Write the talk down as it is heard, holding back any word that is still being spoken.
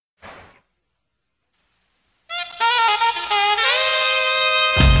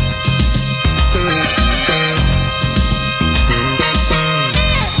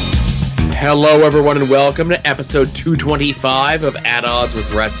Hello, everyone, and welcome to episode 225 of At Odds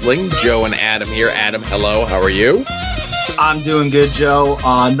with Wrestling. Joe and Adam here. Adam, hello. How are you? I'm doing good, Joe.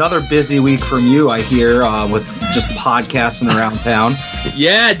 Another busy week from you, I hear, with just podcasting around town.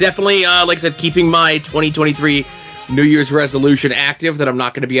 Yeah, definitely, like I said, keeping my 2023 New Year's resolution active that I'm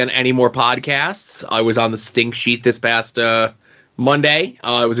not going to be on any more podcasts. I was on the stink sheet this past Monday.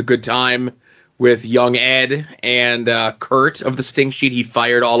 It was a good time with young Ed and Kurt of the stink sheet. He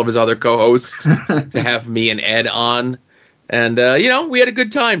fired all of his other co-hosts to have me and Ed on. And, we had a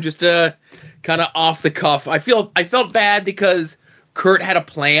good time, just kind of off the cuff. I felt bad because Kurt had a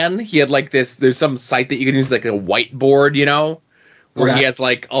plan. He had like there's some site that you can use like a whiteboard, where he has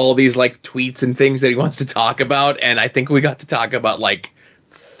like all these like tweets and things that he wants to talk about. And I think we got to talk about like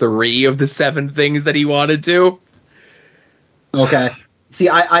 3 of the 7 things that he wanted to. Okay. See,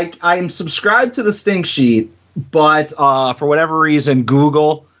 I'm subscribed to the stink sheet, but for whatever reason,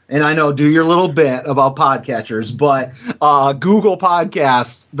 Google, and I know, do your little bit about podcatchers, but Google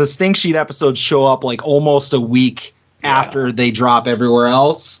Podcasts, the stink sheet episodes show up like almost a week after they drop everywhere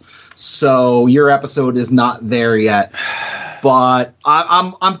else. So your episode is not there yet. But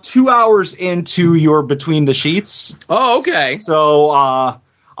I'm 2 hours into your Between the Sheets. Oh, okay. So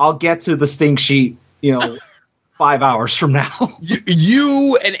I'll get to the stink sheet, 5 hours from now.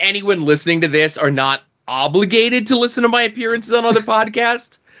 You and anyone listening to this are not obligated to listen to my appearances on other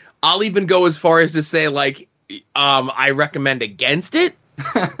podcasts. I'll even go as far as to say, like, I recommend against it,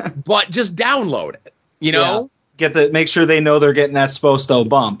 but just download it, Yeah. Make sure they know they're getting that Sposto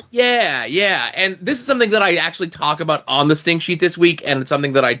bump. Yeah. And this is something that I actually talk about on the stink sheet this week, and it's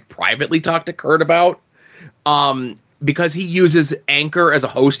something that I privately talked to Kurt about, because he uses Anchor as a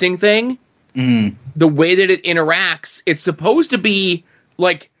hosting thing. The way that it interacts, it's supposed to be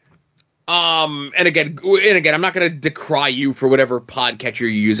like, and again, I'm not going to decry you for whatever podcatcher you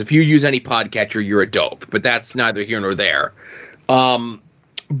use. If you use any podcatcher, you're a dope, but that's neither here nor there.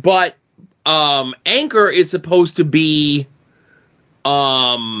 But Anchor is supposed to be,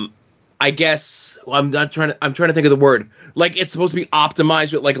 I guess, I'm trying to think of the word. Like, it's supposed to be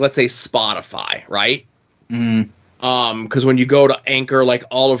optimized with, like, let's say Spotify, right? Because when you go to Anchor, like,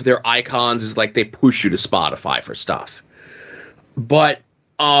 all of their icons is like they push you to Spotify for stuff. But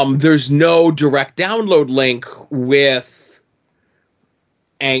there's no direct download link with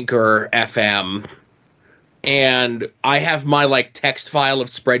Anchor FM. And I have my, like, text file of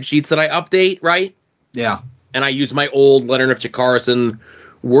spreadsheets that I update, right? Yeah. And I use my old Leonard F. Jacarson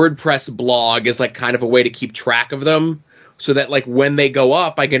WordPress blog as, like, kind of a way to keep track of them. So that, like, when they go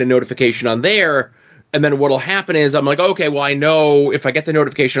up, I get a notification on there. And then what'll happen is I'm like, okay, well, I know if I get the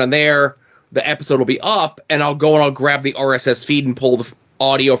notification on there, the episode will be up. And I'll go and I'll grab the RSS feed and pull the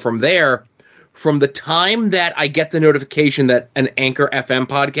audio from there. From the time that I get the notification that an Anchor FM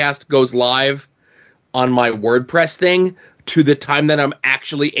podcast goes live on my WordPress thing to the time that I'm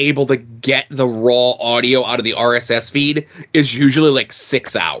actually able to get the raw audio out of the RSS feed is usually like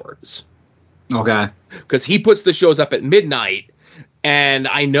 6 hours. Okay. Because he puts the shows up at midnight, and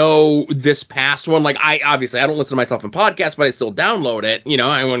I know this past one, like, I don't listen to myself in podcasts, but I still download it.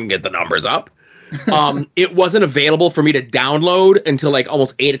 I wouldn't get the numbers up. It wasn't available for me to download until like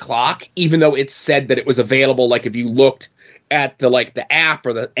almost 8 o'clock, even though it said that it was available. Like, if you looked at the app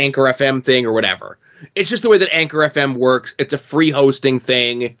or the Anchor FM thing or whatever. It's just the way that Anchor FM works. It's a free hosting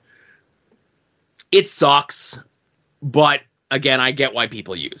thing. It sucks, but again, I get why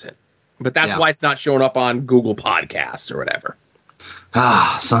people use it. But that's why it's not showing up on Google Podcasts or whatever.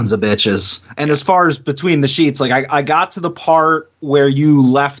 Sons of bitches. And as far as Between the Sheets, like, I got to the part where you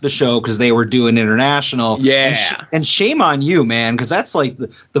left the show because they were doing international. Yeah. And shame on you, man, because that's like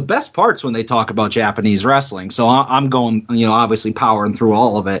the best parts when they talk about Japanese wrestling. So I'm going, obviously powering through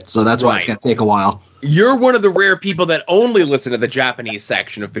all of it. So that's why it's going to take a while. You're one of the rare people that only listen to the Japanese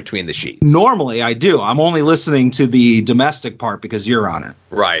section of Between the Sheets. Normally I do. I'm only listening to the domestic part because you're on it.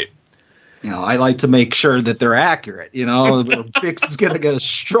 Right. I like to make sure that they're accurate. Bix is going to get a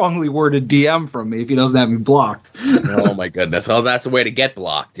strongly worded DM from me if he doesn't have me blocked. Oh, my goodness. Oh, that's a way to get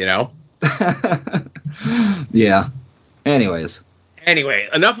blocked, Yeah. Anyway,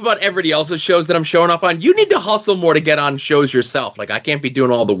 enough about everybody else's shows that I'm showing up on. You need to hustle more to get on shows yourself. Like, I can't be doing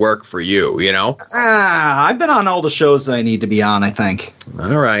all the work for you, I've been on all the shows that I need to be on, I think.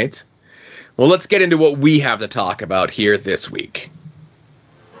 All right. Well, let's get into what we have to talk about here this week.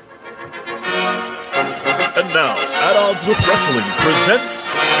 And now, At Odds with Wrestling presents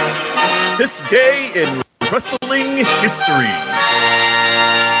This Day in Wrestling History.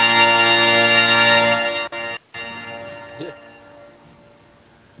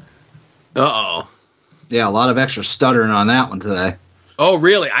 Uh-oh. Yeah, a lot of extra stuttering on that one today. Oh,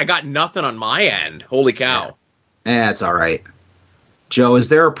 really? I got nothing on my end. Holy cow. It's all right. Joe, is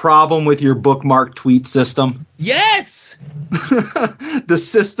there a problem with your bookmark tweet system? Yes! The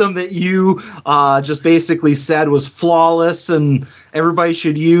system that you just basically said was flawless and everybody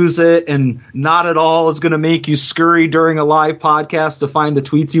should use it and not at all is going to make you scurry during a live podcast to find the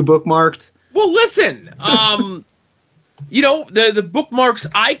tweets you bookmarked? Well, listen, the bookmarks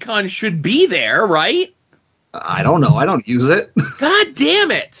icon should be there, right? I don't know. I don't use it. God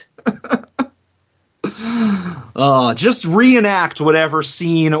damn it. Just reenact whatever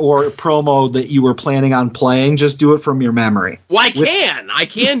scene or promo that you were planning on playing. Just do it from your memory. Well, I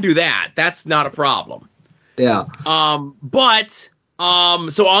can do that. That's not a problem. Yeah. So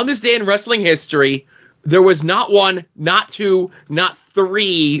on this day in wrestling history, there was not one, not two, not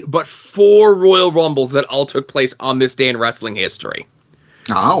three, but 4 Royal Rumbles that all took place on this day in wrestling history.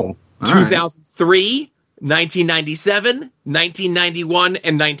 Oh. 2003, 1997, 1991,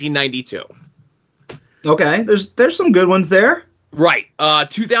 and 1992. Okay, there's some good ones there. Right.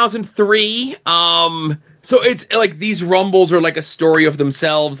 2003. So it's like these Rumbles are like a story of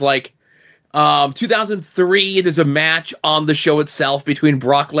themselves. Like 2003, there's a match on the show itself between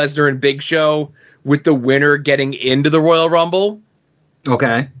Brock Lesnar and Big Show, with the winner getting into the Royal Rumble.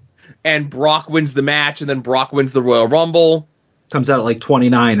 Okay. And Brock wins the match, and then Brock wins the Royal Rumble. Comes out at like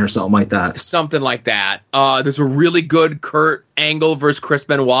 29 or something like that. Something like that. There's a really good Kurt Angle versus Chris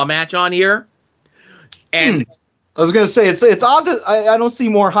Benoit match on here. And I was going to say, it's odd that I don't see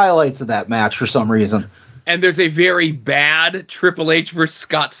more highlights of that match for some reason. And there's a very bad Triple H versus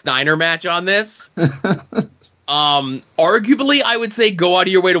Scott Steiner match on this. Arguably, I would say go out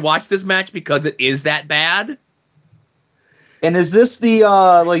of your way to watch this match because it is that bad. And is this the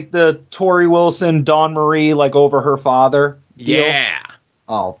like the Tori Wilson, Dawn Marie, like over her father deal? Yeah.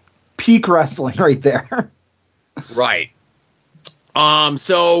 Oh, peak wrestling right there. Right.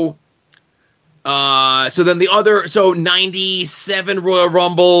 So then the other, 97 Royal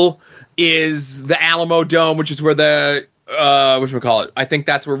Rumble is the Alamo Dome, which is where the, whatchamacallit, I think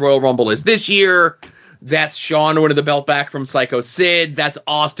that's where Royal Rumble is this year. That's Shawn winning the belt back from Psycho Sid. That's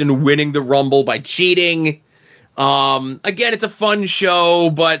Austin winning the Rumble by cheating. Again, it's a fun show,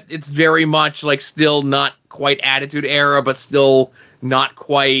 but it's very much like still not quite Attitude Era, but still not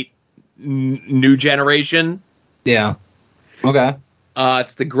quite new generation. Yeah. Okay.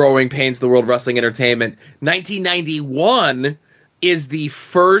 It's the growing pains of the World Wrestling Entertainment. 1991 is the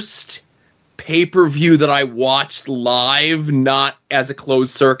first pay-per-view that I watched live, not as a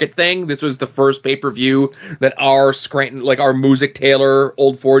closed circuit thing. This was the first pay-per-view that our Scranton, like our Music Taylor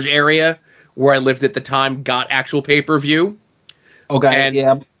Old Forge area, where I lived at the time, got actual pay-per-view. Okay, and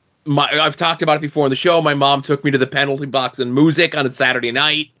yeah. I've talked about it before in the show. My mom took me to the Penalty Box in Music on a Saturday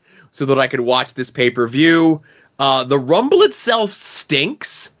night so that I could watch this pay-per-view. The Rumble itself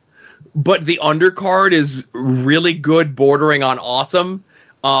stinks, but the undercard is really good, bordering on awesome.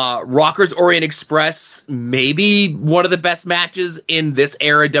 Rockers Orient Express, maybe one of the best matches in this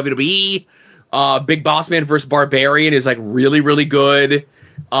era WWE. Big Boss Man versus Barbarian is like really, really good.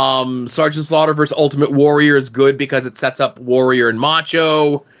 Sergeant Slaughter versus Ultimate Warrior is good because it sets up Warrior and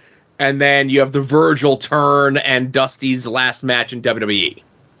Macho. And then you have the Virgil turn and Dusty's last match in WWE.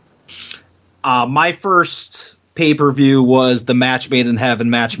 My first pay-per-view was the Match Made in Heaven,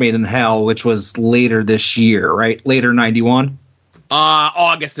 Match Made in Hell, which was later this year, right? Later 91?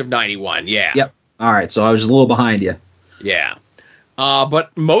 August of 91, yeah. Yep. All right, so I was just a little behind you. Yeah.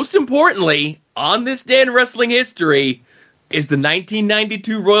 But most importantly, on this day in wrestling history is the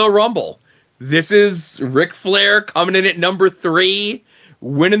 1992 Royal Rumble. This is Ric Flair coming in at number 3,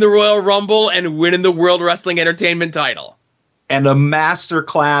 winning the Royal Rumble and winning the World Wrestling Entertainment title. And a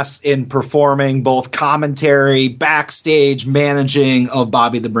masterclass in performing both commentary, backstage, managing of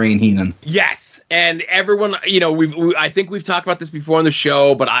Bobby the Brain Heenan. Yes, and everyone, I think we've talked about this before on the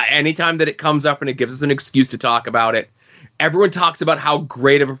show, but anytime that it comes up and it gives us an excuse to talk about it, everyone talks about how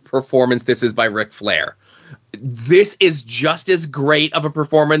great of a performance this is by Ric Flair. This is just as great of a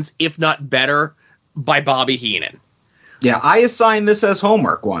performance, if not better, by Bobby Heenan. Yeah, I assigned this as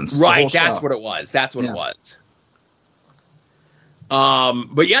homework once. Right, that's what it was. That's what it was.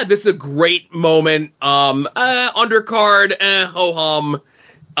 But yeah, this is a great moment. Undercard, ho-hum.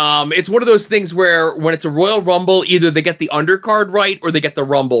 It's one of those things where when it's a Royal Rumble, either they get the undercard right or they get the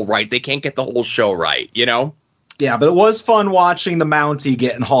Rumble right. They can't get the whole show right, you know? Yeah, but it was fun watching the Mountie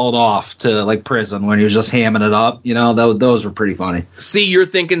getting hauled off to like prison when he was just hamming it up. You know, those were pretty funny. See, you're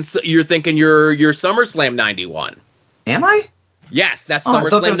thinking your SummerSlam 91. Am I? Yes, that's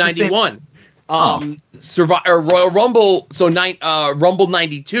SummerSlam 91. Royal Rumble. So Rumble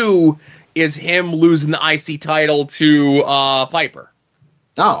 92 is him losing the IC title to Piper.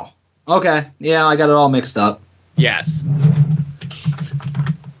 Oh, okay. Yeah, I got it all mixed up. Yes.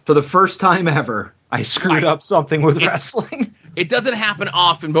 For the first time ever, I screwed up something with wrestling. It doesn't happen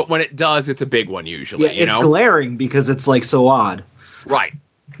often, but when it does, it's a big one usually. Yeah, it's glaring because it's like so odd. Right.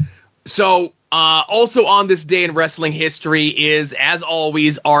 So, also on this day in wrestling history is, as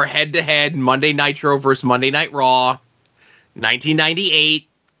always, our head-to-head Monday Nitro versus Monday Night Raw, 1998.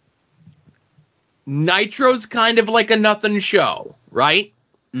 Nitro's kind of like a nothing show, right?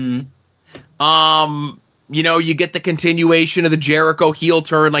 Mm. You know, you get the continuation of the Jericho heel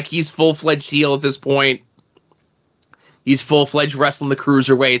turn, like he's full-fledged heel at this point. He's full-fledged wrestling the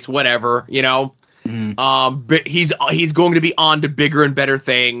cruiserweights, whatever, you know. But he's going to be on to bigger and better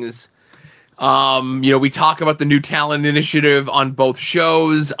things. You know, we talk about the new talent initiative on both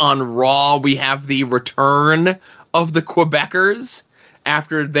shows. On Raw, we have the return of the Quebecers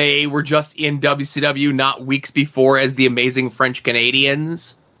after they were just in WCW not weeks before as the Amazing French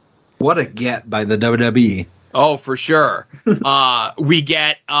Canadians. What a get by the WWE. Oh, for sure. We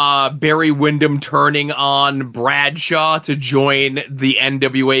get Barry Windham turning on Bradshaw to join the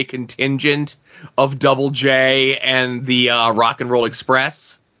NWA contingent of Double J and the Rock and Roll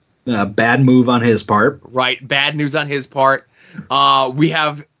Express. Bad move on his part. Right, bad news on his part. We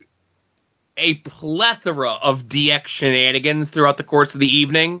have a plethora of DX shenanigans throughout the course of the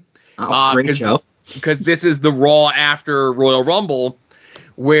evening. Great show. Because this is the Raw after Royal Rumble,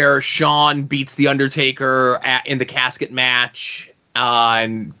 where Shawn beats The Undertaker in the casket match,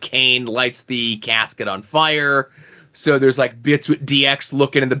 and Kane lights the casket on fire. So there's like bits with DX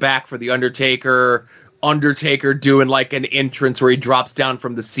looking in the back for The Undertaker doing like an entrance where he drops down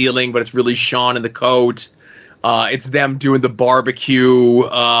from the ceiling, but it's really Shawn in the coat. It's them doing the barbecue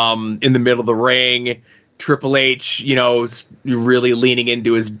in the middle of the ring. Triple H, you know, really leaning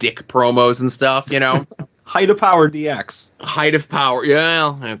into his dick promos and stuff, you know. Height of power DX. Height of power.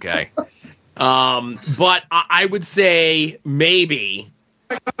 Yeah, okay. But I would say maybe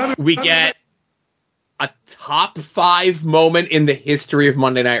we get a top 5 moment in the history of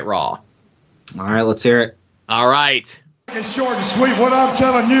Monday Night Raw. All right, let's hear it. All right. It's short and sweet. What I'm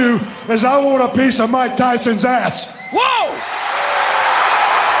telling you is I want a piece of Mike Tyson's ass. Whoa!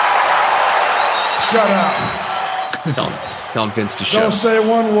 Shut up. Tell him Vince to shut Don't up. say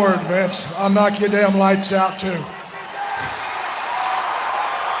one word, Vince. I'll knock your damn lights out, too.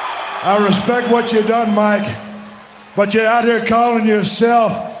 I respect what you done, Mike, but you're out here calling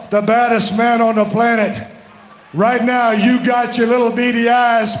yourself the baddest man on the planet. Right now, you got your little beady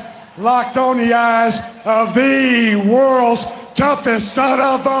eyes locked on the eyes of the world's toughest son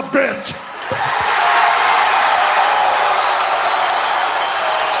of a bitch.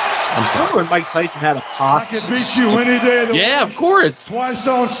 I'm sorry. When Mike Tyson had a I posse. can beat you any day of the week. Yeah, of course. Twice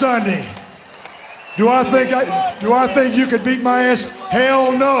on Sunday. Do I think you could beat my ass?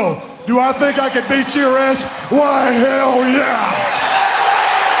 Hell no. Do I think I could beat your ass? Why, hell yeah.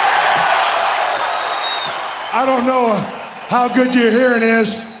 I don't know how good your hearing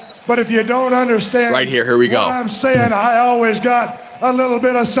is, but if you don't understand Right here we go. what I'm saying, I always got a little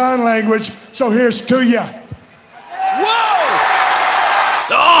bit of sign language, so here's to you. Whoa!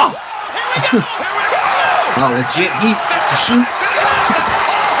 Oh! Oh, legit heat to shoot.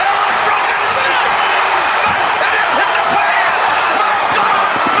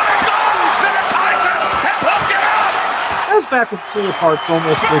 That was back when pull parts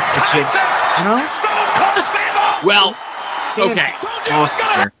almost looked legit, you know? Well, okay. Awesome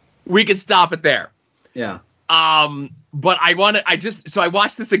there. We can stop it there. Yeah. But I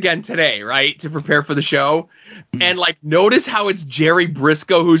watched this again today, right, to prepare for the show. And like, notice how it's Jerry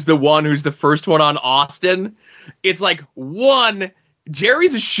Briscoe who's the first one on Austin. It's like, one,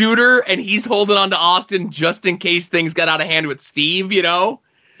 Jerry's a shooter and he's holding on to Austin just in case things got out of hand with Steve, you know?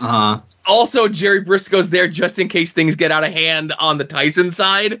 Uh-huh. Also, Jerry Briscoe's there just in case things get out of hand on the Tyson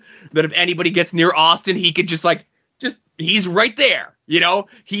side, that if anybody gets near Austin, he could he's right there, you know?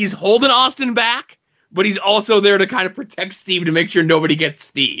 He's holding Austin back, but he's also there to kind of protect Steve to make sure nobody gets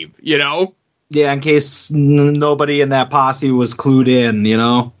Steve, you know? Yeah, in case nobody in that posse was clued in, you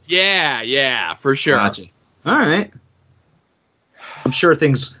know? Yeah, for sure. Gotcha. All right. I'm sure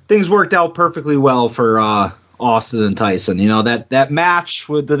things worked out perfectly well for Austin and Tyson. You know, that match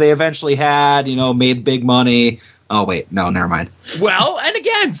that they eventually had, you know, made big money. Oh, wait. No, never mind. Well, and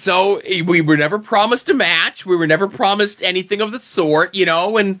again, so we were never promised a match. We were never promised anything of the sort, you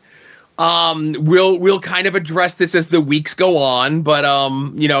know, and we'll kind of address this as the weeks go on. But,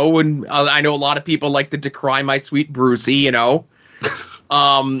 you know, and I know a lot of people like to decry my sweet Brucey, you know.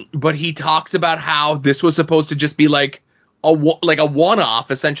 But he talks about how this was supposed to just be like a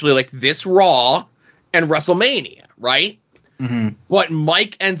one-off, essentially like this Raw and WrestleMania, right? But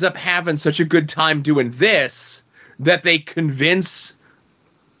Mike ends up having such a good time doing this that they convince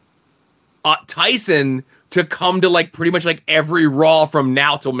Tyson to come to like pretty much like every Raw from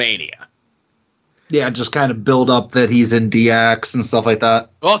now till Mania. Yeah, just kind of build up that he's in DX and stuff like that.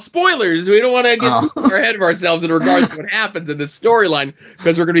 Well, spoilers. We don't want to get too far ahead of ourselves in regards to what happens in this storyline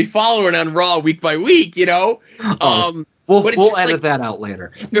because we're going to be following on Raw week by week, you know? We'll edit that out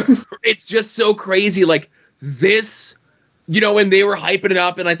later. It's just so crazy. Like this, you know, and they were hyping it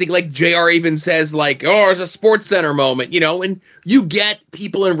up. And I think like JR even says like, oh, it's a Sports Center moment, you know, and you get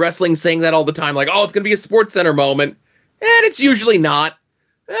people in wrestling saying that all the time. Like, oh, it's going to be a Sports Center moment. And it's usually not.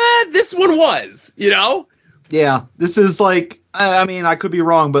 This one was, you know? Yeah, this is like, I mean, I could be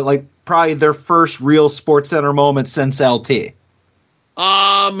wrong, but like probably their first real Sports Center moment since LT.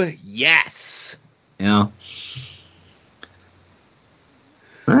 Yes. Yeah.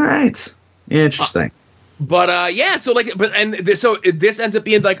 All right. Interesting. Yeah, so like, so this ends up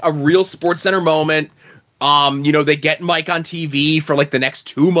being like a real Sports Center moment. You know, they get Mike on TV for like the next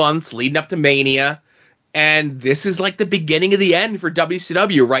 2 months leading up to Mania. And this is like the beginning of the end for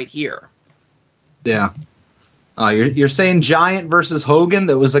WCW right here. Yeah. You're saying Giant versus Hogan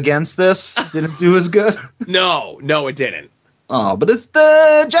that was against this didn't do as good? No, it didn't. Oh, but it's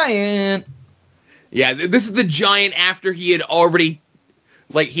the Giant. Yeah, this is the Giant after he had already,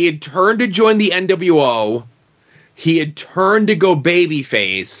 like, he had turned to join the NWO. He had turned to go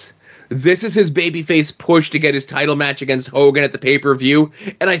babyface. This is his babyface push to get his title match against Hogan at the pay-per-view,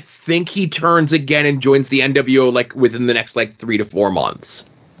 and I think he turns again and joins the NWO like within the next like 3 to 4 months.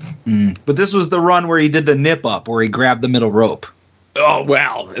 But this was the run where he did the nip up, where he grabbed the middle rope. Oh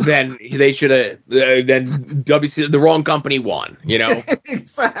well, then they should have. Then WC, the wrong company won. You know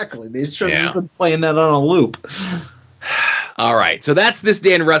exactly. They should have just been playing that on a loop. All right, so that's this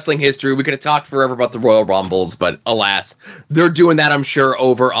day in wrestling history. We could have talked forever about the Royal Rumbles, but alas, they're doing that, I'm sure,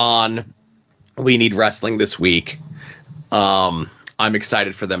 over on We Need Wrestling this week. I'm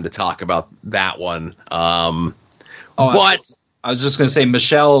excited for them to talk about that one. But I was just going to say,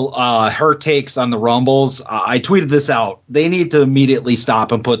 Michelle, her takes on the Rumbles, I tweeted this out. They need to immediately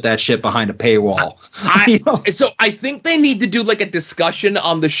stop and put that shit behind a paywall. So I think they need to do like a discussion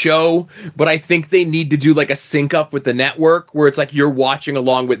on the show, but I think they need to do like a sync up with the network where it's like you're watching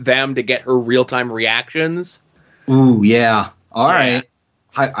along with them to get her real-time reactions. Ooh, yeah. All right.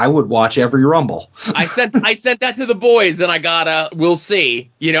 I would watch every Rumble. I sent that to the boys, and I got we'll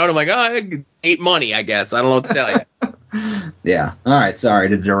see. You know, and I'm like, oh, I ate money, I guess. I don't know what to tell you. Yeah. All right. Sorry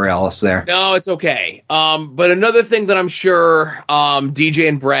to derail us there. No, it's okay. But another thing that I'm sure DJ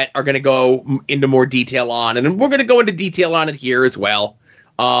and Brett are going to go into more detail on, and we're going to go into detail on it here as well,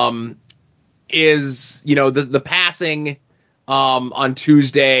 is, you know, the passing on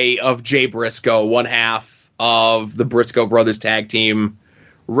Tuesday of Jay Briscoe, one half of the Briscoe Brothers tag team,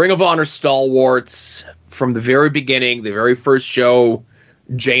 Ring of Honor stalwarts from the very beginning, the very first show.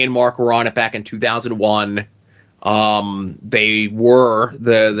 Jay and Mark were on it back in 2001. They were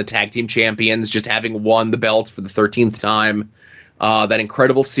the tag team champions, just having won the belts for the 13th time. That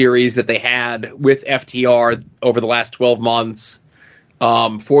incredible series that they had with FTR over the last 12 months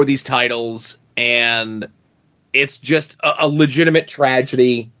for these titles, and it's just a legitimate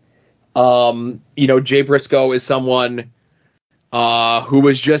tragedy. You know, Jay Briscoe is someone who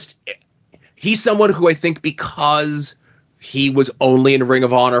was just, he's someone who I think because he was only in Ring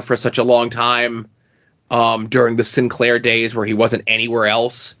of Honor for such a long time, during the Sinclair days where he wasn't anywhere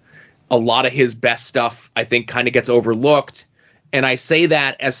else, a lot of his best stuff, I think, kind of gets overlooked. And I say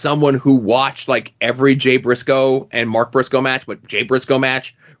that as someone who watched like every Jay Briscoe and Mark Briscoe match, but Jay Briscoe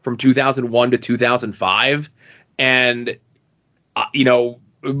match from 2001 to 2005. And, you know,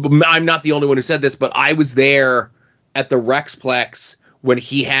 I'm not the only one who said this, but I was there at the Rexplex when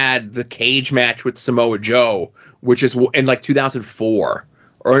he had the cage match with Samoa Joe, which is in like 2004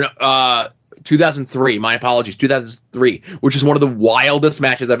 or 2003, my apologies, 2003, which is one of the wildest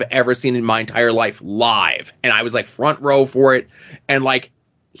matches I've ever seen in my entire life live. And I was like front row for it. And like,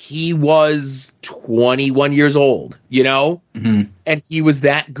 he was 21 years old, you know? Mm-hmm. And he was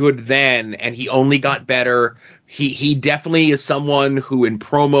that good then, and he only got better. He definitely is someone who in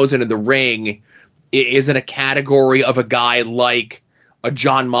promos and in the ring is in a category of a guy like a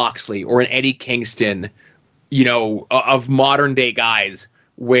John Moxley or an Eddie Kingston, you know, of modern day guys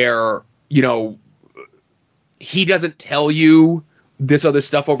where, you know, he doesn't tell you this other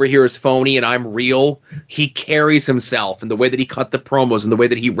stuff over here is phony and I'm real. He carries himself, and the way that he cut the promos and the way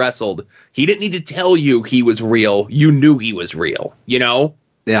that he wrestled. He didn't need to tell you he was real. You knew he was real, you know?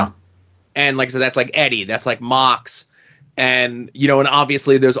 Yeah. And like I said, that's like Eddie. That's like Mox. And, you know, and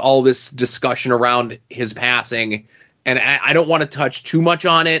obviously there's all this discussion around his passing. and I don't want to touch too much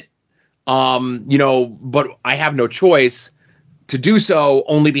on it, but I have no choice to do so,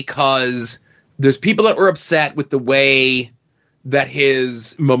 only because there's people that were upset with the way that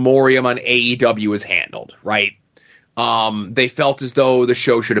his memoriam on AEW is handled, right? They felt as though the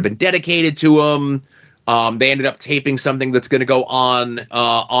show should have been dedicated to him. They ended up taping something that's going to go on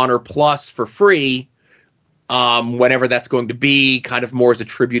Honor Plus for free, whenever that's going to be, kind of more as a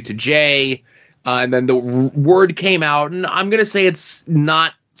tribute to Jay. And then the word came out, and I'm going to say it's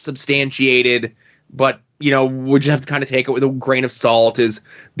not substantiated, but, we just have to kind of take it with a grain of salt, is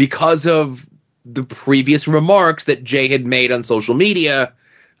because of the previous remarks that Jay had made on social media,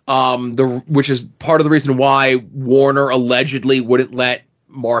 which is part of the reason why Warner allegedly wouldn't let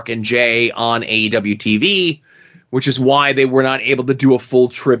Mark and Jay on AEW TV, which is why they were not able to do a full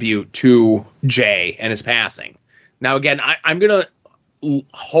tribute to Jay and his passing. Now, again, I'm going to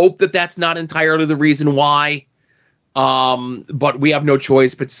hope that that's not entirely the reason why, but we have no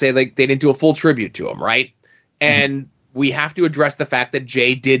choice but to say they didn't do a full tribute to him, right? And we have to address the fact that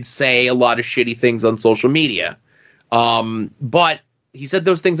Jay did say a lot of shitty things on social media. But he said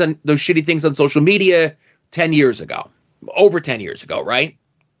those shitty things on social media 10 years ago, over 10 years ago, right?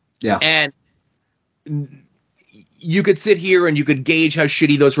 Yeah. And you could sit here and you could gauge how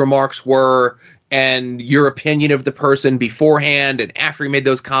shitty those remarks were and your opinion of the person beforehand and after he made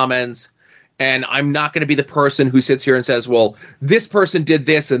those comments. And I'm not going to be the person who sits here and says, well, this person did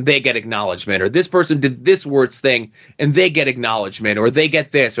this and they get acknowledgement, or this person did this words thing and they get acknowledgement, or they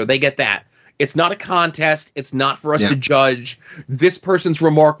get this or they get that. It's not a contest. It's not for us to judge. This person's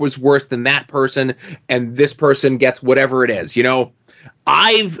remark was worse than that person, and this person gets whatever it is.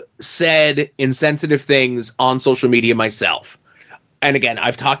 I've said insensitive things on social media myself. And again,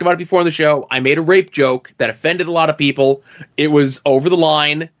 I've talked about it before on the show. I made a rape joke that offended a lot of people. It was over the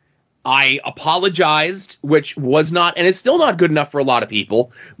line. I apologized, which was not, and it's still not good enough for a lot of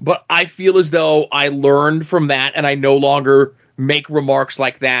people, but I feel as though I learned from that, and I no longer make remarks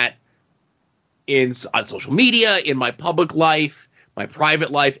like that on social media, in my public life, my private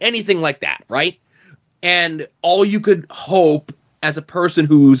life, anything like that, right? And all you could hope as a person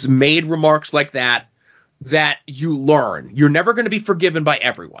who's made remarks like that you learn. You're never going to be forgiven by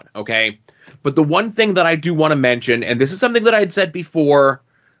everyone, okay? But the one thing that I do want to mention, and this is something that I had said before,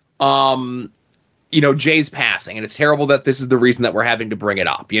 Jay's passing, and it's terrible that this is the reason that we're having to bring it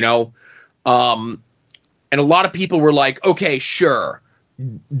up, and a lot of people were like, okay, sure,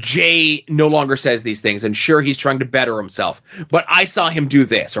 Jay no longer says these things, and sure, he's trying to better himself, but I saw him do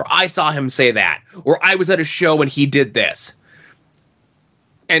this, or I saw him say that, or I was at a show and he did this.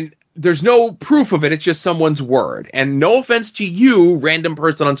 And there's no proof of it, it's just someone's word. And no offense to you, random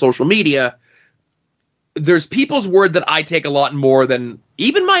person on social media, there's people's word that I take a lot more than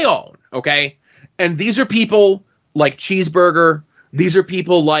even my own, okay? And these are people like Cheeseburger, these are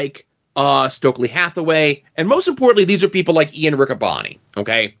people like Stokely Hathaway, and most importantly, these are people like Ian Riccaboni,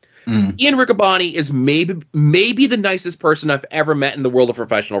 okay? Ian Riccaboni is maybe the nicest person I've ever met in the world of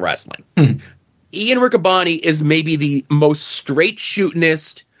professional wrestling. Ian Riccaboni is maybe the most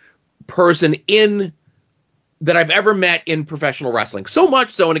straight-shootingest person that I've ever met in professional wrestling. So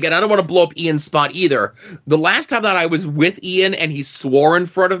much so, and again, I don't want to blow up Ian's spot either. The last time that I was with Ian and he swore in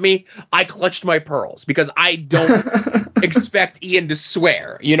front of me, I clutched my pearls because I don't expect Ian to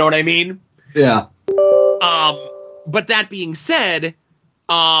swear. You know what I mean? Yeah. But that being said,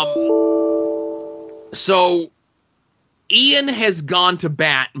 so Ian has gone to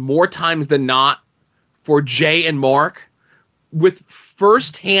bat more times than not for Jay and Mark with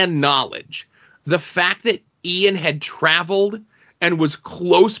firsthand knowledge. The fact that Ian had traveled and was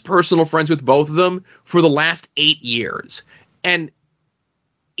close personal friends with both of them for the last 8 years. And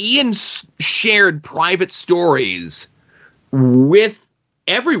Ian shared private stories with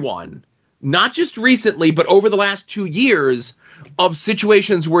everyone, not just recently, but over the last 2 years, of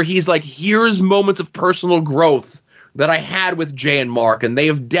situations where he's like, here's moments of personal growth that I had with Jay and Mark, and they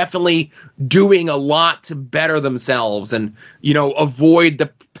have definitely doing a lot to better themselves and, avoid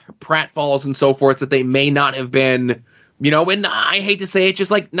the pratfalls and so forth that they may not have been, and I hate to say it,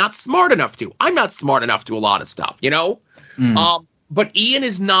 just like not smart enough to. I'm not smart enough to a lot of stuff, but Ian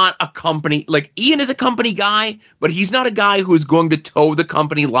is not a company, Ian is a company guy, but he's not a guy who is going to toe the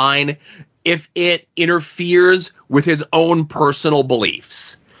company line if it interferes with his own personal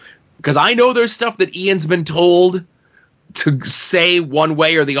beliefs. Because I know there's stuff that Ian's been told to say one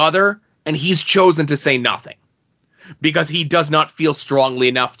way or the other, and he's chosen to say nothing. Because he does not feel strongly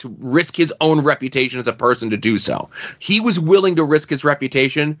enough to risk his own reputation as a person to do so. He was willing to risk his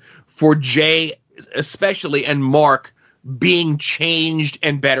reputation for Jay, especially, and Mark being changed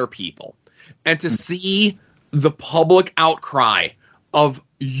and better people. And to see the public outcry of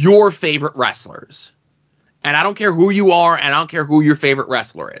your favorite wrestlers, and I don't care who you are, and I don't care who your favorite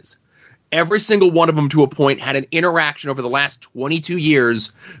wrestler is, every single one of them to a point had an interaction over the last 22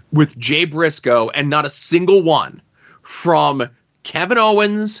 years with Jay Briscoe, and not a single one, from Kevin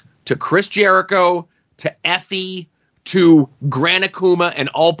Owens to Chris Jericho to Effie to Gran Akuma and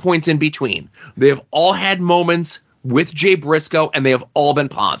all points in between. They have all had moments with Jay Briscoe, and they have all been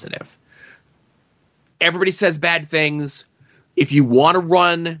positive. Everybody says bad things. If you want to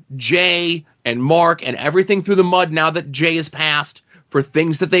run Jay and Mark and everything through the mud now that Jay is passed for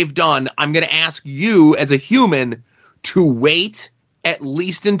things that they've done, I'm going to ask you as a human to wait at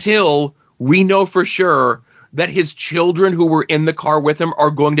least until we know for sure that his children who were in the car with him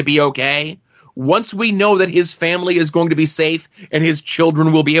are going to be okay. Once we know that his family is going to be safe and his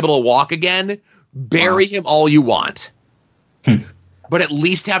children will be able to walk again, bury him all you want. But at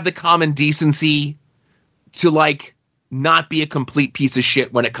least have the common decency to, like, not be a complete piece of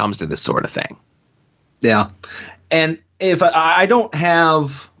shit when it comes to this sort of thing. Yeah. And if I don't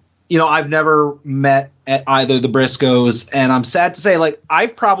have, I've never met at either the Briscoes, and I'm sad to say, like,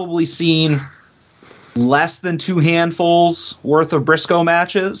 I've probably seen less than 2 handfuls worth of Briscoe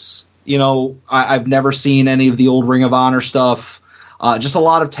matches. I've never seen any of the old Ring of Honor stuff. Just a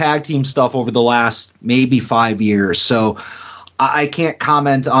lot of tag team stuff over the last maybe 5 years. So I can't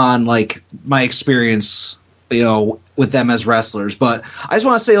comment on, like, my experience, with them as wrestlers. But I just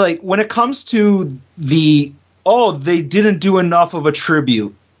want to say, like, when it comes to they didn't do enough of a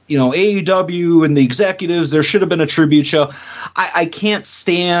tribute, AEW and the executives, there should have been a tribute show. I can't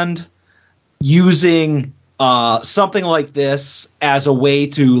stand using something like this as a way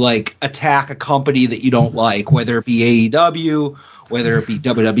to, like, attack a company that you don't like, whether it be AEW, whether it be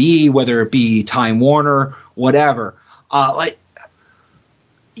WWE, whether it be Time Warner, whatever.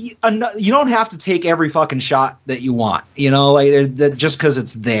 You don't have to take every fucking shot that you want, just because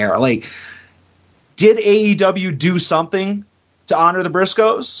it's there. Like, did AEW do something to honor the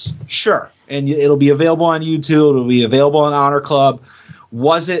Briscoes? Sure. And it'll be available on YouTube. It'll be available on Honor Club.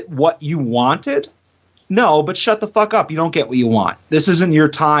 Was it what you wanted? No, but shut the fuck up. You don't get what you want. This isn't your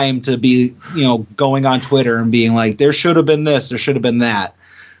time to be, going on Twitter and being like, there should have been this, there should have been that.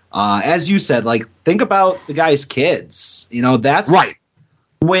 As you said, like, think about the guy's kids. That's right.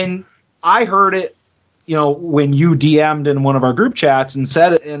 When I heard it, when you DM'd in one of our group chats and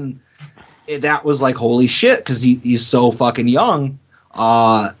said it, and that was like, holy shit, because he's so fucking young.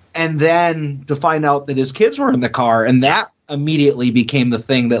 And then to find out that his kids were in the car, and that immediately became the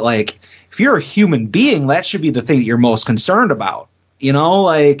thing that, like, if you're a human being, that should be the thing that you're most concerned about.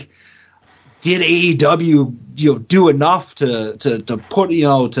 Like, did AEW do enough to put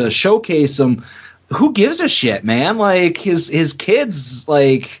to showcase him? Who gives a shit, man? Like, his kids,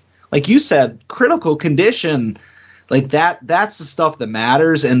 like you said, critical condition, like that's the stuff that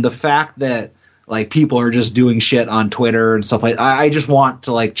matters. And the fact that, like, people are just doing shit on Twitter and stuff like that, I just want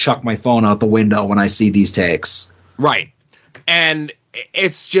to, like, chuck my phone out the window when I see these takes. Right. And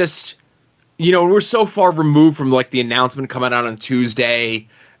it's just, we're so far removed from, like, the announcement coming out on Tuesday.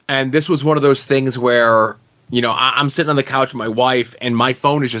 And this was one of those things where, I'm sitting on the couch with my wife and my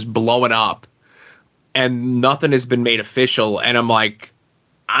phone is just blowing up and nothing has been made official. And I'm like,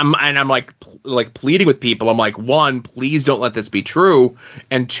 I'm pleading with people. I'm like, 1, please don't let this be true.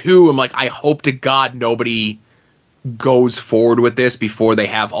 And 2, I'm like, I hope to God nobody goes forward with this before they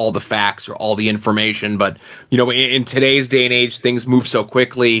have all the facts or all the information. But, in today's day and age, things move so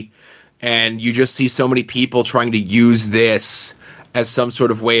quickly, and you just see so many people trying to use this as some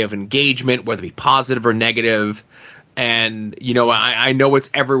sort of way of engagement, whether it be positive or negative. And, I know it's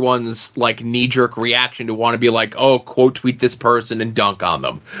everyone's, like, knee-jerk reaction to want to be like, oh, quote tweet this person and dunk on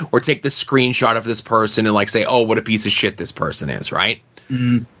them, or take the screenshot of this person and, like, say, oh, what a piece of shit this person is, right?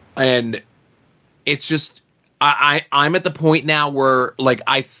 Mm-hmm. And it's just, I'm at the point now where, like,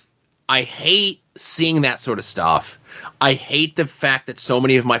 I hate seeing that sort of stuff. I hate the fact that so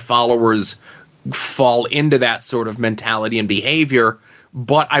many of my followers fall into that sort of mentality and behavior.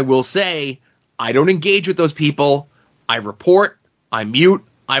 But I will say, I don't engage with those people. I report, I mute,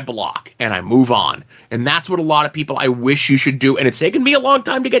 I block, and I move on. And that's what a lot of people I wish you should do. And it's taken me a long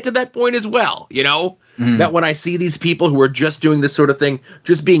time to get to that point as well, that when I see these people who are just doing this sort of thing,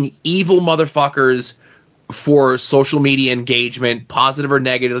 just being evil motherfuckers for social media engagement, positive or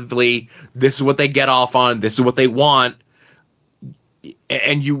negatively, this is what they get off on, this is what they want.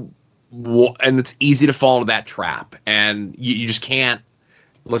 And it's easy to fall into that trap. And you just can't.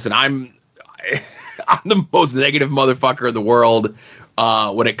 Listen, I'm the most negative motherfucker in the world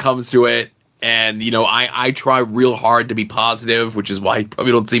when it comes to it. And, I try real hard to be positive, which is why you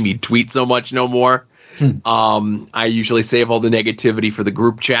probably don't see me tweet so much no more. I usually save all the negativity for the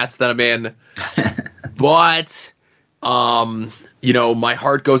group chats that I'm in. But, my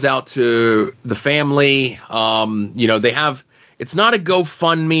heart goes out to the family. They have, it's not a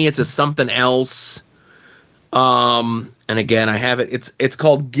GoFundMe, it's a something else. And again, I have it. It's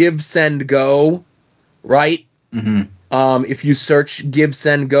called Give, Send, Go, right? Mm-hmm. If you search Give,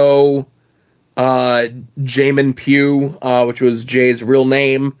 Send, Go, Jamin Pugh, which was Jay's real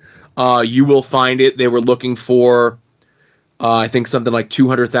name, you will find it. They were looking for, I think, something like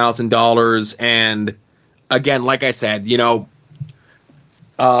 $200,000. And again, like I said,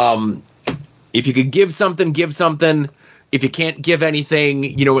 if you could give something, give something. If you can't give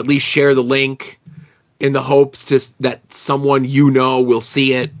anything, at least share the link in the hopes that someone will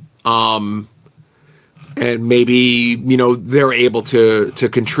see it. And maybe, they're able to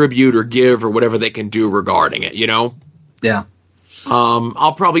contribute or give or whatever they can do regarding it, Yeah.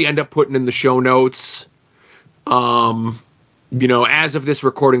 I'll probably end up putting in the show notes. As of this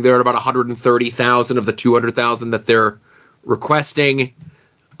recording, they're at about 130,000 of the 200,000 that they're requesting,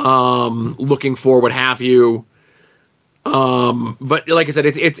 looking for, what have you. But like I said,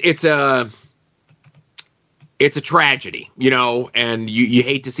 it's a tragedy, and you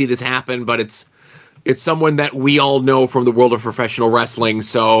hate to see this happen, but it's someone that we all know from the world of professional wrestling.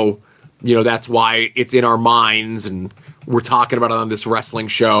 So, that's why it's in our minds and we're talking about it on this wrestling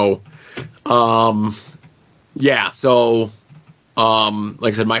show. So, like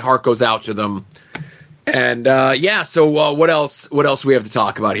I said, my heart goes out to them. And, so what else do we have to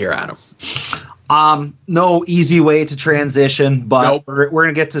talk about here, Adam? No easy way to transition, but Nope. we're going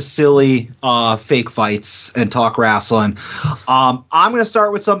to get to silly fake fights and talk wrestling. I'm going to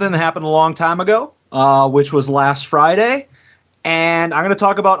start with something that happened a long time ago, which was last Friday. And I'm going to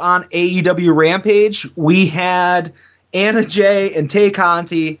talk about on AEW Rampage. We had Anna Jay and Tay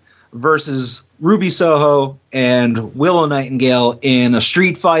Conti versus Ruby Soho and Willow Nightingale in a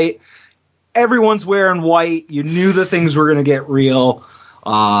street fight. Everyone's wearing white. You knew that things were going to get real.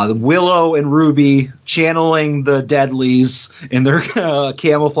 Willow and Ruby channeling the Deadlies in their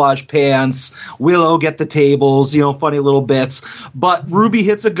camouflage pants. Willow get the tables, funny little bits. But Ruby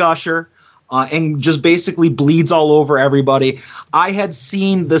hits a gusher and just basically bleeds all over everybody. I had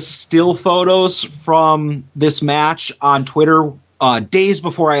seen the still photos from this match on Twitter days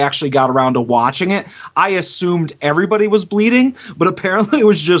before I actually got around to watching it. I assumed everybody was bleeding, but apparently it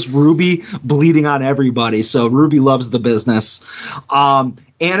was just Ruby bleeding on everybody. So Ruby loves the business.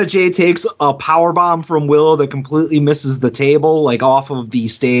 Anna Jay takes a power bomb from Willow that completely misses the table, like off of the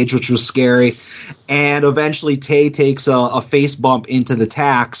stage, which was scary. And eventually Tay takes a face bump into the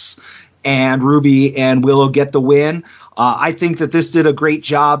tacks, and Ruby and Willow get the win. I think that this did a great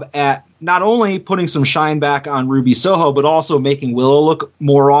job at not only putting some shine back on Ruby Soho, but also making Willow look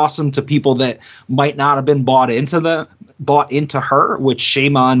more awesome to people that might not have been bought into her, which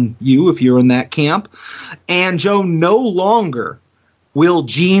shame on you if you're in that camp. And Joe, no longer will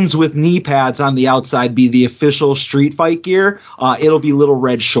jeans with knee pads on the outside be the official street fight gear. It'll be little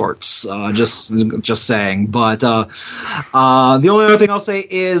red shorts, just saying. But the only other thing I'll say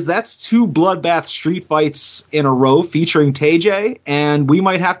is that's 2 bloodbath street fights in a row featuring TJ, and we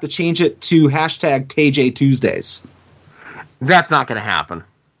might have to change it to hashtag TJ Tuesdays. That's not going to happen.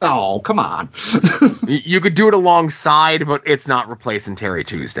 Oh, come on. You could do it alongside, but it's not replacing Terry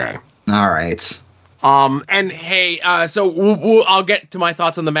Tuesday. All right. And hey, so I'll get to my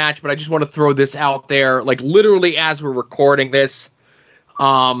thoughts on the match, but I just want to throw this out there. Like literally as we're recording this,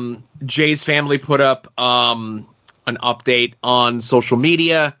 Jay's family put up an update on social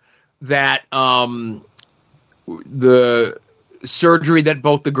media that the surgery that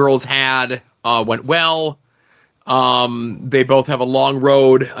both the girls had went well. They both have a long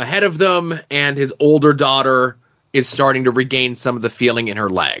road ahead of them, and his older daughter is starting to regain some of the feeling in her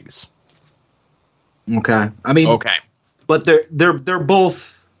legs. Okay. I mean, okay, but they're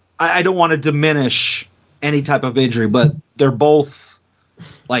both. I don't want to diminish any type of injury, but they're both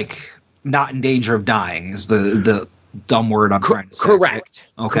like not in danger of dying. Is the dumb word I'm trying to say? Correct.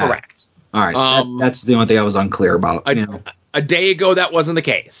 Okay. Correct. All right. That's the only thing I was unclear about. A day ago, that wasn't the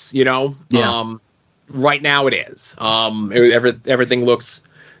case. Yeah. Right now, it is. Everything looks.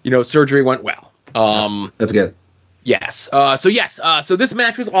 Surgery went well. That's good. Yes. So this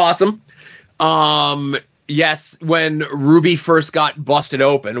match was awesome. Yes, when Ruby first got busted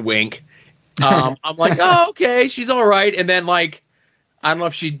open, wink, I'm like, oh, okay, she's all right. And then, like, I don't know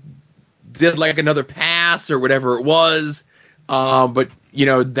if she did, like, another pass or whatever it was. But,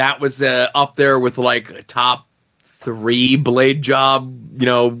 that was up there with, like, a top 3 blade job,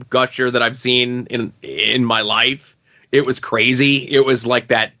 gusher that I've seen in my life. It was crazy. It was like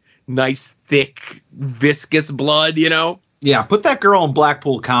that nice, thick, viscous blood, you know? Yeah, put that girl in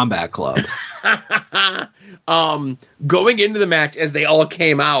Blackpool Combat Club. Going into the match, as they all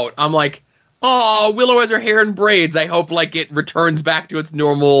came out, I'm like, oh, Willow has her hair in braids. I hope like it returns back to its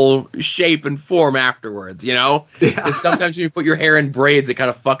normal shape and form afterwards, you know? Because sometimes when you put your hair in braids, it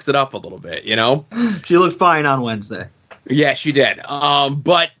kind of fucks it up a little bit, you know? She looked fine on Wednesday. Yeah, she did.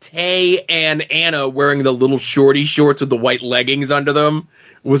 But Tay and Anna wearing the little shorty shorts with the white leggings under them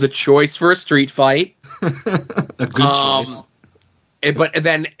was a choice for a street fight. A good choice. But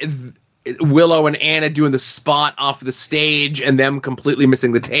then Willow and Anna doing the spot off the stage and them completely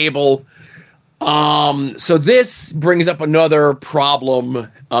missing the table. So this brings up another problem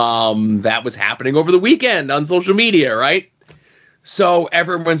that was happening over the weekend on social media, right? So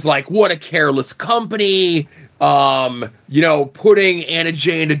everyone's like, what a careless company, putting Anna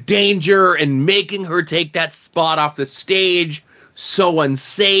Jay into danger and making her take that spot off the stage. So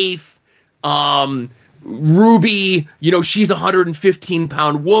unsafe. Ruby, she's a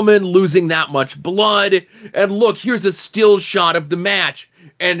 115-pound woman losing that much blood. And look, here's a still shot of the match.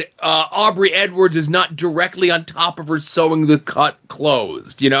 And Aubrey Edwards is not directly on top of her sewing the cut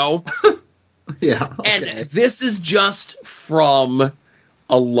closed, Yeah. Okay. And this is just from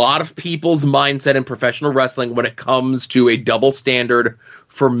a lot of people's mindset in professional wrestling when it comes to a double standard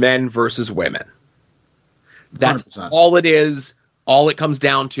for men versus women. That's 100%. All it is. All it comes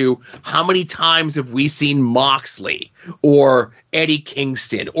down to, how many times have we seen Moxley or Eddie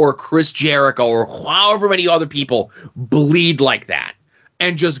Kingston or Chris Jericho or however many other people bleed like that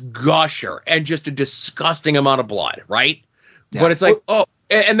and just gusher and just a disgusting amount of blood, right? Yeah. But it's like,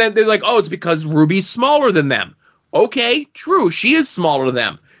 and then they're like, it's because Ruby's smaller than them. Okay, true, she is smaller than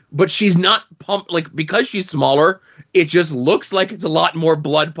them, but she's not pumped, because she's smaller, it just looks like it's a lot more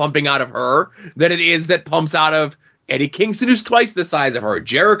blood pumping out of her than it is that pumps out of Eddie Kingston, who's twice the size of her,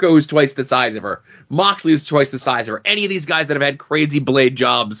 Jericho, who's twice the size of her, Moxley, who's twice the size of her, any of these guys that have had crazy blade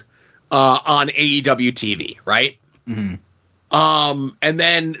jobs on AEW TV, right? Mm-hmm. And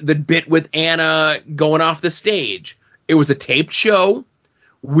then the bit with Anna going off the stage. It was a taped show.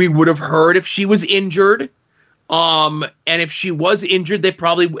 We would have heard if she was injured. And if she was injured,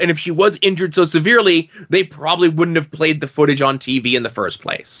 if she was injured so severely, they probably wouldn't have played the footage on TV in the first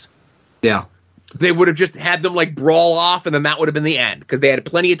place. Yeah. They would have just had them brawl off, and then that would have been the end because they had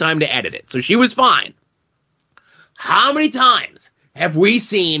plenty of time to edit it. So she was fine. How many times have we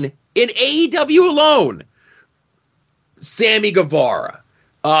seen in AEW alone Sammy Guevara,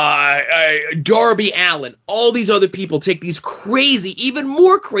 Darby Allin, all these other people take these crazy, even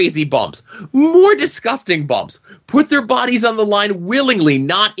more crazy bumps, more disgusting bumps, put their bodies on the line willingly,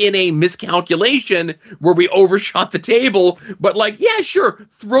 not in a miscalculation where we overshot the table, but yeah, sure,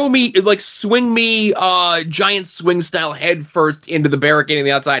 throw me, swing me, giant swing style head first into the barricade on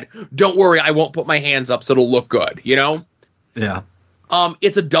the outside. Don't worry, I won't put my hands up so it'll look good, Yeah.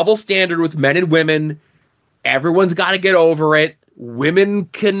 It's a double standard with men and women. Everyone's got to get over it. Women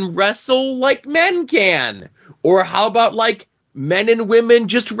can wrestle like men can. Or how about men and women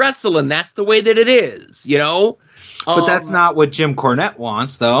just wrestle and that's the way that it is, But that's not what Jim Cornette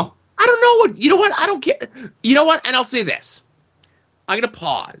wants, though. I don't know what, I don't care. You know what? And I'll say this. I'm going to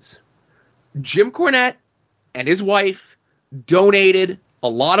pause. Jim Cornette and his wife donated a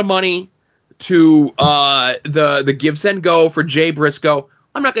lot of money to the Give Send Go for Jay Briscoe.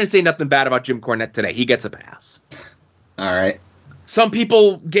 I'm not going to say nothing bad about Jim Cornette today. He gets a pass. All right. Some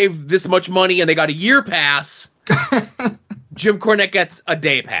people gave this much money and they got a year pass. Jim Cornette gets a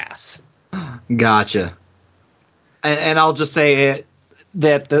day pass. Gotcha. And I'll just say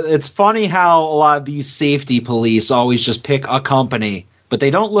that it's funny how a lot of these safety police always just pick a company, but they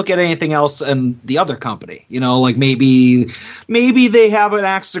don't look at anything else in the other company. Maybe they have an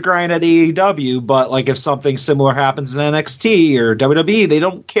axe to grind at AEW, but if something similar happens in NXT or WWE, they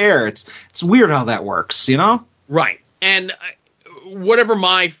don't care. It's weird how that works, Right. And whatever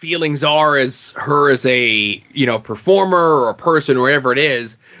my feelings are as her as a, performer or a person or whatever it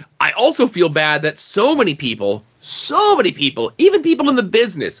is, I also feel bad that so many people, even people in the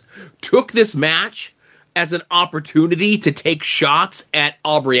business, took this match as an opportunity to take shots at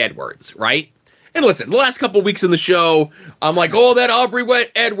Aubrey Edwards, right? And listen, the last couple weeks in the show, I'm like, that Aubrey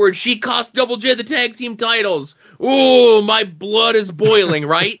Edwards, she cost Double J the tag team titles. Ooh, my blood is boiling,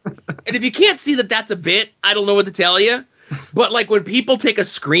 right? And if you can't see that that's a bit, I don't know what to tell you. But when people take a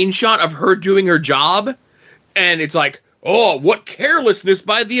screenshot of her doing her job, and it's what carelessness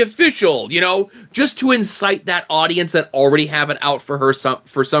by the official, just to incite that audience that already have it out for her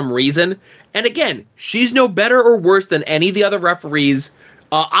for some reason. And again, she's no better or worse than any of the other referees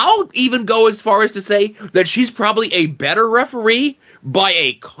I'll even go as far as to say that she's probably a better referee by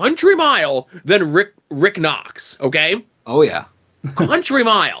a country mile than Rick Knox, okay? Oh, yeah. Country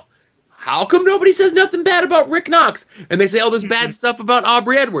mile. How come nobody says nothing bad about Rick Knox and they say all this bad stuff about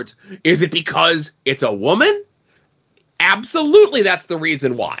Aubrey Edwards? Is it because it's a woman? Absolutely, that's the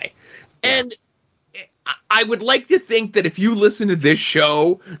reason why. And I would like to think that if you listen to this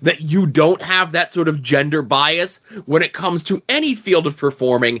show, that you don't have that sort of gender bias when it comes to any field of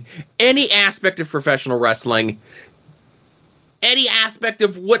performing, any aspect of professional wrestling, any aspect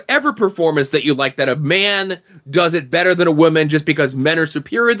of whatever performance that you like, that a man does it better than a woman just because men are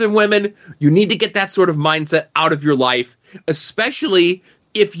superior than women. You need to get that sort of mindset out of your life, especially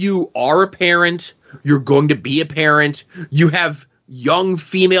if you are a parent, you're going to be a parent, you have young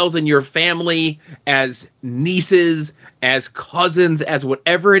females in your family as nieces, as cousins, as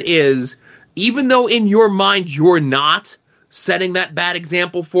whatever it is. Even though in your mind you're not setting that bad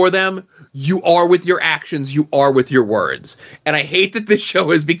example for them, you are with your actions, you are with your words. And I hate that this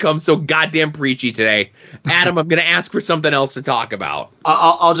show has become so goddamn preachy today. Adam, I'm going to ask for something else to talk about.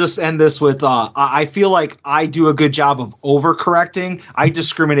 I'll just end this with, I feel like I do a good job of overcorrecting. I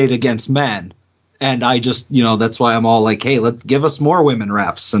discriminate against men. And I just, that's why I'm all like, hey, let's give us more women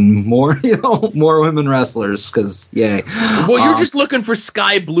refs and more, more women wrestlers, because, yay. Well, you're just looking for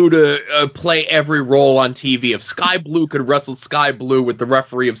Sky Blue to play every role on TV. If Sky Blue could wrestle Sky Blue with the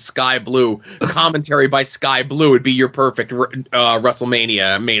referee of Sky Blue, commentary by Sky Blue would be your perfect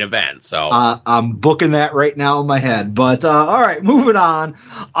WrestleMania main event. So I'm booking that right now in my head. But, all right, moving on.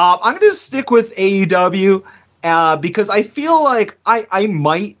 I'm going to stick with AEW because I feel like I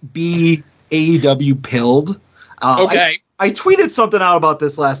might be AEW pilled. Okay. I tweeted something out about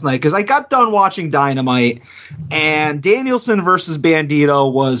this last night because I got done watching Dynamite, and Danielson versus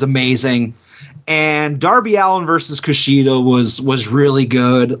Bandito was amazing, and Darby Allin versus Kushida was really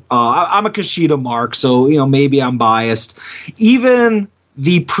good. I'm a Kushida mark, so maybe I'm biased. Even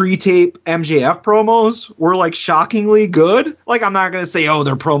the pre-tape MJF promos were like shockingly good. Like, I'm not going to say, oh,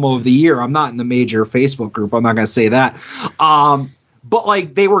 they're promo of the year. I'm not in the major Facebook group. I'm not going to say that. But,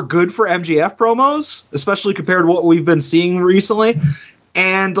 like, they were good for MJF promos, especially compared to what we've been seeing recently.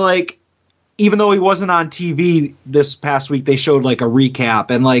 And, like, even though he wasn't on TV this past week, they showed, like, a recap.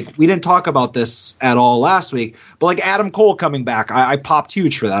 And, like, we didn't talk about this at all last week. But, like, Adam Cole coming back, I popped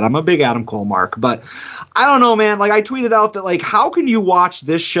huge for that. I'm a big Adam Cole mark. But I don't know, man. Like, I tweeted out that, like, how can you watch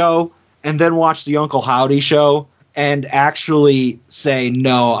this show and then watch the Uncle Howdy show and actually say,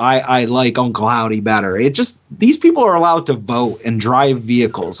 no, I like Uncle Howdy better? It just, these people are allowed to vote and drive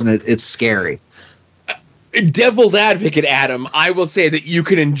vehicles, and it's scary. Devil's advocate, Adam, I will say that you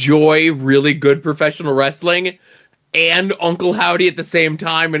can enjoy really good professional wrestling and Uncle Howdy at the same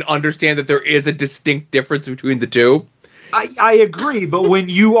time and understand that there is a distinct difference between the two. I agree, but when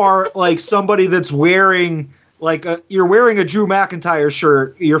you are like somebody that's wearing you're wearing a Drew McIntyre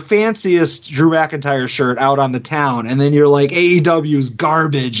shirt, your fanciest Drew McIntyre shirt out on the town, and then you're like, AEW's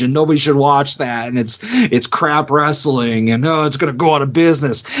garbage and nobody should watch that, and it's crap wrestling, and it's going to go out of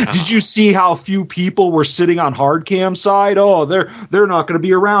business. Did you see how few people were sitting on Hardcam side? Oh, they're not going to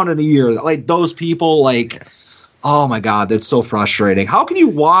be around in a year. Like, those people, like, oh my God, that's so frustrating. How can you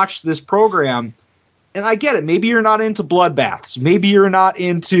watch this program? And I get it. Maybe you're not into bloodbaths. Maybe you're not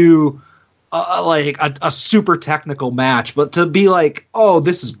into a super technical match, but to be like, oh,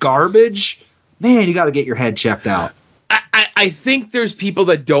 this is garbage, man, you got to get your head checked out. I think there's people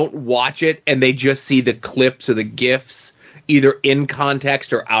that don't watch it and they just see the clips or the GIFs either in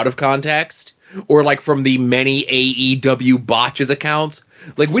context or out of context, or like from the many AEW botches accounts.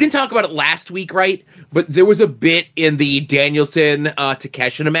 Like, we didn't talk about it last week, right? But there was a bit in the Danielson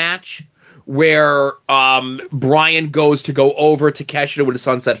Takeshita match where Brian goes to go over Takeshita with a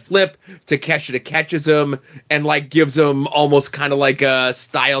sunset flip. Takeshita catches him and like gives him almost kind of like a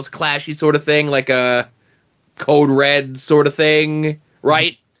Styles Clashy sort of thing, like a Code Red sort of thing,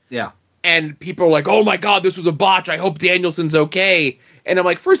 right? Yeah. And people are like, oh my God, this was a botch. I hope Danielson's okay. And I'm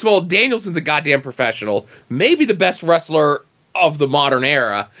like, first of all, Danielson's a goddamn professional, maybe the best wrestler of the modern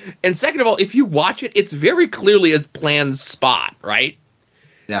era. And second of all, if you watch it, it's very clearly a planned spot, right?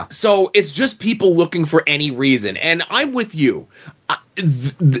 Yeah. So it's just people looking for any reason. And I'm with you.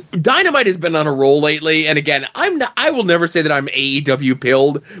 Dynamite has been on a roll lately. And again, I will never say that I'm AEW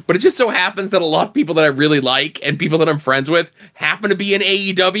pilled, but it just so happens that a lot of people that I really like and people that I'm friends with happen to be in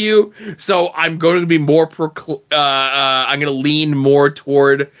AEW. So I'm going to be more, I'm going to lean more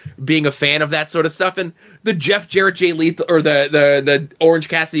toward being a fan of that sort of stuff. And the Jeff Jarrett Jay Lethal, or the Orange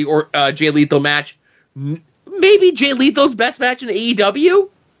Cassidy or Jay Lethal match, maybe Jay Lethal's best match in AEW.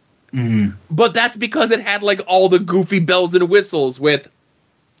 Mm-hmm. But that's because it had like all the goofy bells and whistles with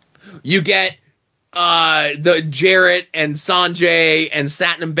You get the Jarrett and Sanjay and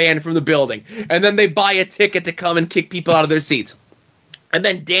Satnam banned from the building, and then they buy a ticket to come and kick people out of their seats. And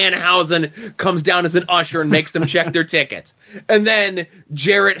then Danhausen comes down as an usher and makes them check their tickets. And then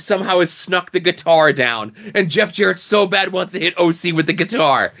Jarrett somehow has snuck the guitar down. And Jeff Jarrett so bad wants to hit OC with the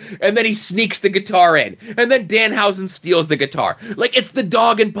guitar. And then he sneaks the guitar in. And then Danhausen steals the guitar. Like, it's the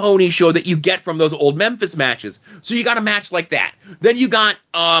dog and pony show that you get from those old Memphis matches. So you got a match like that. Then you got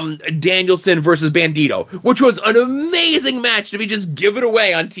Danielson versus Bandito, which was an amazing match to be just given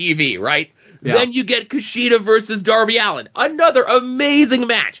away on TV, right? Yeah. Then you get Kushida versus Darby Allin. Another amazing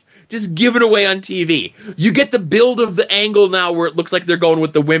match. Just give it away on TV. You get the build of the angle now where it looks like they're going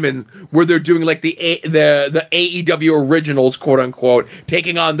with the women, where they're doing like the AEW originals, quote unquote,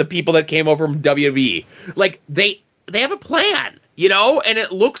 taking on the people that came over from WWE. Like, they have a plan, you know, and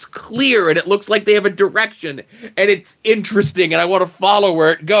it looks clear and it looks like they have a direction and it's interesting and I want to follow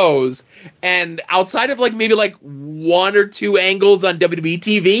where it goes. And outside of like maybe like one or two angles on WWE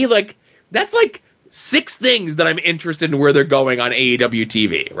TV, like, that's like 6 things that I'm interested in where they're going on AEW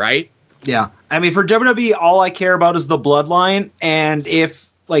TV, right? Yeah. I mean, for WWE, all I care about is the bloodline. And if,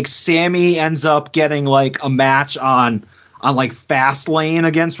 like, Sammy ends up getting, like, a match on like, Fastlane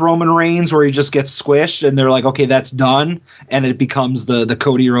against Roman Reigns where he just gets squished and they're like, okay, that's done. And it becomes the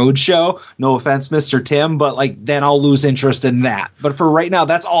Cody Rhodes show. No offense, Mr. Tim, but, like, then I'll lose interest in that. But for right now,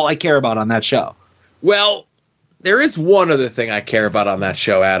 that's all I care about on that show. Well, there is one other thing I care about on that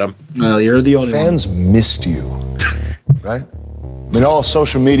show, Adam. Well, you're the only Fans missed you, right? I mean, all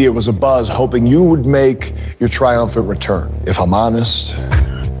social media was abuzz, hoping you would make your triumphant return. If I'm honest,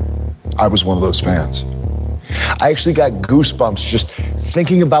 I was one of those fans. I actually got goosebumps just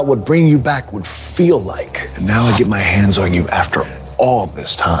thinking about what bringing you back would feel like. And now I get my hands on you after all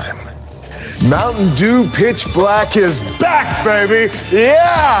this time. Mountain Dew Pitch Black is back, baby!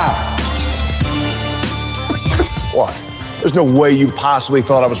 Yeah! What? There's no way you possibly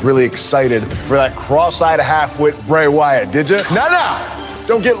thought I was really excited for that cross-eyed half-wit Bray Wyatt, did you? No.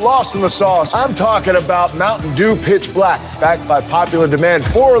 Don't get lost in the sauce. I'm talking about Mountain Dew Pitch Black, backed by popular demand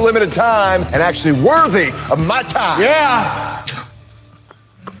for a limited time and actually worthy of my time. Yeah.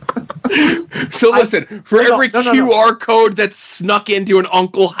 So listen, for every QR code that's snuck into an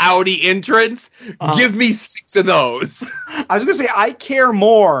Uncle Howdy entrance, give me 6 of those. I was going to say, I care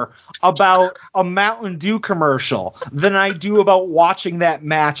more about a Mountain Dew commercial than I do about watching that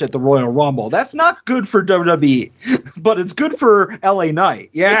match at the Royal Rumble. That's not good for WWE, but it's good for LA Knight.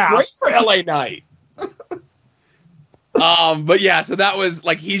 Yeah. It's great for LA Knight. But yeah, so that was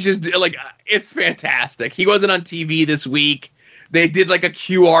like, he's just like, it's fantastic. He wasn't on TV this week. They did like a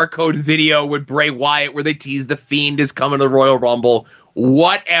QR code video with Bray Wyatt where they teased the Fiend is coming to the Royal Rumble.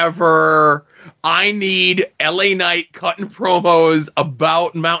 Whatever. I need LA Knight cutting promos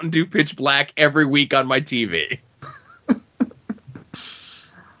about Mountain Dew Pitch Black every week on my TV.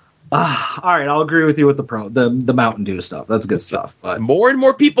 All right, I'll agree with you with the Mountain Dew stuff. That's good stuff. But more and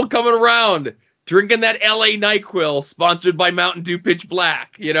more people coming around drinking that LA NyQuil sponsored by Mountain Dew Pitch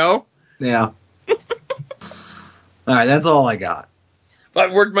Black, you know? Yeah. All right, that's all I got. If I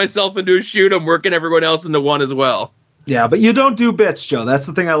worked myself into a shoot, I'm working everyone else into one as well. Yeah, but you don't do bits, Joe. That's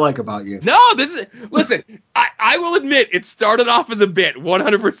the thing I like about you. No, listen, I will admit it started off as a bit,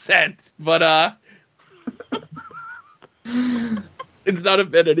 100%, but it's not a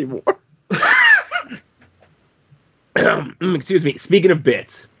bit anymore. Excuse me. Speaking of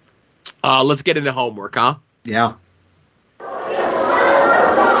bits, let's get into homework, huh? Yeah.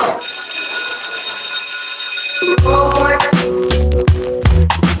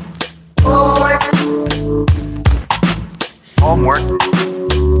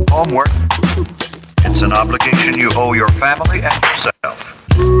 Homework. It's an obligation you owe your family and yourself.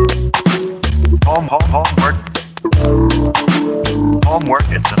 Homework.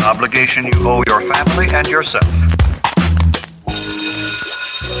 It's an obligation you owe your family and yourself.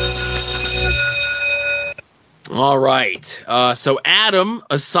 All right. So Adam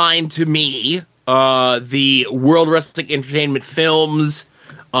assigned to me the World Wrestling Entertainment Films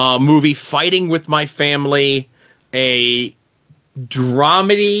movie Fighting with My Family, a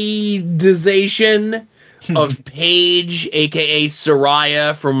dramatization of Paige, a.k.a.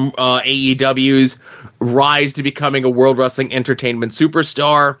 Saraya, from AEW's rise to becoming a World Wrestling Entertainment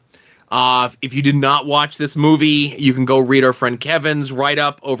superstar. If you did not watch this movie, you can go read our friend Kevin's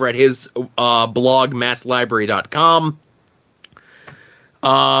write-up over at his blog, masslibrary.com.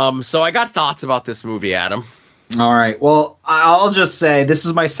 So I got thoughts about this movie, Adam. All right. Well, I'll just say this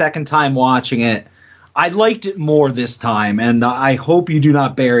is my second time watching it. I liked it more this time, and I hope you do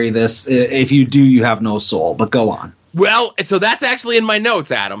not bury this. If you do, you have no soul. But go on. Well, so that's actually in my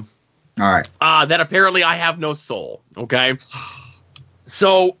notes, Adam. All right. That apparently I have no soul. Okay.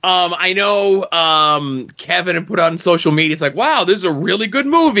 So I know Kevin had put on social media, it's like, wow, this is a really good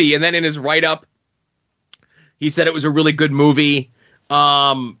movie. And then in his write-up, he said it was a really good movie.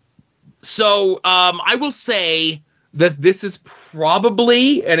 So I will say that this is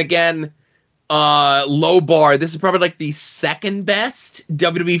probably, and again, low bar, this is probably like the second best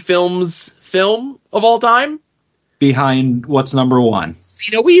WWE Films film of all time. Behind what's number one?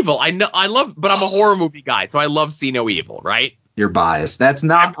 See No Evil. I love, but I'm a horror movie guy, so I love See No Evil, right? You're biased. That's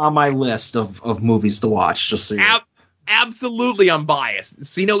not on my list of movies to watch, just so you're... Absolutely unbiased.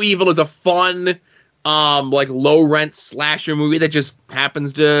 See No Evil is a fun, like low-rent slasher movie that just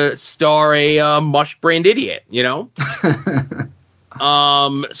happens to star a mush-brained idiot, you know?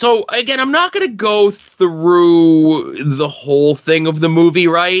 So, again, I'm not going to go through the whole thing of the movie,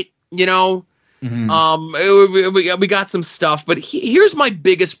 right? You know? Mm-hmm. We got some stuff, but here's my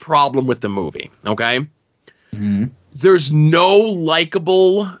biggest problem with the movie, okay? Mm-hmm. There's no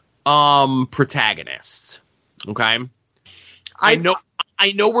likable protagonists. Okay, I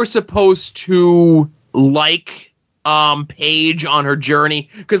know we're supposed to like Paige on her journey,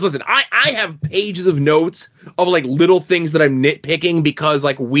 because listen, I have pages of notes of like little things that I'm nitpicking because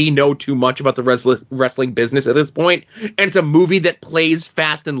like we know too much about the wrestling business at this point, and it's a movie that plays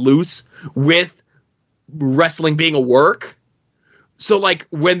fast and loose with wrestling being a work. So like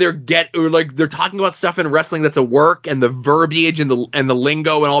when they're talking about stuff in wrestling that's a work, and the verbiage and the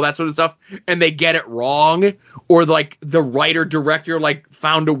lingo and all that sort of stuff, and they get it wrong, or like the writer director like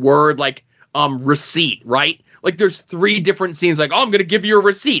found a word like receipt, right? Like there's 3 different scenes like, oh, I'm gonna give you a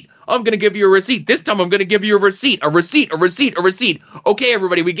receipt. I'm gonna give you a receipt. This time I'm gonna give you a receipt. A receipt. Okay,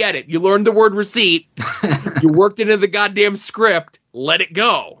 everybody, we get it. You learned the word receipt. You worked it into the goddamn script. Let it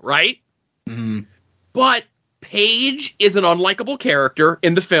go, right? Mm-hmm. But Paige is an unlikable character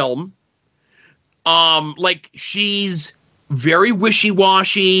in the film. Like she's very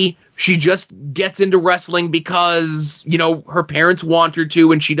wishy-washy. She just gets into wrestling because, you know, her parents want her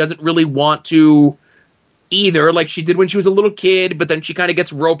to, and she doesn't really want to either, like she did when she was a little kid, but then she kind of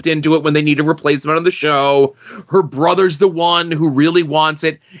gets roped into it when they need a replacement on the show. Her brother's the one who really wants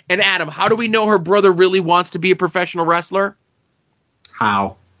it. And Adam, how do we know her brother really wants to be a professional wrestler?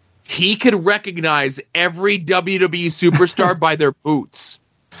 How? He could recognize every WWE superstar by their boots.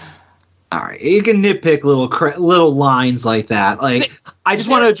 All right, you can nitpick little lines like that. Like, I just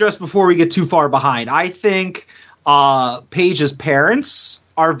want to address before we get too far behind. I think Paige's parents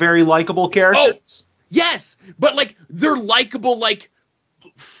are very likable characters. Oh, yes, but like they're likable, like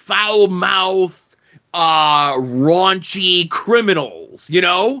foul mouth, raunchy criminals, you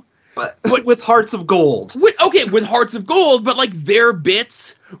know. But with hearts of gold. With hearts of gold, but like their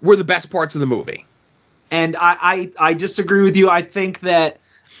bits were the best parts of the movie. And I disagree with you. I think that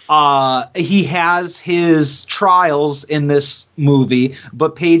he has his trials in this movie,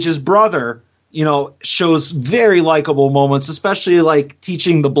 but Paige's brother, you know, shows very likable moments, especially like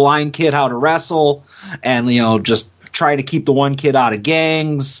teaching the blind kid how to wrestle and, you know, just try to keep the one kid out of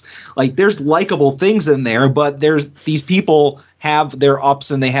gangs. Like there's likable things in there, but there's these people have their ups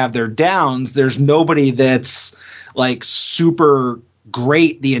and they have their downs. There's nobody that's like super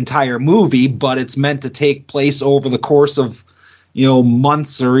great the entire movie, but it's meant to take place over the course of, you know,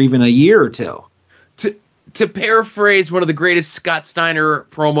 months or even a year or two. To paraphrase one of the greatest Scott Steiner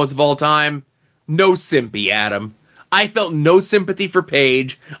promos of all time, no sympathy, Adam. I felt no sympathy for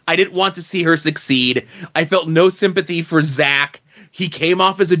Paige. I didn't want to see her succeed. I felt no sympathy for Zach. He came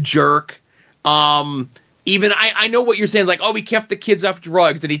off as a jerk. Even I know what you're saying, like, oh, he kept the kids off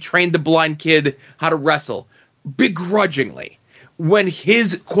drugs and he trained the blind kid how to wrestle. Begrudgingly. When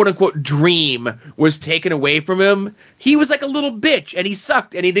his quote-unquote dream was taken away from him, he was like a little bitch, and he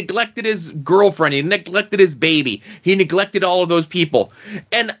sucked, and he neglected his girlfriend, he neglected his baby, he neglected all of those people.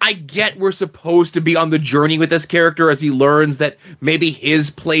 And I get we're supposed to be on the journey with this character as he learns that maybe his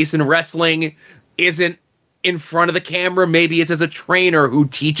place in wrestling isn't in front of the camera, maybe it's as a trainer who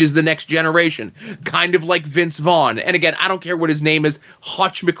teaches the next generation, kind of like Vince Vaughn. And again, I don't care what his name is,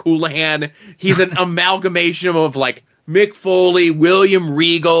 Hutch McCoolahan. He's an amalgamation of like Mick Foley, William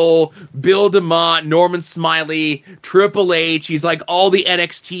Regal, Bill DeMott, Norman Smiley, Triple H. He's like all the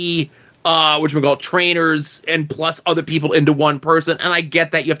NXT trainers and plus other people into one person. And I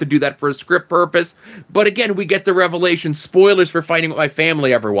get that you have to do that for a script purpose. But again, we get the revelation, spoilers for Fighting With My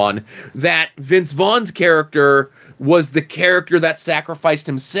Family, everyone, that Vince Vaughn's character was the character that sacrificed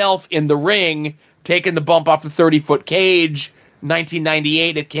himself in the ring, taking the bump off the 30-foot cage,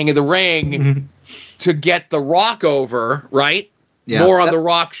 1998 at King of the Ring, mm-hmm. to get The Rock over, right? Yeah, more on The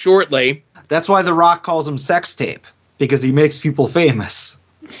Rock shortly. That's why The Rock calls him Sex Tape, because he makes people famous.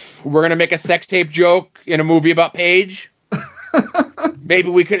 We're gonna make a sex tape joke in a movie about Paige. Maybe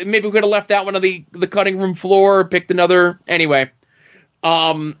we could have left that one on the cutting room floor, picked another anyway.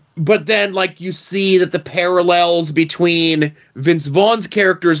 But then, like, you see that the parallels between Vince Vaughn's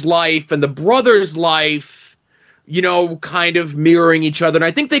character's life and the brother's life, you know, kind of mirroring each other. And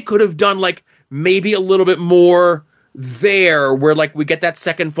I think they could have done, like, maybe a little bit more there, where, like, we get that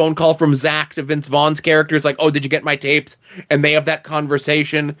second phone call from Zach to Vince Vaughn's character. It's like, oh, did you get my tapes? And they have that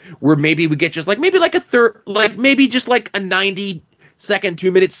conversation where maybe we get just, like, maybe like a 90-second,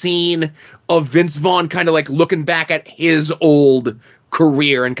 2-minute scene of Vince Vaughn kind of, like, looking back at his old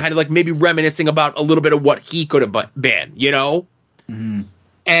career and kind of like maybe reminiscing about a little bit of what he could have been, you know? Mm-hmm.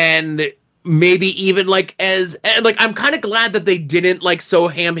 And maybe even like I'm kind of glad that they didn't like so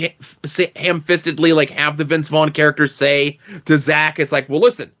ham-fistedly like have the Vince Vaughn character say to Zach, it's like, well,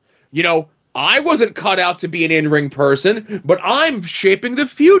 listen, you know, I wasn't cut out to be an in-ring person, but I'm shaping the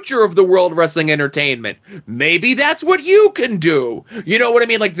future of the world wrestling entertainment. Maybe that's what you can do. You know what I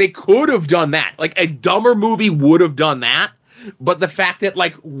mean? Like, they could have done that. Like, a dumber movie would have done that. But the fact that,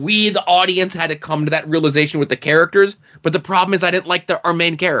 like, we, the audience, had to come to that realization with the characters. But the problem is I didn't like our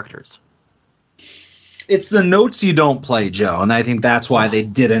main characters. It's the notes you don't play, Joe. And I think that's why they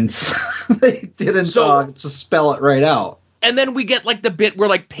didn't just spell it right out. And then we get, like, the bit where,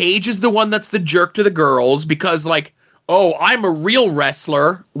 like, Paige is the one that's the jerk to the girls because, like, oh, I'm a real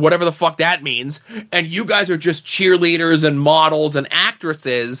wrestler, whatever the fuck that means. And you guys are just cheerleaders and models and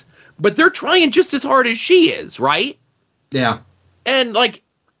actresses. But they're trying just as hard as she is, right? Yeah. And, like,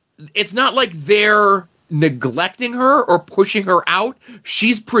 it's not like they're neglecting her or pushing her out.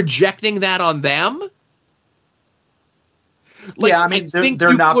 She's projecting that on them. Like, yeah, I mean, I think there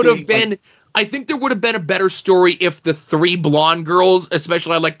would have been a better story if the 3 blonde girls,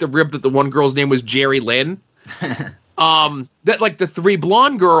 especially I like the rib that the one girl's name was Jerry Lynn, that, like, the 3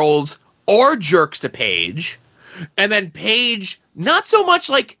 blonde girls are jerks to Paige, and then Paige not so much,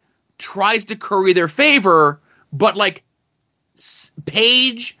 like, tries to curry their favor, but, like,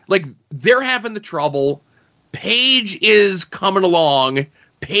 Paige, like, they're having the trouble. Paige is coming along.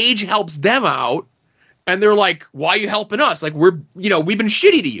 Paige helps them out. And they're like, why are you helping us? Like, we've been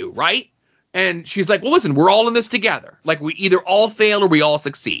shitty to you, right? And she's like, well, listen, we're all in this together. Like, we either all fail or we all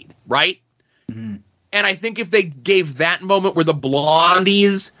succeed, right? Mm-hmm. And I think if they gave that moment where the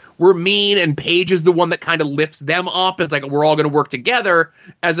blondies were mean and Paige is the one that kind of lifts them up, it's like, we're all going to work together,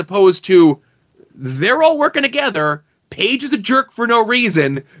 as opposed to they're all working together. Paige is a jerk for no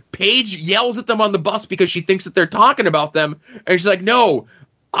reason. Paige yells at them on the bus because she thinks that they're talking about them. And she's like, no.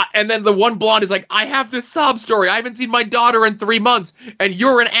 And then the one blonde is like, I have this sob story. I haven't seen my daughter in 3 months. And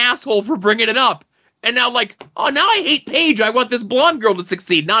you're an asshole for bringing it up. And now, like, oh, now I hate Paige. I want this blonde girl to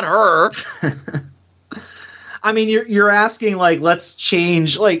succeed, not her. I mean, you're asking, like, let's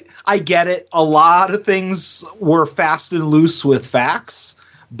change. Like, I get it. A lot of things were fast and loose with facts.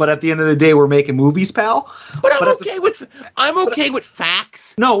 But at the end of the day, we're making movies, pal. But I'm okay with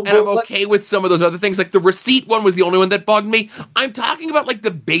facts. No, and I'm okay with some of those other things. Like the receipt one was the only one that bugged me. I'm talking about like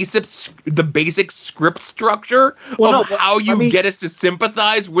the basic script structure of how you get us to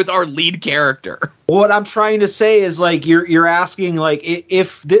sympathize with our lead character. What I'm trying to say is like you're asking like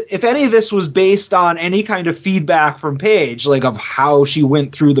if any of this was based on any kind of feedback from Paige, like of how she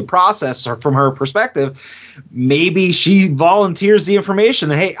went through the process or from her perspective. Maybe she volunteers the information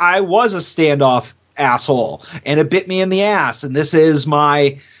that, hey, I was a standoff asshole and it bit me in the ass. And this is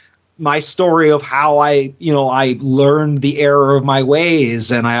my story of how I learned the error of my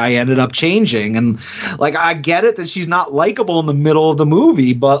ways and I ended up changing. And like, I get it that she's not likable in the middle of the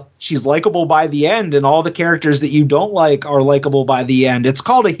movie, but she's likable by the end. And all the characters that you don't like are likable by the end. It's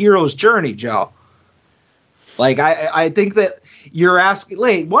called a hero's journey, Joe. Like, I think that you're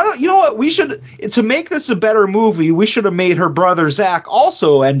asking, why don't you know what? We should, to make this a better movie, we should have made her brother Zach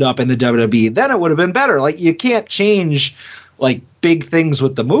also end up in the WWE. Then it would have been better. Like, you can't change like big things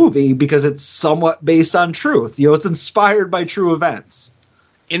with the movie because it's somewhat based on truth. You know, it's inspired by true events.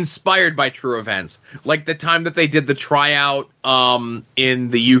 Inspired by true events. Like the time that they did the tryout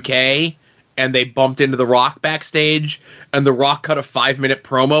in the UK and they bumped into The Rock backstage and The Rock cut a 5-minute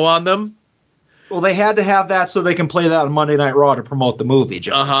promo on them. Well, they had to have that so they can play that on Monday Night Raw to promote the movie,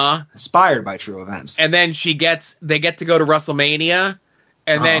 Joe. Uh-huh. Inspired by true events. And then they get to go to WrestleMania,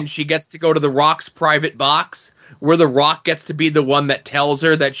 And then she gets to go to The Rock's private box, where The Rock gets to be the one that tells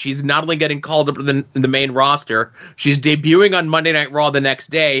her that she's not only getting called up to the main roster, she's debuting on Monday Night Raw the next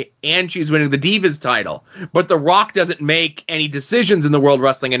day, and she's winning the Divas title. But The Rock doesn't make any decisions in the World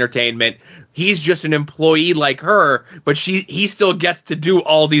Wrestling Entertainment. He's just an employee like her, but he still gets to do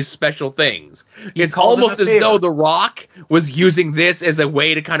all these special things. It's almost as though The Rock was using this as a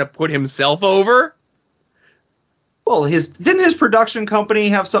way to kind of put himself over. Well, didn't his production company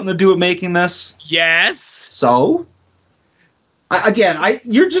have something to do with making this? Yes. So,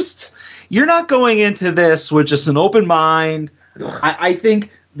 you're not going into this with just an open mind. I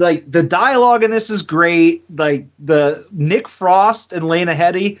think like the dialogue in this is great. Like the Nick Frost and Lena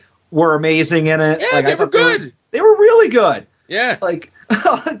Headey were amazing in it. Yeah, like, they were good. They were really good. Yeah. Like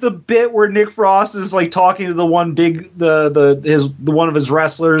the bit where Nick Frost is like talking to the one one of his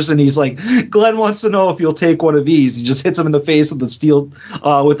wrestlers, and he's like, Glenn wants to know if you'll take one of these. He just hits him in the face with the steel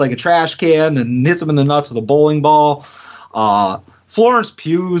with like a trash can, and hits him in the nuts with a bowling ball. Florence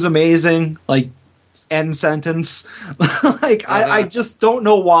Pugh's amazing. Like, end sentence. Like I just don't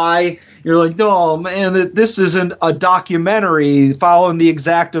know why you're like, no man, this isn't a documentary following the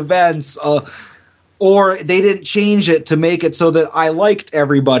exact events. Or they didn't change it to make it so that I liked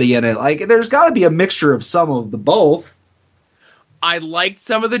everybody in it. Like, there's got to be a mixture of some of the both. I liked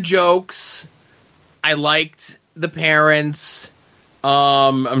some of the jokes. I liked the parents.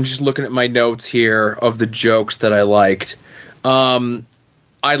 I'm just looking at my notes here of the jokes that I liked. I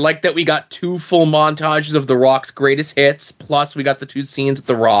liked that we got 2 full montages of The Rock's greatest hits, plus we got the 2 scenes with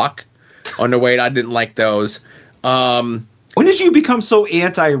The Rock. Oh, no, wait, I didn't like those. When did you become so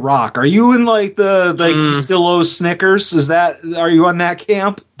anti-Rock? Are you in like the Still-O's Snickers? Are you on that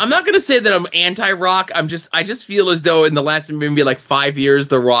camp? I'm not gonna say that I'm anti-Rock. I just feel as though in the last maybe like 5 years,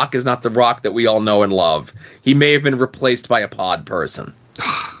 The Rock is not the Rock that we all know and love. He may have been replaced by a pod person.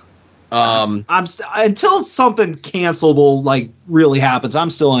 Until something cancelable like really happens, I'm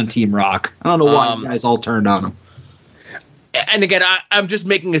still on Team Rock. I don't know why you guys all turned on him. And again, I'm just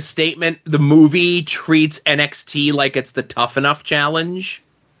making a statement. The movie treats NXT like it's the Tough Enough challenge,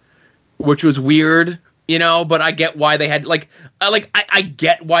 which was weird, but I get why they had I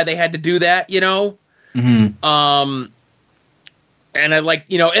get why they had to do that, Mm-hmm. And I like,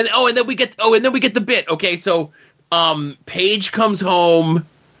 and then we get the bit. Okay, so Paige comes home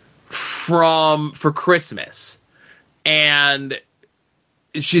for Christmas, and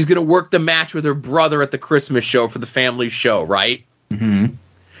she's going to work the match with her brother at the Christmas show for the family show, right? Mm-hmm.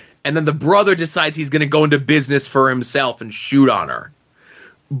 And then the brother decides he's going to go into business for himself and shoot on her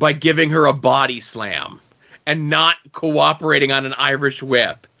by giving her a body slam and not cooperating on an Irish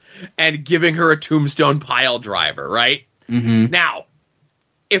whip and giving her a tombstone pile driver, right? Mm-hmm. Now,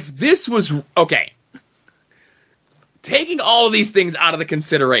 if this was... Okay. Taking all of these things out of the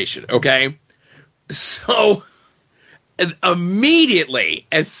consideration, okay? So... immediately,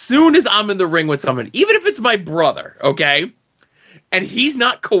 as soon as I'm in the ring with someone, even if it's my brother, okay, and he's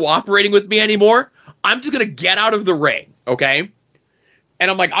not cooperating with me anymore, I'm just going to get out of the ring, okay?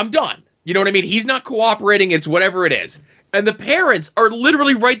 And I'm like, I'm done. You know what I mean? He's not cooperating. It's whatever it is. And the parents are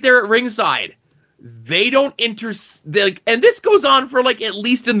literally right there at ringside. They don't and this goes on for like at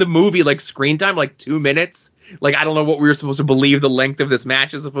least in the movie, like screen time, like 2 minutes. Like, I don't know what we were supposed to believe the length of this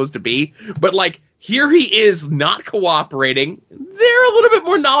match is supposed to be, but like, here he is not cooperating. They're a little bit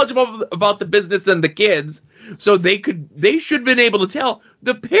more knowledgeable about the business than the kids, so they should have been able to tell.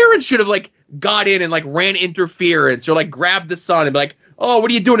 The parents should have like got in and like ran interference or like grabbed the son and be like, oh, what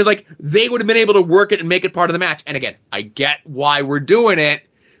are you doing? And like, they would have been able to work it and make it part of the match. And again, I get why we're doing it,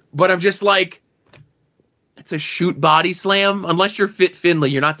 but I'm just like, it's a shoot body slam. Unless you're Fit Finlay,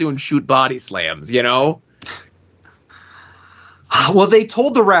 you're not doing shoot body slams, Well, they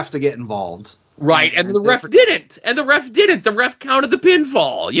told the ref to get involved. Right, and the ref didn't. The ref counted the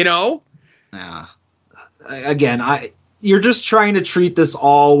pinfall, Yeah. Again, you're just trying to treat this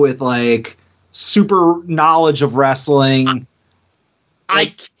all with, like, super knowledge of wrestling.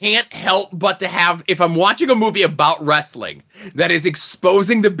 I can't help but to have, if I'm watching a movie about wrestling that is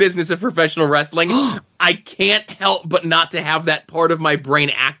exposing the business of professional wrestling, I can't help but not to have that part of my brain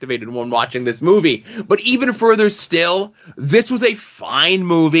activated when watching this movie. But even further still, this was a fine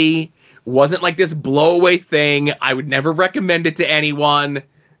movie. Wasn't like this blow-away thing. I would never recommend it to anyone.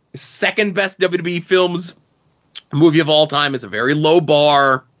 Second best WWE films movie of all time is a very low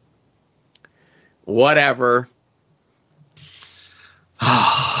bar. Whatever.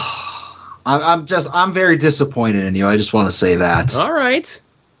 I'm very disappointed in you. I just want to say that. All right.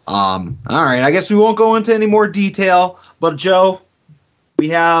 All right. I guess we won't go into any more detail, but Joe, we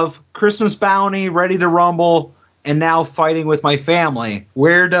have Christmas Bounty, Ready to Rumble, and now Fighting with My Family.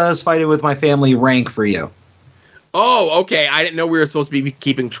 Where does Fighting with My Family rank for you? Oh, okay. I didn't know we were supposed to be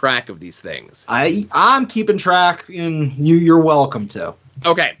keeping track of these things. I'm keeping track, and you're welcome to.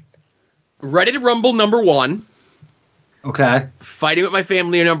 Okay. Ready to Rumble number 1. Okay. Fighting with My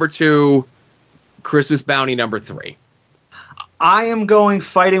Family number 2. Christmas Bounty number 3. I am going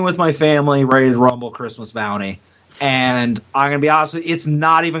Fighting with My Family, Ready to Rumble, Christmas Bounty. And I'm going to be honest with you, it's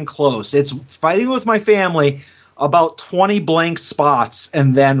not even close. It's Fighting with My Family, about 20 blank spots,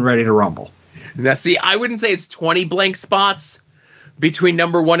 and then Ready to Rumble. Now, see, I wouldn't say it's 20 blank spots between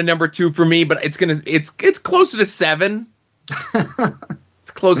number 1 and number 2 for me, but it's closer to 7.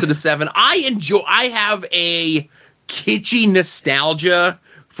 It's closer to 7. I have a kitschy nostalgia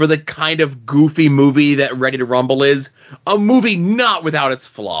for the kind of goofy movie that Ready to Rumble is. A movie not without its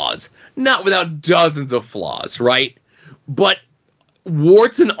flaws, not without dozens of flaws, right? But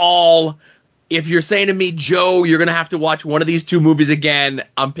warts and all, if you're saying to me, Joe, you're going to have to watch one of these 2 movies again,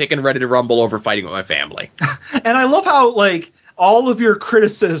 I'm picking Ready to Rumble over Fighting with My Family. And I love how, like, all of your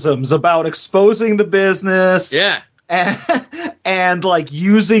criticisms about exposing the business, Yeah. and like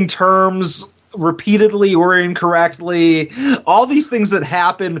using terms repeatedly or incorrectly, all these things that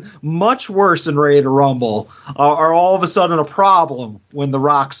happen much worse in Ready to Rumble are all of a sudden a problem when The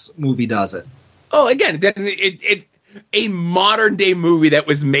Rock's movie does it. Oh, again, a modern day movie that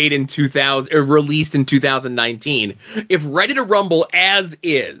was made in 2000 or released in 2019. If Ready to Rumble as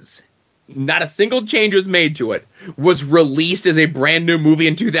is, not a single change was made to it, was released as a brand new movie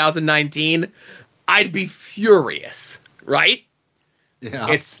in 2019, I'd be furious, right?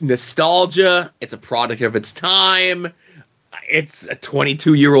 Yeah. It's nostalgia. It's a product of its time. It's a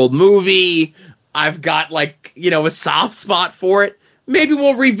 22-year-old movie. I've got, like, a soft spot for it. Maybe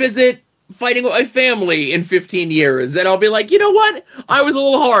we'll revisit Fighting with My Family in 15 years, and I'll be like, you know what? I was a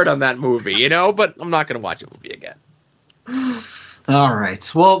little hard on that movie, but I'm not going to watch a movie again. All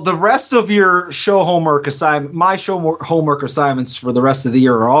right. Well, the rest of your show homework assignment, my show homework assignments for the rest of the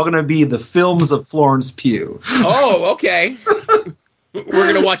year are all going to be the films of Florence Pugh. Oh, okay. We're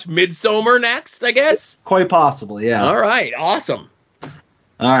going to watch Midsommar next, I guess? Quite possibly, yeah. All right. Awesome. All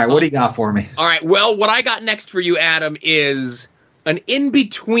right. What do you got for me? All right. Well, what I got next for you, Adam, is an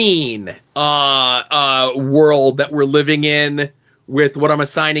in-between world that we're living in with what I'm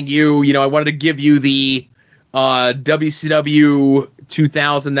assigning you. I wanted to give you the WCW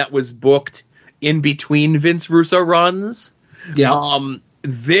 2000 that was booked in between Vince Russo runs. Yeah.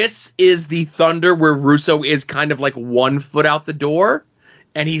 This is the Thunder where Russo is kind of like 1 foot out the door,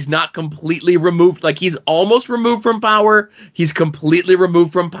 and he's not completely removed. Like, he's almost removed from Power. He's completely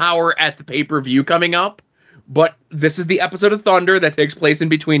removed from Power at the pay-per-view coming up. But this is the episode of Thunder that takes place in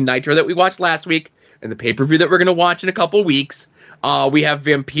between Nitro that we watched last week and the pay-per-view that we're going to watch in a couple weeks. We have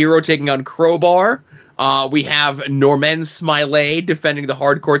Vampiro taking on Crowbar. We have Norman Smiley defending the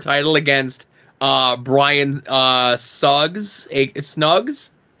hardcore title against Brian Suggs.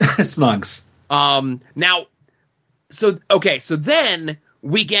 Snugs? Snugs. So then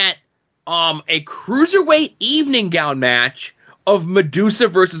we get a cruiserweight evening gown match of Medusa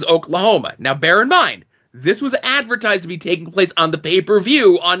versus Oklahoma. Now, bear in mind, this was advertised to be taking place on the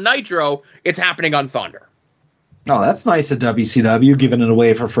pay-per-view on Nitro. It's happening on Thunder. Oh, that's nice of WCW, giving it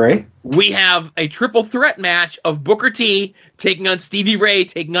away for free. We have a triple threat match of Booker T taking on Stevie Ray,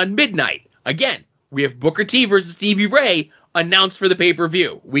 taking on Midnight. Again, we have Booker T versus Stevie Ray announced for the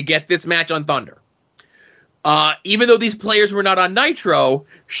pay-per-view. We get this match on Thunder. Even though these players were not on Nitro,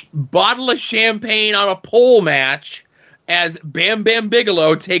 bottle of champagne on a pole match as Bam Bam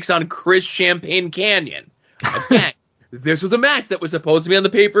Bigelow takes on Chris Champagne Canyon. Again, this was a match that was supposed to be on the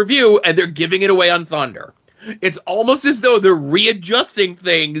pay-per-view, and they're giving it away on Thunder. It's almost as though they're readjusting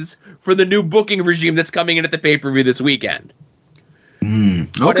things for the new booking regime that's coming in at the pay-per-view this weekend.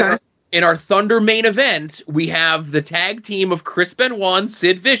 Okay. In our Thunder main event, we have the tag team of Chris Benoit and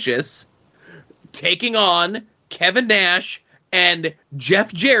Sid Vicious taking on Kevin Nash and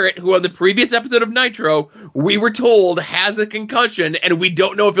Jeff Jarrett, who on the previous episode of Nitro, we were told has a concussion, and we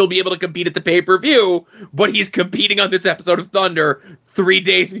don't know if he'll be able to compete at the pay-per-view, but he's competing on this episode of Thunder 3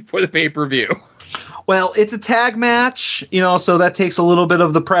 days before the pay-per-view. Well, it's a tag match, so that takes a little bit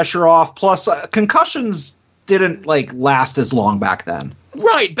of the pressure off. Plus, concussions didn't last as long back then.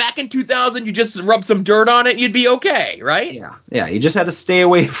 Right. Back in 2000, you just rub some dirt on it and you'd be okay, right? Yeah. You just had to stay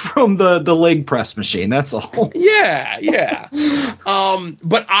away from the leg press machine. That's all. Yeah.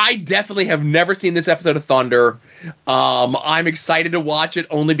 But I definitely have never seen this episode of Thunder. I'm excited to watch it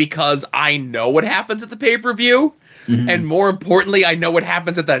only because I know what happens at the pay-per-view. And more importantly, I know what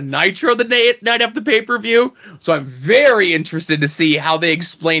happens at the Nitro the night after the pay-per-view. So I'm very interested to see how they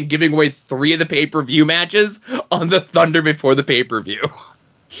explain giving away 3 of the pay-per-view matches on the Thunder before the pay-per-view.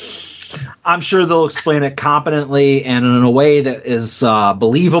 I'm sure they'll explain it competently and in a way that is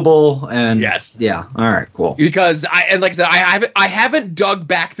believable. And yes, yeah, all right, cool. Because like I said, I haven't dug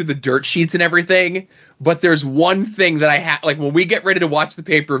back through the dirt sheets and everything, but there's one thing that I have. Like when we get ready to watch the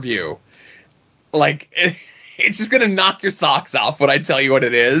pay-per-view, like it's just gonna knock your socks off when I tell you what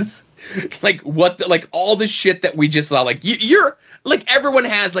it is. Like like all the shit that we just saw. Like you're like everyone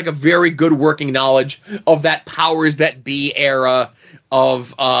has like a very good working knowledge of that powers that be era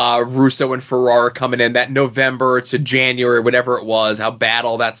of Russo and Ferrara coming in that November to January, whatever it was, how bad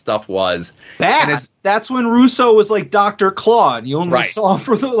all that stuff was. That's when Russo was like Dr. Claude. You only saw him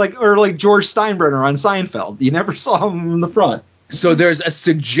for like George Steinbrenner on Seinfeld. You never saw him in the front. So there's a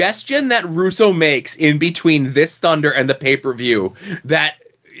suggestion that Russo makes in between this Thunder and the pay-per-view that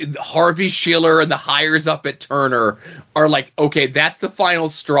Harvey Schiller and the hires up at Turner are like, okay, that's the final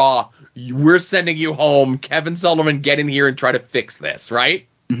straw. We're sending you home. Kevin Sullivan, get in here and try to fix this, right?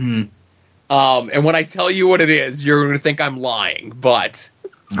 Mm-hmm. And when I tell you what it is, you're going to think I'm lying, but...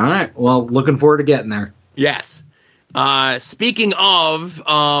 All right. Well, looking forward to getting there. Yes. Speaking of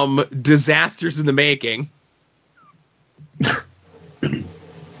disasters in the making...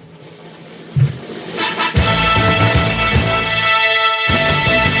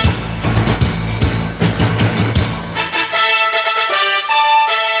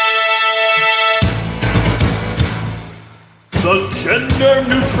 The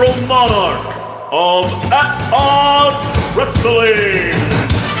gender-neutral monarch of At Odds Wrestling.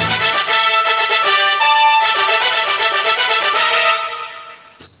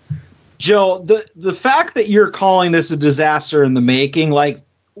 Joe, the fact that you're calling this a disaster in the making, like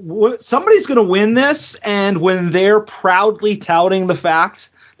somebody's going to win this, and when they're proudly touting the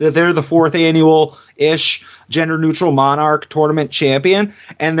fact that they're the 4th annual-ish gender-neutral monarch tournament champion,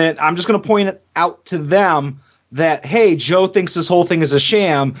 and that I'm just going to point it out to them that, hey, Joe thinks this whole thing is a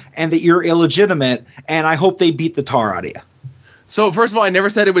sham and that you're illegitimate, and I hope they beat the tar out of you. So, first of all, I never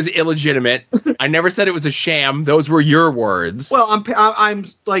said it was illegitimate. I never said it was a sham. Those were your words. Well, I'm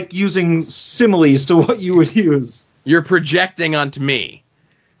like using similes to what you would use. You're projecting onto me.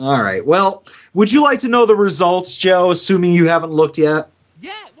 All right. Well, would you like to know the results, Joe, assuming you haven't looked yet?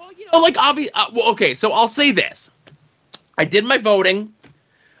 Yeah, well, like, obviously, okay, so I'll say this. I did my voting.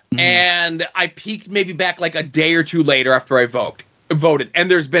 And I peeked maybe back like a day or two later after I voted. And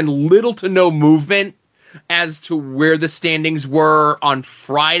there's been little to no movement as to where the standings were on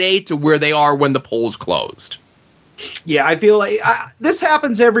Friday to where they are when the polls closed. Yeah, I feel like this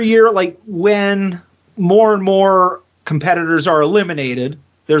happens every year. Like when more and more competitors are eliminated,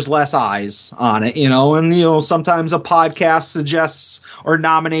 there's less eyes on it, and, sometimes a podcast suggests or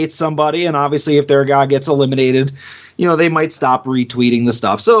nominates somebody. And obviously if their guy gets eliminated, they might stop retweeting the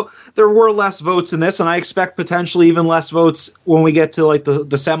stuff. So there were less votes in this, and I expect potentially even less votes when we get to like the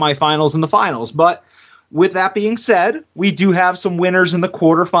semifinals and the finals. But with that being said, we do have some winners in the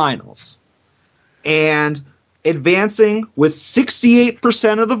quarterfinals. And advancing with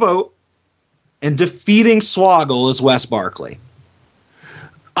 68% of the vote and defeating Swoggle is Wes Barkley.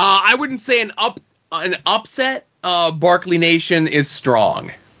 I wouldn't say an upset. Barkley Nation is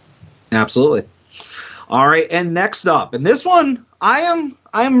strong. Absolutely. All right, and next up, and this one, I'm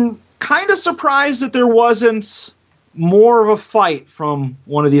kind of surprised that there wasn't more of a fight from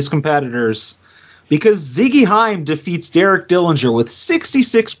one of these competitors, because Ziggy Heim defeats Derek Dillinger with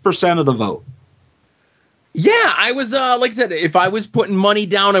 66% of the vote. Yeah, I was, like I said, if I was putting money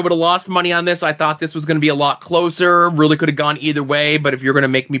down, I would have lost money on this. I thought this was going to be a lot closer. Really could have gone either way, but if you're going to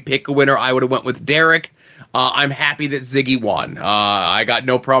make me pick a winner, I would have went with Derek. I'm happy that Ziggy won. I got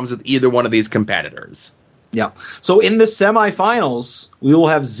no problems with either one of these competitors. Yeah. So in the semifinals, we will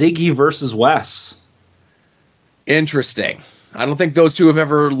have Ziggy versus Wes. Interesting. I don't think those two have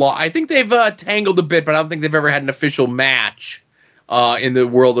ever lost. I think they've tangled a bit, but I don't think they've ever had an official match in the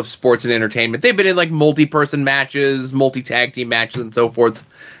world of sports and entertainment. They've been in like multi-person matches, multi-tag team matches, and so forth.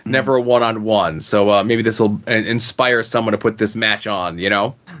 Never a one-on-one. So maybe this will inspire someone to put this match on,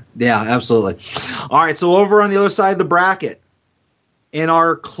 Yeah, absolutely. All right, so over on the other side of the bracket, in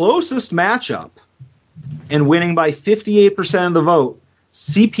our closest matchup, and winning by 58% of the vote,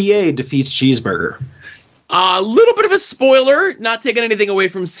 CPA defeats Cheeseburger. A little bit of a spoiler, not taking anything away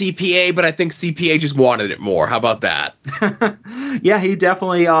from CPA, but I think CPA just wanted it more. How about that? Yeah, he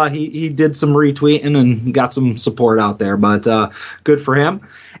definitely he did some retweeting and got some support out there, but good for him.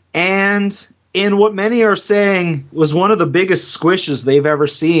 And in what many are saying was one of the biggest squishes they've ever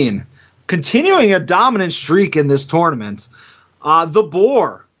seen, continuing a dominant streak in this tournament, the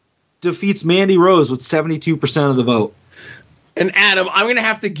Boar defeats Mandy Rose with 72% of the vote. And Adam, I'm going to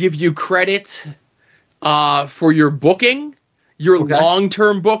have to give you credit for your booking, your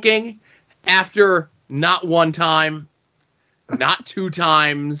long-term booking, after not one time, not two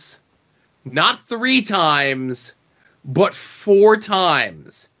times, not three times, but four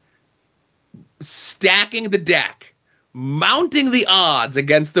times. Stacking the deck, mounting the odds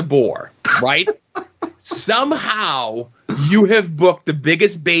against the Boar, right? Somehow you have booked the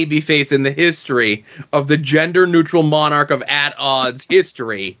biggest babyface in the history of the gender-neutral monarch of At Odds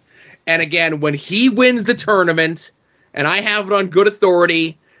history. And again, when he wins the tournament, and I have it on good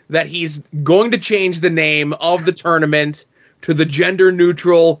authority that he's going to change the name of the tournament to the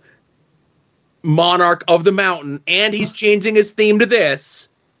gender-neutral monarch of the mountain, and he's changing his theme to this.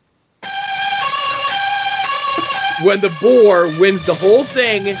 When the Boar wins the whole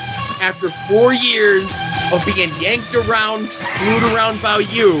thing after 4 years of being yanked around, screwed around by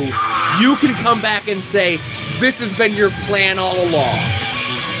you can come back and say, this has been your plan all along.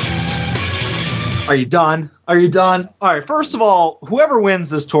 Are you done? Are you done? All right, first of all, whoever wins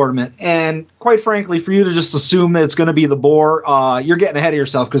this tournament, and quite frankly, for you to just assume that it's going to be the Boar, you're getting ahead of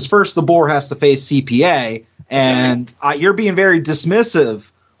yourself, because first the Boar has to face CPA, and you're being very dismissive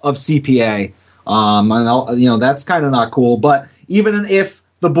of CPA. And that's kind of not cool. But even if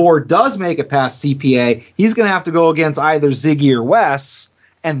the Boar does make it past CPA, he's going to have to go against either Ziggy or Wes,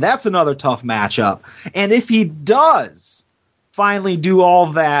 and that's another tough matchup. And if he does finally do all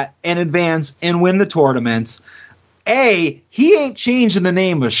of that and advance and win the tournament, A, he ain't changing the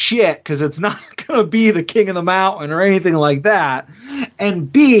name of shit because it's not going to be the King of the Mountain or anything like that.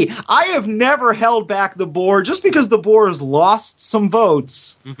 And B, I have never held back the Boar. Just because the Boar has lost some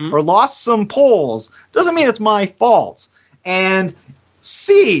votes or lost some polls doesn't mean it's my fault. And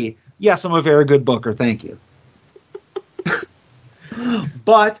C, yes, I'm a very good booker. Thank you.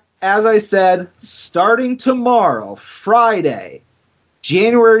 But as I said, starting tomorrow, Friday,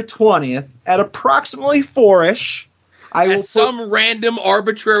 January 20th, at approximately 4-ish, at some random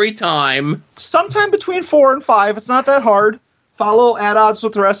arbitrary time. Sometime between 4 and 5. It's not that hard. Follow At Odds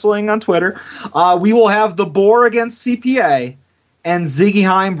with Wrestling on Twitter. We will have the Boar against CPA and Ziggy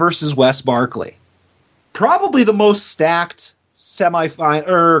Haim versus Wes Barkley. Probably the most stacked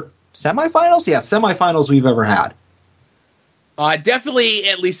semifinals? Yeah, semifinals we've ever had. Definitely,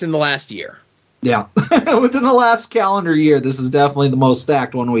 at least in the last year. Yeah. Within the last calendar year, this is definitely the most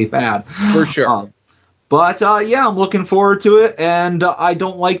stacked one we've had. For sure. But I'm looking forward to it, and I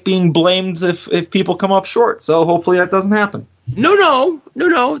don't like being blamed if people come up short, so hopefully that doesn't happen. No.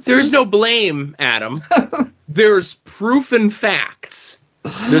 There's no blame, Adam. There's proof and facts.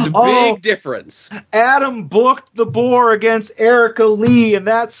 There's a big difference. Adam booked the Boar against Erica Lee, and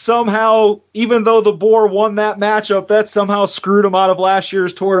that somehow, even though the Boar won that matchup, that somehow screwed him out of last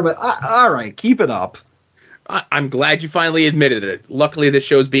year's tournament. All right, keep it up. I'm glad you finally admitted it. Luckily, this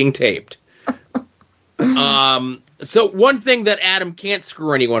show's being taped. So one thing that Adam can't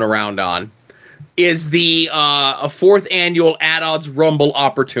screw anyone around on is the a 4th annual At Odds Rumble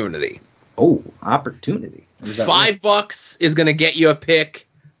opportunity. Oh, opportunity. $5 is going to get you a pick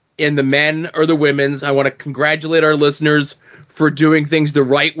in the men or the women's. I want to congratulate our listeners for doing things the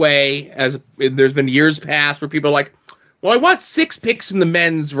right way, as there's been years past where people are like, well, I want 6 picks in the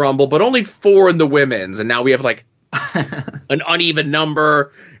men's Rumble, but only 4 in the women's. And now we have like an uneven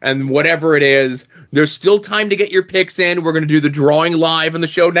number and whatever it is. There's still time to get your picks in. We're going to do the drawing live on the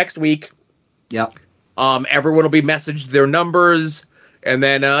show next week. Yep. Everyone will be messaged their numbers. And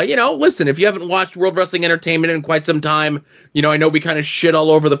then, listen, if you haven't watched World Wrestling Entertainment in quite some time, I know we kind of shit all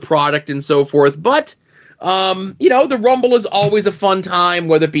over the product and so forth. But, the Rumble is always a fun time,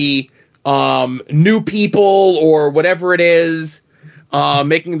 whether it be new people or whatever it is,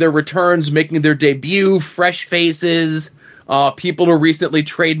 making their returns, making their debut, fresh faces, people who recently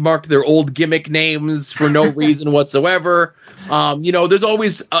trademarked their old gimmick names for no reason whatsoever. There's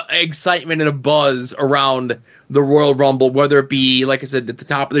always excitement and a buzz around the Royal Rumble, whether it be, like I said at the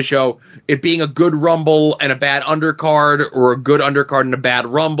top of the show, it being a good Rumble and a bad undercard, or a good undercard and a bad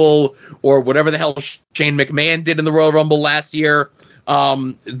Rumble, or whatever the hell Shane McMahon did in the Royal Rumble last year.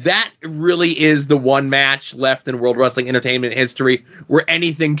 That really is the one match left in World Wrestling Entertainment history where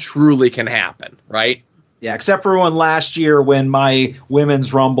anything truly can happen, right? Yeah, except for one last year when my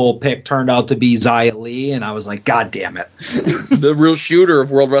women's Rumble pick turned out to be Xia Li, and I was like, God damn it. The real shooter of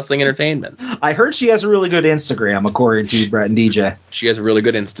World Wrestling Entertainment. I heard she has a really good Instagram, according to Brett and DJ. She has a really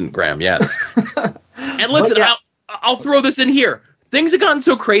good Instagram, yes. And listen, yeah. I'll throw this in here. Things have gotten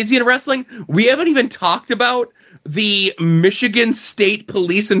so crazy in wrestling, we haven't even talked about the Michigan State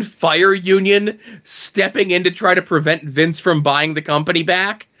Police and Fire Union stepping in to try to prevent Vince from buying the company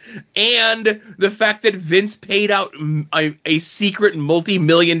back, and the fact that Vince paid out a secret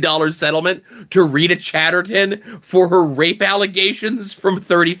multi-million-dollar settlement to Rita Chatterton for her rape allegations from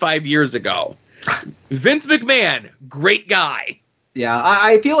 35 years ago. Vince McMahon, great guy. Yeah,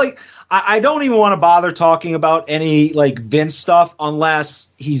 I feel like I don't even want to bother talking about any like Vince stuff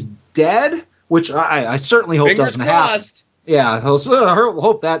unless he's dead, which I certainly hope Fingers doesn't crossed. happen. Yeah, I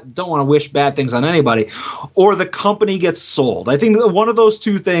hope that. Don't want to wish bad things on anybody, or the company gets sold. I think one of those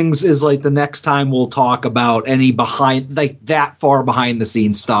two things is like the next time we'll talk about any behind like that far behind the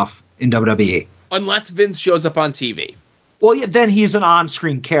scenes stuff in WWE. Unless Vince shows up on TV. Well, yeah, then he's an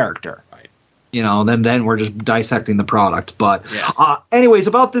on-screen character. Right. You know, then we're just dissecting the product. But Yes. Anyways,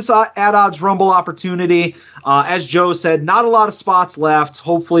 about this At Odds Rumble opportunity, as Joe said, not a lot of spots left.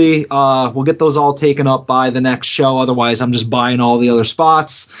 Hopefully we'll get those all taken up by the next show. Otherwise, I'm just buying all the other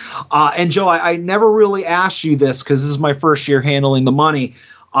spots. And Joe, I never really asked you this because this is my first year handling the money.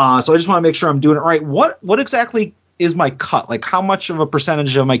 So I just want to make sure I'm doing it right. What exactly is my cut? Like, how much of a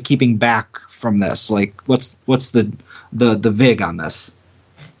percentage am I keeping back from this? Like, what's the vig on this?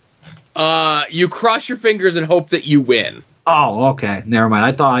 You cross your fingers and hope that you win. Oh, okay. Never mind.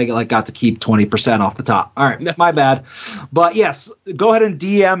 I thought I got to keep 20% off the top. All right, my bad. But yes, go ahead and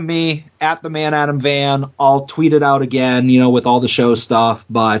DM me at the Man Adam Van. I'll tweet it out again, with all the show stuff.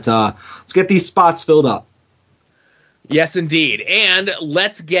 But let's get these spots filled up. Yes, indeed. And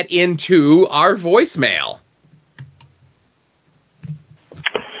let's get into our voicemail.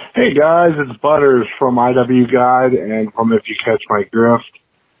 Hey guys, it's Butters from IW Guide and from If You Catch My Drift.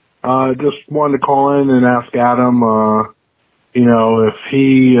 Just wanted to call in and ask Adam, if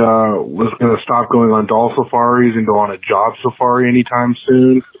he was going to stop going on doll safaris and go on a job safari anytime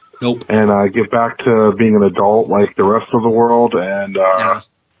soon. Nope. And get back to being an adult like the rest of the world and,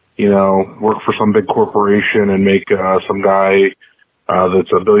 work for some big corporation and make some guy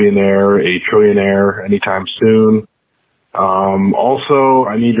that's a billionaire a trillionaire anytime soon. Also,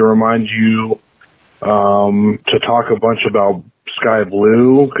 I need to remind you to talk a bunch about Sky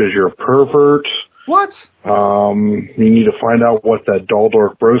Blue because you're a pervert. What? You need to find out what that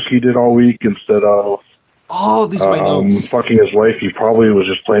Daldork Broski did all week instead of these are my notes. fucking his wife. He probably was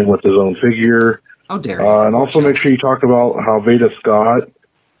just playing with his own figure. How dare you? And also make sure you talk about how Veda Scott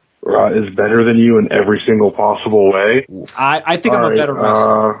is better than you in every single possible way. I think I'm a better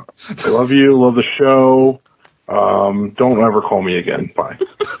wrestler. I love you. Love the show. Don't ever call me again. Bye.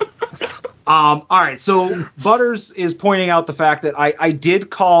 All right, so Butters is pointing out the fact that I did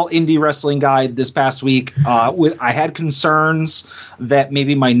call Indie Wrestling Guide this past week. I had concerns that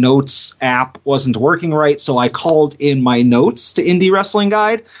maybe my notes app wasn't working right, so I called in my notes to Indie Wrestling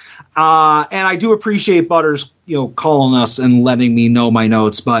Guide. And I do appreciate Butters, calling us and letting me know my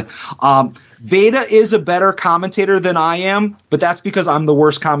notes. But Veda is a better commentator than I am, but that's because I'm the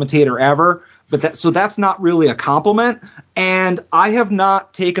worst commentator ever. So that's not really a compliment. And I have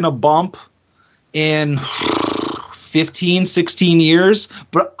not taken a bump in 15, 16 years,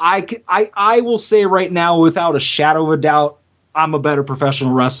 but I will say right now, without a shadow of a doubt, I'm a better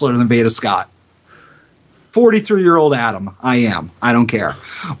professional wrestler than Veda Scott. 43-year-old Adam, I am. I don't care.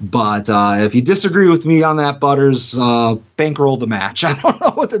 But if you disagree with me on that, Butters, bankroll the match. I don't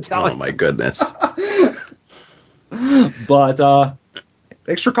know what to tell you. Oh, my goodness. But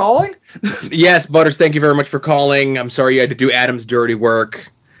thanks for calling. Yes, Butters, thank you very much for calling. I'm sorry you had to do Adam's dirty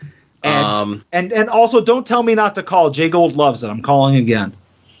work. And also, don't tell me not to call. Jay Gold loves it. I'm calling again.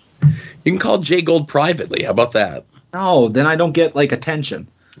 You can call Jay Gold privately. How about that? No, then I don't get, attention.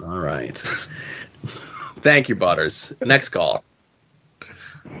 All right. Thank you, Butters. Next call.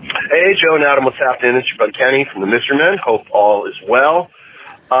 Hey, Joe and Adam, what's happening? It's your buddy Kenny from the Mr. Men. Hope all is well.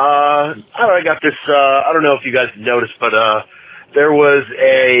 I got this, I don't know if you guys noticed, but there was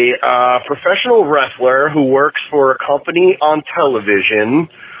a professional wrestler who works for a company on television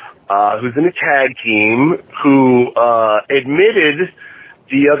who's in a tag team who admitted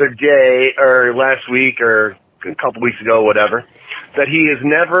the other day or last week or a couple weeks ago, whatever, that he has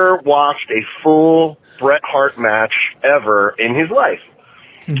never watched a full Bret Hart match ever in his life.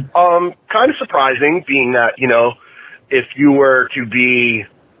 Kind of surprising, being that, if you were to be,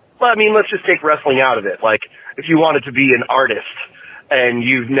 let's just take wrestling out of it. Like, if you wanted to be an artist and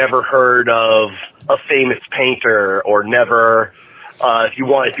you've never heard of a famous painter or never,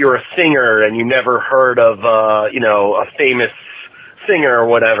 if you're a singer and you never heard of, a famous singer or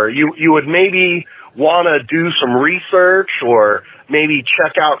whatever, you would maybe want to do some research or maybe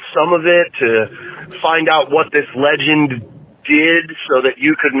check out some of it to find out what this legend did so that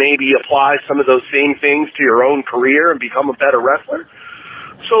you could maybe apply some of those same things to your own career and become a better wrestler.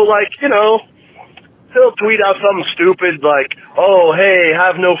 So, like, you know, he'll tweet out something stupid like, oh, hey,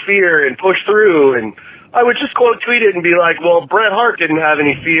 have no fear and push through. And I would just quote tweet it and be like, well, Bret Hart didn't have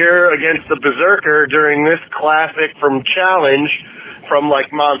any fear against the Berserker during this classic from Challenge from,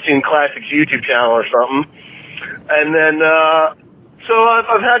 like, Monsoon Classics YouTube channel or something. And then, so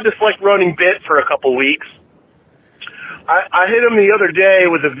I've had this, like, running bit for a couple weeks. I hit him the other day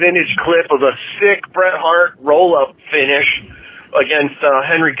with a vintage clip of a sick Bret Hart roll-up finish against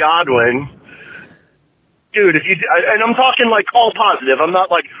Henry Godwin. Dude, and I'm talking, like, all positive. I'm not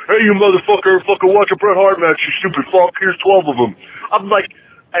like, hey, you motherfucker, fucking watch a Bret Hart match, you stupid fuck, here's 12 of them. I'm like,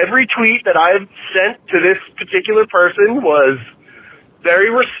 every tweet that I've sent to this particular person was very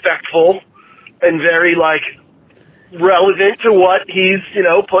respectful and very, like, relevant to what he's, you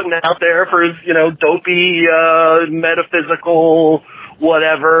know, putting out there for his, you know, dopey, metaphysical,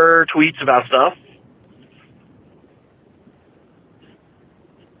 whatever tweets about stuff.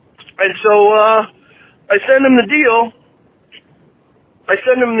 And so, I send him the deal. I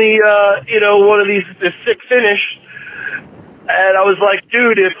send him the, you know, one of this sick finish. And I was like,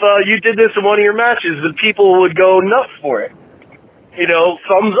 dude, if you did this in one of your matches, the people would go nuts for it. You know,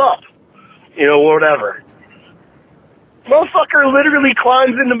 thumbs up. You know, whatever. Motherfucker literally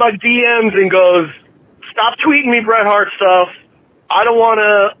climbs into my DMs and goes, stop tweeting me Bret Hart stuff. I don't want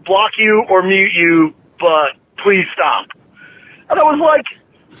to block you or mute you, but please stop. And I was like,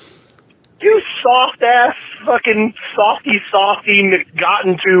 you soft-ass fucking softy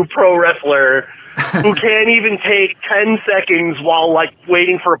gotten to pro wrestler who can't even take 10 seconds while, like,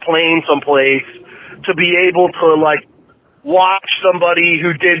 waiting for a plane someplace to be able to, like, watch somebody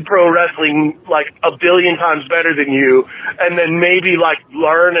who did pro wrestling, like, a billion times better than you, and then maybe, like,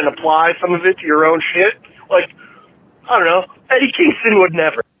 learn and apply some of it to your own shit. Like, I don't know. Eddie Kingston would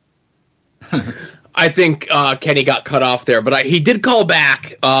never. I think Kenny got cut off there, but he did call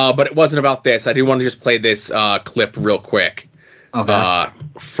back, but it wasn't about this. I do want to just play this clip real quick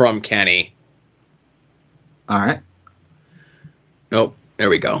from Kenny. All right. Oh, there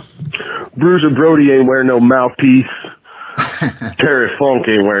we go. Bruiser Brody ain't wearing no mouthpiece. Terry Funk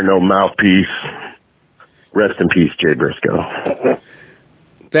ain't wearing no mouthpiece. Rest in peace, Jay Briscoe.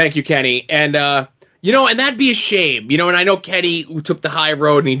 Thank you, Kenny. And, you know, and that'd be a shame. You know, and I know Kenny took the high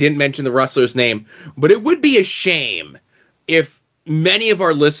road and he didn't mention the wrestler's name, but it would be a shame if many of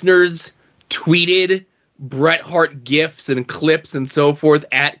our listeners tweeted Bret Hart gifs and clips and so forth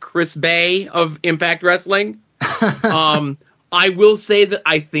at Chris Bay of Impact Wrestling. I will say that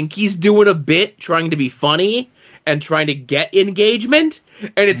I think he's doing a bit trying to be funny and trying to get engagement.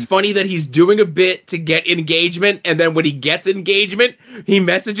 And it's funny that he's doing a bit to get engagement, and then when he gets engagement, he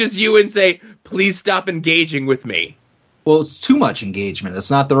messages you and say, please stop engaging with me. Well, it's too much engagement. It's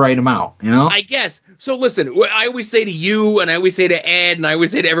not the right amount, you know? I guess. So listen, I always say to you, and I always say to Ed, and I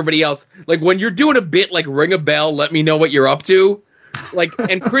always say to everybody else, like, when you're doing a bit like ring a bell, let me know what you're up to. Like,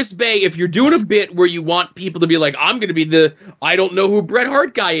 and Chris Bay, if you're doing a bit where you want people to be like, I'm going to be the I don't know who Bret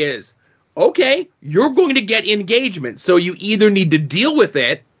Hart guy is. Okay, you're going to get engagement. So you either need to deal with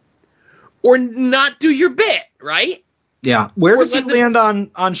it or not do your bit, right? Yeah. Where does he land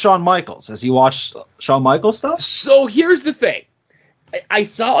on Shawn Michaels? Has he watched Shawn Michaels stuff? So here's the thing. I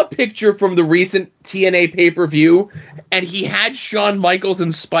saw a picture from the recent TNA pay-per-view, and he had Shawn Michaels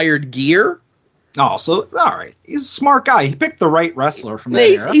inspired gear. Oh, so, all right. He's a smart guy. He picked the right wrestler from that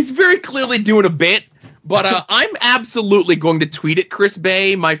era. He's very clearly doing a bit. But I'm absolutely going to tweet at Chris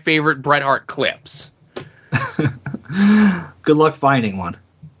Bay my favorite Bret Hart clips. Good luck finding one.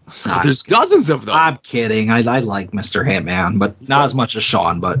 There's dozens of them. I'm kidding. I like Mr. Hitman, but not as much as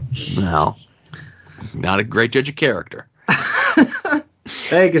Shawn. But well, not a great judge of character.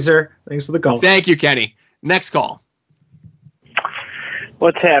 Thank you, sir. Thanks for the call. Thank you, Kenny. Next call.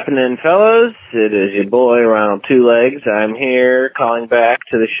 What's happening, fellas? It is your boy Ronald Two Legs. I'm here calling back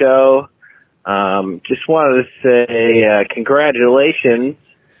to the show. Just wanted to say congratulations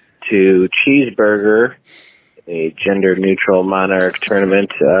to Cheeseburger, a gender-neutral Monarch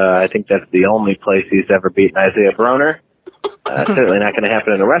tournament. I think that's the only place he's ever beaten Isaiah Broner. Certainly not going to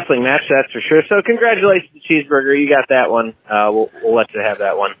happen in a wrestling match, that's for sure. So congratulations to Cheeseburger. You got that one. We'll let you have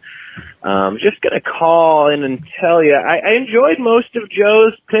that one. Just going to call in and tell you, I enjoyed most of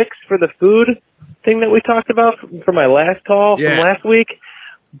Joe's picks for the food thing that we talked about for my last call from last week.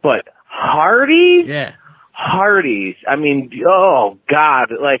 But Hardee's? Yeah. Hardee's. I mean, oh,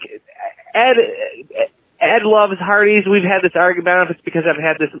 God. Like, Ed loves Hardee's. We've had this argument. I don't know if it's because I've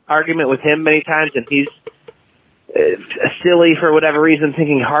had this argument with him many times, and he's silly for whatever reason,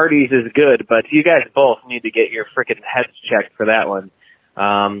 thinking Hardy's is good, but you guys both need to get your freaking heads checked for that one.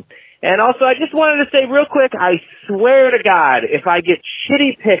 And also, I just wanted to say real quick, I swear to God, if I get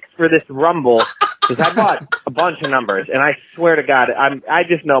shitty picks for this Rumble, because I bought a bunch of numbers, and I swear to God, I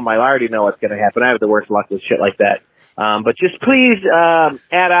just know I already know what's going to happen. I have the worst luck with shit like that. But just please, add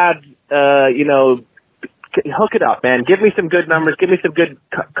odds, hook it up, man. Give me some good numbers. Give me some good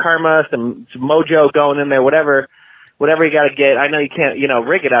karma, some mojo going in there, whatever you got to get. I know you can't,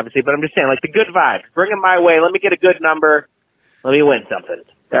 rig it, obviously, but I'm just saying, like, the good vibes. Bring them my way. Let me get a good number. Let me win something.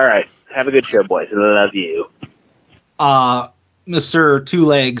 All right. Have a good show, boys. I love you. Mr. Two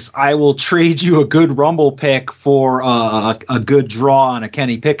Legs, I will trade you a good Rumble pick for a good draw on a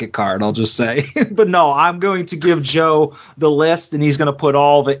Kenny Pickett card, I'll just say. But no, I'm going to give Joe the list, and he's going to put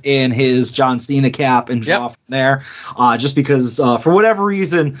all of it in his John Cena cap and draw from there. Just because, for whatever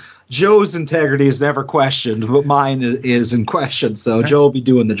reason, Joe's integrity is never questioned, but mine is in question. So Joe will be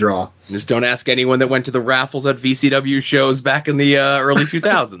doing the draw. Just don't ask anyone that went to the raffles at VCW shows back in the early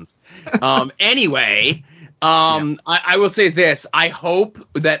 2000s. Anyway, I will say this. I hope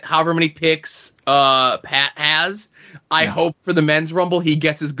that however many picks Pat has, I hope for the men's Rumble he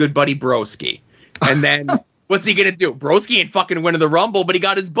gets his good buddy Broski. And then what's he going to do? Broski ain't fucking winning the Rumble, but he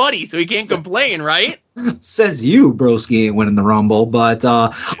got his buddy, so he can't complain, right? Says you, Broski ain't winning the Rumble. But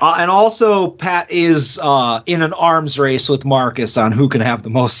and also Pat is in an arms race with Marcus on who can have the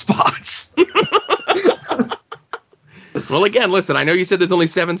most spots. Well, again, listen, I know you said there's only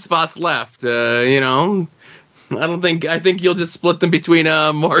 7 spots left. I think you'll just split them between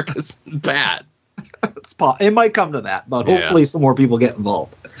Marcus and Pat. It might come to that, but hopefully some more people get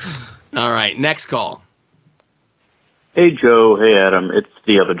involved. All right, next call. Hey, Joe. Hey, Adam. It's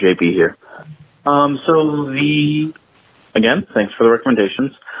the other JP here. Again, thanks for the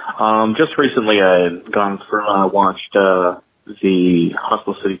recommendations. Just recently I had watched the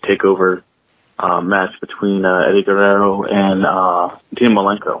Hostile City Takeover match between Eddie Guerrero and Dean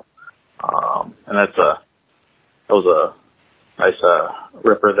Malenko. And that was a nice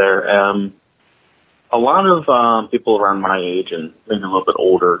ripper there. A lot of people around my age and maybe a little bit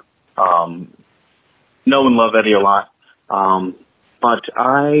older know and love Eddie a lot. But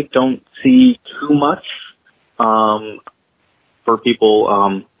I don't see too much for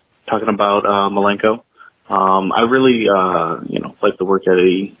people talking about Malenko. I really like the work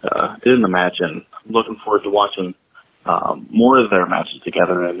Eddie did in the match, and I'm looking forward to watching more of their matches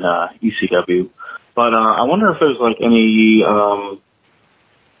together in ECW. But I wonder if there's like any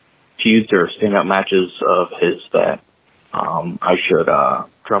feuds or standout matches of his that I should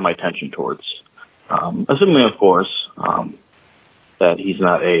draw my attention towards. Assuming, of course, that he's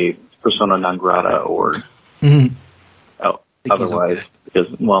not a persona non grata or otherwise, because,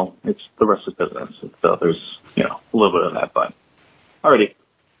 well, it's the rest of the business. So there's, a little bit of that. But, alrighty.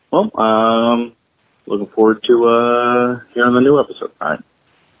 Well, looking forward to hearing the new episode. All right.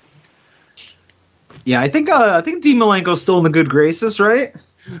 Yeah, I think Dean Malenko's still in the good graces, right?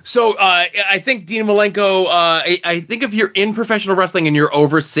 So I think Dean Malenko, I think if you're in professional wrestling and you're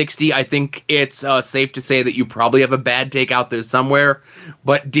over 60, I think it's safe to say that you probably have a bad take out there somewhere.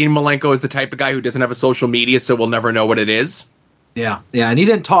 But Dean Malenko is the type of guy who doesn't have a social media, so we'll never know what it is. Yeah, and he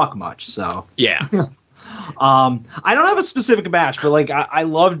didn't talk much, so. Yeah. I don't have a specific match, but I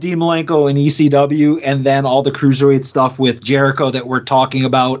love Dean Malenko in ECW, and then all the cruiserweight stuff with Jericho that we're talking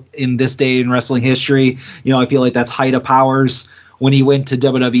about in this day in wrestling history. I feel like that's height of powers. When he went to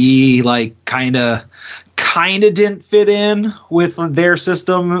WWE, kind of didn't fit in with their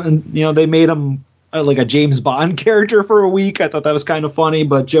system, and they made him like a James Bond character for a week. I thought that was kind of funny.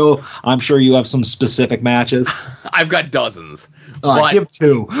 But Joe, I'm sure you have some specific matches. I've got dozens. Give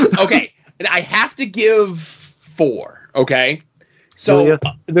 2. Okay, and I have to give 4. Okay, so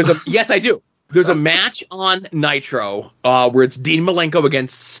yes, I do. There's a match on Nitro where it's Dean Malenko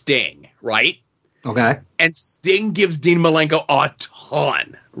against Sting, right? Okay. And Sting gives Dean Malenko a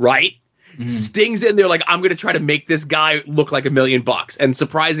ton, right? Mm-hmm. Sting's in there like, I'm going to try to make this guy look like $1 million. And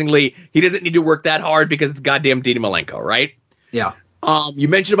surprisingly, he doesn't need to work that hard because it's goddamn Dean Malenko, right? Yeah. You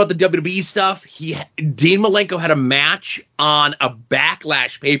mentioned about the WWE stuff. Dean Malenko had a match on a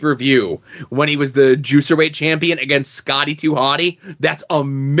Backlash pay-per-view when he was the Juicerweight champion against Scotty 2 Hotty. That's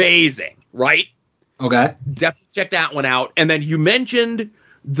amazing, right? Okay. Definitely check that one out. And then you mentioned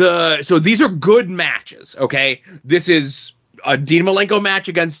so these are good matches, okay? This is a Dean Malenko match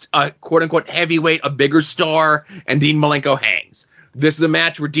against a quote-unquote heavyweight, a bigger star, and Dean Malenko hangs. This is a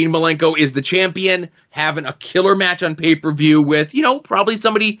match where Dean Malenko is the champion, having a killer match on pay-per-view with, probably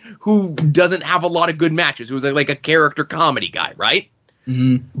somebody who doesn't have a lot of good matches, who's like a character comedy guy, right?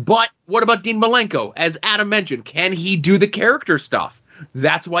 But what about Dean Malenko? As Adam mentioned, can he do the character stuff?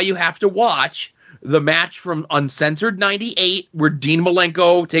 That's why you have to watch the match from Uncensored 98 where Dean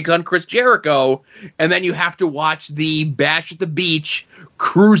Malenko takes on Chris Jericho, and then you have to watch the Bash at the Beach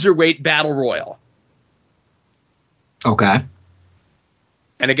Cruiserweight Battle Royal. Okay.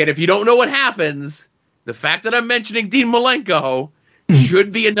 And again, if you don't know what happens, the fact that I'm mentioning Dean Malenko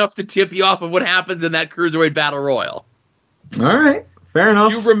should be enough to tip you off of what happens in that Cruiserweight Battle Royal. All right. Fair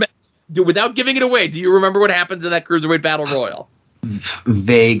enough. Without giving it away, do you remember what happens in that Cruiserweight Battle Royal?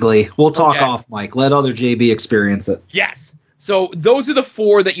 Vaguely. We'll talk off, Mike. Let other JB experience it. Yes. So those are the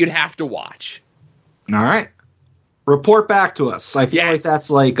 4 that you'd have to watch. All right. Report back to us. I feel like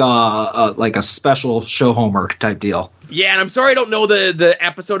that's like a special show homework type deal. Yeah, and I'm sorry I don't know the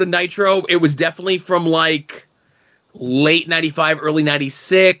episode of Nitro. It was definitely from like late 95, early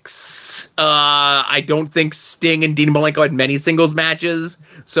 96. I don't think Sting and Dean Malenko had many singles matches,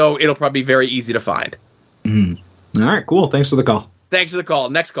 so it'll probably be very easy to find. All right, cool. Thanks for the call. Thanks for the call.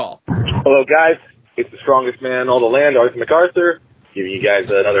 Next call. Hello, guys. It's the strongest man in all the land, Arthur MacArthur, giving you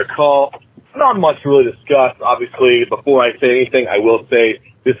guys another call. Not much to really discuss. Obviously, before I say anything, I will say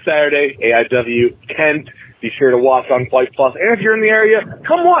this Saturday, AIW Kent. Be sure to watch on Fight Plus. And if you're in the area,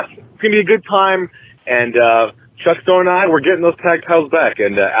 come watch. It's going to be a good time. And Chuck Stone and I, we're getting those tag titles back.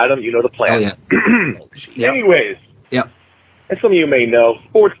 And Adam, you know the plan. Oh, yeah. Anyways, as some of you may know,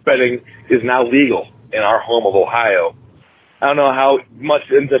 sports betting is now legal in our home of Ohio. I don't know how much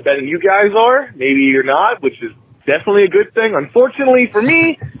into betting you guys are. Maybe you're not, which is definitely a good thing. Unfortunately for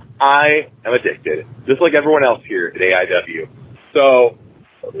me, I am addicted, just like everyone else here at AIW. So,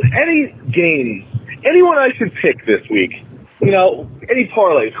 any games, anyone I should pick this week? You know, any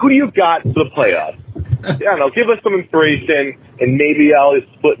parlays? Who do you got for the playoffs? I don't know. Give us some inspiration, and maybe I'll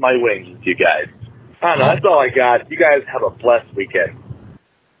just split my wings with you guys. I don't know. That's all I got. You guys have a blessed weekend.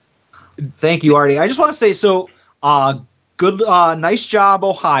 Thank you, Artie. I just want to say, nice job,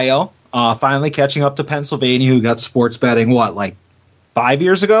 Ohio. Finally catching up to Pennsylvania, who got sports betting, like 5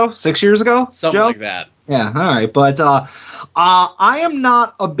 years ago, 6 years ago? Something Joe? like that. Yeah, all right. But I am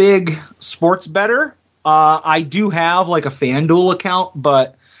not a big sports bettor. I do have like a FanDuel account,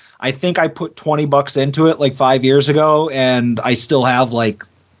 but I think I put $20 into it like 5 years ago, and I still have like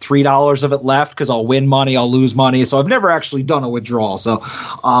 $3 of it left because I'll win money, I'll lose money. So I've never actually done a withdrawal. So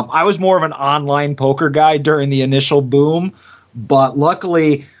I was more of an online poker guy during the initial boom. But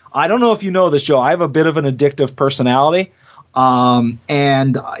luckily, I don't know if you know this, Joe, I have a bit of an addictive personality.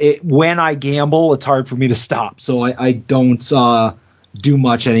 And when I gamble, it's hard for me to stop. So I don't do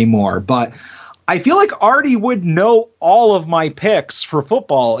much anymore. But I feel like Artie would know all of my picks for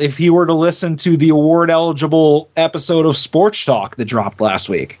football if he were to listen to the award-eligible episode of Sports Talk that dropped last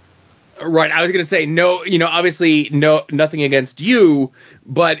week. Right. I was going to say, no, obviously nothing against you,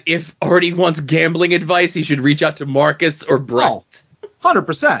 but if Artie wants gambling advice, he should reach out to Marcus or Brett.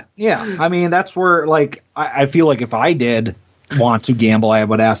 100%. Yeah. I mean, that's where, I feel like if I did want to gamble, I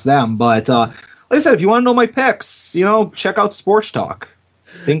would ask them. But like I said, if you want to know my picks, check out Sports Talk.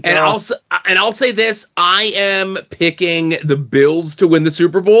 I'll say this: I am picking the Bills to win the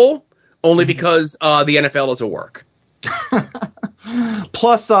Super Bowl only because the NFL doesn't work.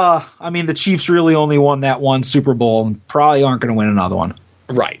 Plus, the Chiefs really only won that one Super Bowl and probably aren't going to win another one.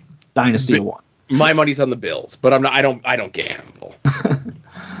 Right, Dynasty won. My money's on the Bills, but I'm not. I don't gamble.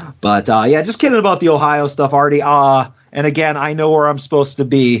 But just kidding about the Ohio stuff, Artie. And again, I know where I'm supposed to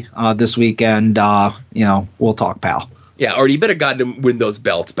be this weekend. We'll talk, pal. Yeah, or you better got to win those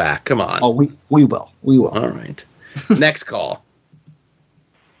belts back. Come on. Oh, we will. We will. All right. Next call.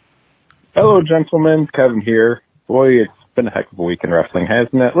 Hello, gentlemen. Kevin here. Boy, it's been a heck of a week in wrestling,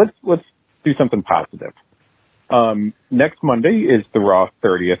 hasn't it? Let's do something positive. Next Monday is the Raw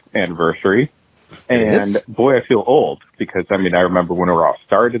 30th anniversary. And boy, I feel old because, I remember when Raw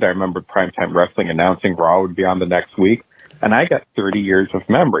started. I remember Primetime Wrestling announcing Raw would be on the next week. And I got 30 years of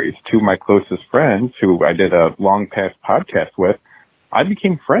memories. Two of my closest friends, who I did a long past podcast with, I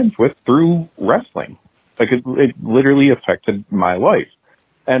became friends with through wrestling. It literally affected my life.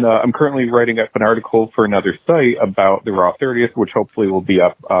 And I'm currently writing up an article for another site about the Raw 30th, which hopefully will be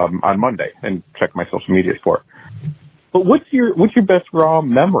up on Monday. And check my social media for it. But what's your best Raw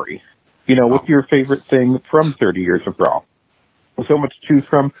memory? What's your favorite thing from 30 years of Raw? So much to choose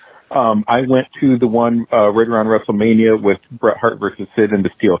from. I went to the one right around WrestleMania with Bret Hart versus Sid in the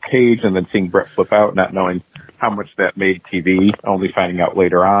steel cage, and then seeing Bret flip out, not knowing how much that made TV, only finding out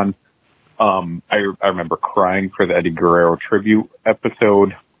later on. I remember crying for the Eddie Guerrero tribute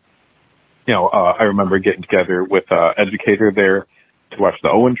episode. I remember getting together with Educator there to watch the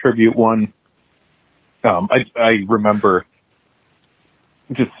Owen tribute one. I remember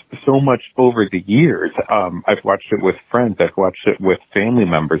just so much over the years. I've watched it with friends. I've watched it with family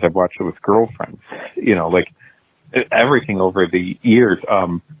members. I've watched it with girlfriends. You know, like everything over the years.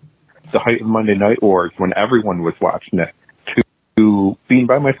 The height of Monday Night Wars, when everyone was watching it, to being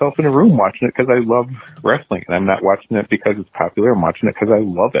by myself in a room watching it because I love wrestling, and I'm not watching it because it's popular. I'm watching it because I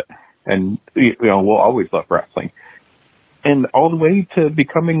love it, and you know, we'll always love wrestling. And all the way to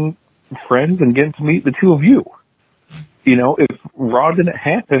becoming friends and getting to meet the two of you. You know, if Raw didn't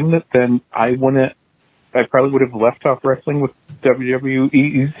happen, then I probably would have left off wrestling with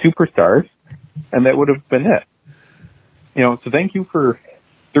WWE superstars, and that would have been it. You know, so thank you for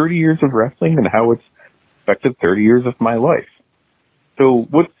 30 years of wrestling and how it's affected 30 years of my life. So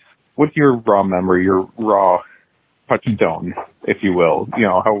what's your Raw memory, your Raw touchstone, if you will? You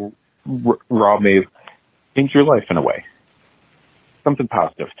know, how Raw may have changed your life in a way. Something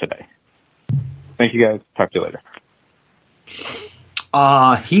positive today. Thank you, guys. Talk to you later.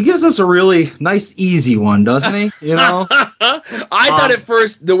 He gives us a really nice, easy one, doesn't he? You know, I thought at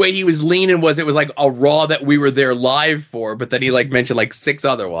first the way he was leaning was it was like a Raw that we were there live for, but then he like mentioned like 6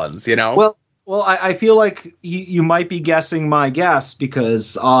 other ones. You know, well, I feel like you might be guessing my guess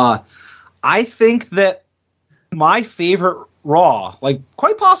because I think that my favorite Raw, like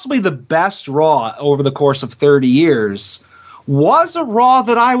quite possibly the best Raw over the course of 30 years, was a Raw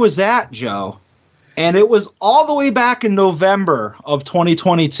that I was at, Joe. And it was all the way back in November of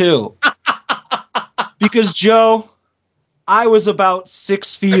 2022. Because, Joe, I was about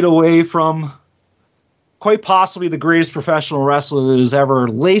 6 feet away from quite possibly the greatest professional wrestler that has ever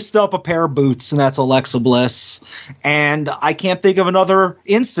laced up a pair of boots, and that's Alexa Bliss. And I can't think of another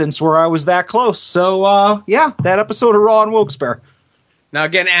instance where I was that close. So, yeah, that episode of Raw and Wilkes-Barre. Now,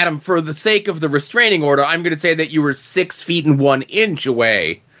 again, Adam, for the sake of the restraining order, I'm going to say that you were 6 feet and 1 inch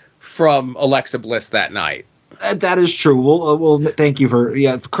away from Alexa Bliss that night. That is true. Well, thank you for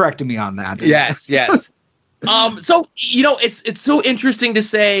correcting me on that. Yes. So you know, it's so interesting to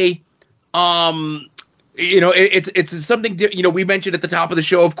say. You know, it's something. You know, we mentioned at the top of the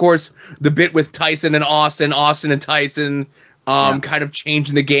show, of course, the bit with Tyson and Austin and Tyson, kind of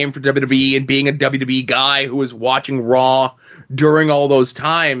changing the game for WWE and being a WWE guy who was watching Raw during all those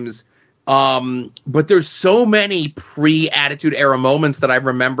times. But there's so many pre-Attitude Era moments that I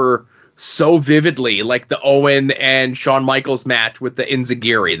remember so vividly, like the Owen and Shawn Michaels match with the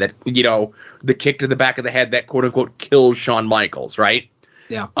Enziguri, that, you know, the kick to the back of the head that quote unquote kills Shawn Michaels, right?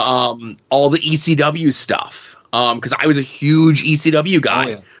 Yeah. All the ECW stuff. Because I was a huge ECW guy. Oh,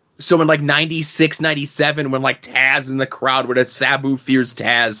 yeah. So in like 96, 97, when like Taz in the crowd would have Sabu Fears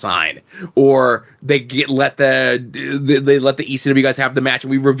Taz sign, or they let the ECW guys have the match,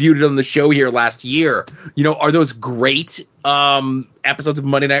 and we reviewed it on the show here last year. You know, are those great episodes of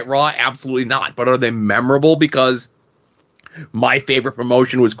Monday Night Raw? Absolutely not. But are they memorable because my favorite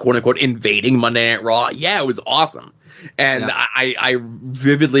promotion was quote unquote invading Monday Night Raw? Yeah, it was awesome, and yeah. I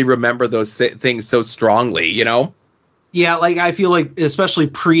vividly remember those things so strongly. You know. Yeah, like I feel like especially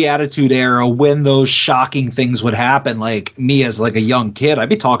pre-Attitude Era, when those shocking things would happen, like me as like a young kid, I'd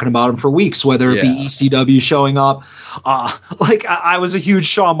be talking about them for weeks, whether it be ECW showing up. Like I was a huge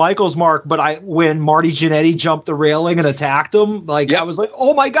Shawn Michaels mark, but when Marty Jannetty jumped the railing and attacked him, like I was like,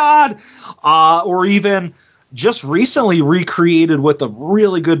 oh my God. Or even just recently recreated with a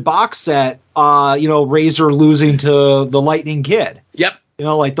really good box set, you know, Razor losing to the Lightning Kid. Yep. You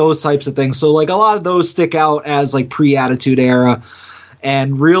know, like those types of things. So like a lot of those stick out as like pre-Attitude Era,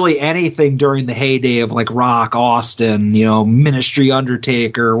 and really anything during the heyday of like Rock, Austin, you know, Ministry,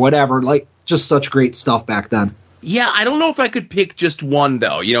 Undertaker, whatever, like just such great stuff back then. Yeah, I don't know if I could pick just one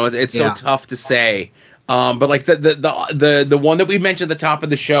though. You know, it's so tough to say. But like the one that we mentioned at the top of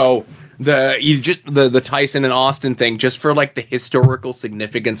the show, the Tyson and Austin thing, just for like the historical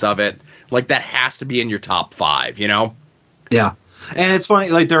significance of it, like that has to be in your top 5. You know? Yeah. And it's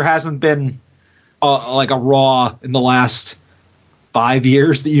funny, like there hasn't been like a Raw in the last 5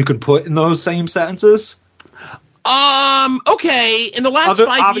 years that you could put in those same sentences. Okay, in the last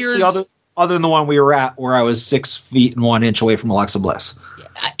 5 years, other than the one we were at, where I was 6 feet and 1 inch away from Alexa Bliss.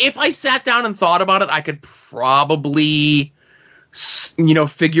 If I sat down and thought about it, I could probably, you know,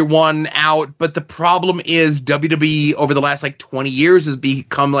 figure one out. But the problem is WWE over the last like 20 years has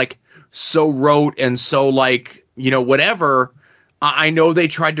become like so rote and so like, you know, whatever. I know they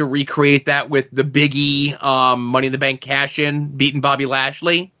tried to recreate that with the Big E Money in the Bank cash-in beating Bobby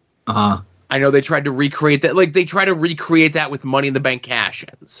Lashley. Uh-huh. I know they tried to recreate that. Like, they try to recreate that with Money in the Bank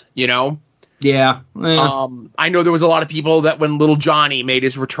cash-ins, you know? Yeah. I know there was a lot of people that when Little Johnny made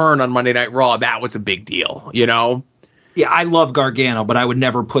his return on Monday Night Raw, that was a big deal, you know? Yeah, I love Gargano, but I would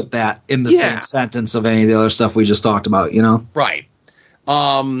never put that in the same sentence of any of the other stuff we just talked about, you know? Right.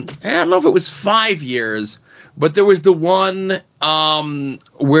 I don't know if it was 5 years, but there was the one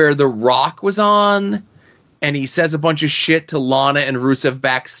where The Rock was on, and he says a bunch of shit to Lana and Rusev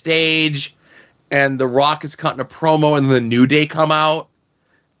backstage, and The Rock is cutting a promo, and the New Day come out.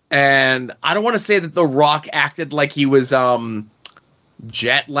 And I don't want to say that The Rock acted like he was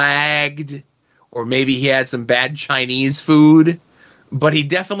jet lagged, or maybe he had some bad Chinese food, but he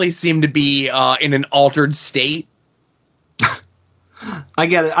definitely seemed to be in an altered state. I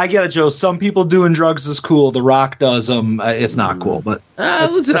get it, Joe. Some people doing drugs is cool. The Rock does them. It's not cool, but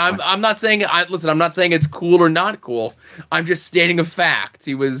listen, I'm not saying I'm not saying it's cool or not cool. I'm just stating a fact.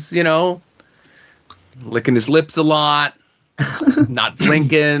 He was, licking his lips a lot, not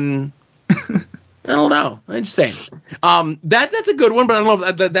blinking. I don't know. I'm just saying. That's a good one, but I don't know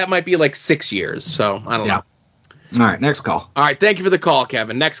if that might be like 6 years. So I don't know. All right, next call. All right, thank you for the call,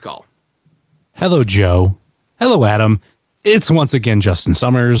 Kevin. Next call. Hello, Joe. Hello, Adam. It's once again Justin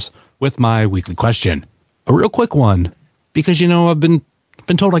Summers with my weekly question. A real quick one, because I've been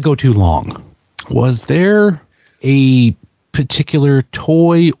told I go too long. Was there a particular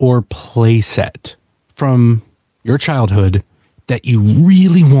toy or play set from your childhood that you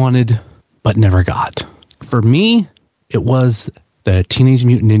really wanted but never got? For me, it was the Teenage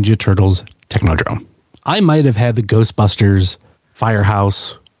Mutant Ninja Turtles Technodrome. I might have had the Ghostbusters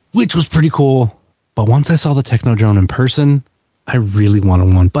Firehouse, which was pretty cool. But once I saw the Technodrome in person, I really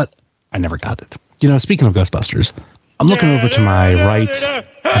wanted one, but I never got it. Speaking of Ghostbusters, I'm looking over to my right,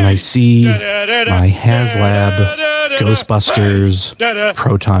 and I see my HasLab Ghostbusters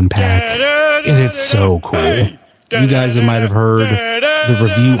Proton Pack, and it's so cool. You guys might have heard the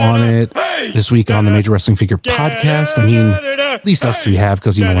review on it this week on the Major Wrestling Figure Podcast. I mean, at least us three have,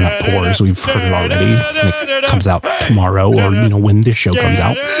 because, we're not poor, so we've heard it already. It comes out tomorrow, or, when this show comes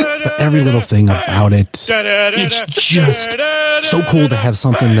out. But every little thing about it, it's just so cool to have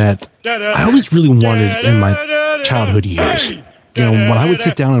something that I always really wanted in my childhood years. When I would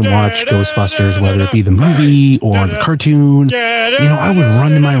sit down and watch Ghostbusters, whether it be the movie or the cartoon, I would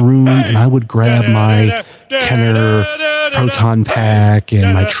run to my room and I would grab my Kenner Proton Pack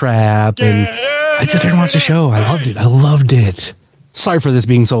and my Trap, and I'd sit there and watch the show. I loved it. Sorry for this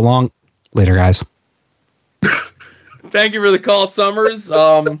being so long. Later, guys. Thank you for the call, Summers.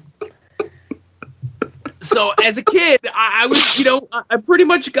 So as a kid, I was, I pretty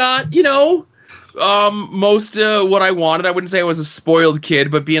much got, most what I wanted. I wouldn't say I was a spoiled kid,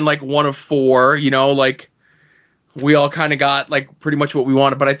 but being like one of four, we all kind of got like pretty much what we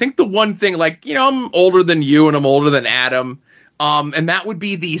wanted. But I think the one thing, I'm older than you and I'm older than Adam, and that would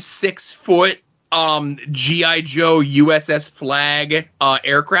be the 6-foot G.I. Joe USS Flag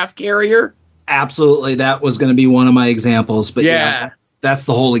aircraft carrier. Absolutely, that was going to be one of my examples. But yeah that's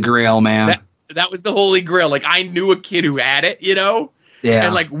the holy grail, man. That was the holy grail. Like, I knew a kid who had it, Yeah.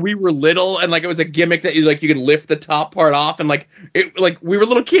 And we were little, and it was a gimmick that you could lift the top part off, and we were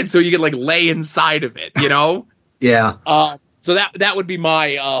little kids, so you could lay inside of it, Yeah. So that would be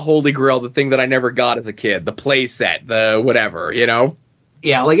my holy grail, the thing that I never got as a kid, the play set, the whatever, Yeah,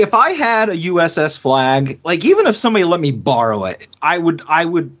 if I had a USS Flag, even if somebody let me borrow it, I would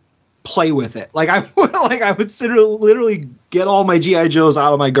play with it. I would literally get all my G.I. Joes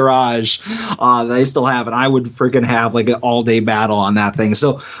out of my garage that I still have, and I would freaking have an all-day battle on that thing.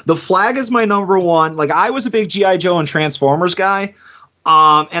 So the Flag is my number one. I was a big G.I. Joe and Transformers guy,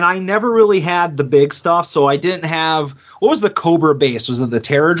 and I never really had the big stuff, so I didn't have – what was the Cobra base? Was it the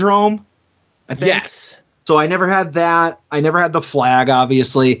Terradrome? I think? Yes. So I never had that. I never had the Flag,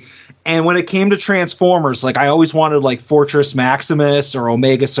 obviously. And when it came to Transformers, I always wanted Fortress Maximus or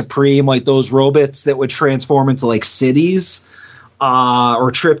Omega Supreme, those robots that would transform into cities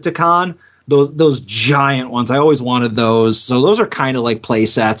or Trypticon. Those giant ones. I always wanted those. So those are kind of play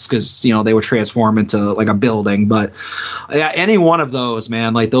sets because, they would transform into a building. But any one of those,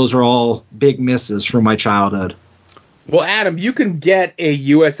 man, those are all big misses from my childhood. Well, Adam, you can get a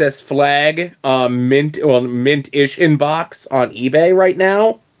USS Flag mint-ish in box on eBay right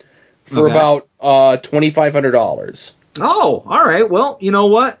now for about $2,500. Oh, all right. Well, you know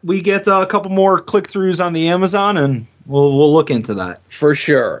what? We get a couple more click-throughs on the Amazon, and we'll look into that. For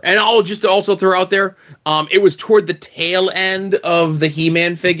sure. And I'll just also throw out there, it was toward the tail end of the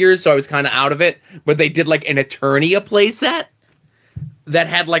He-Man figures, so I was kind of out of it. But they did an Eternia playset that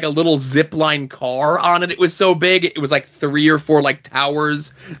had a little zipline car on it. It was so big. It was 3 or 4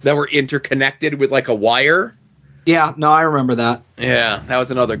 towers that were interconnected with a wire. Yeah, no, I remember that. Yeah, that was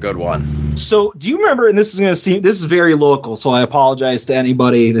another good one. So, do you remember, and this is very local, so I apologize to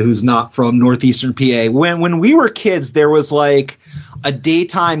anybody who's not from northeastern PA. When we were kids, there was a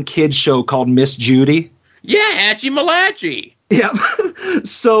daytime kids show called Miss Judy. Yeah, Hatchie Malachi. Yeah.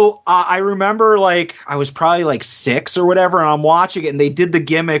 So I remember like I was probably like 6 or whatever, and I'm watching it, and they did the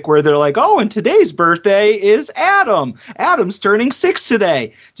gimmick where they're like, "Oh, and today's birthday is Adam. Adam's turning 6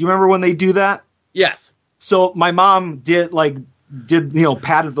 today." Do you remember when they do that? Yes. So my mom did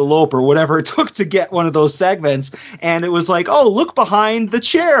patted the lope or whatever it took to get one of those segments, and it was like, "Oh, look behind the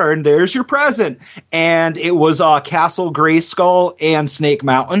chair, and there's your present," and it was Castle Grayskull and Snake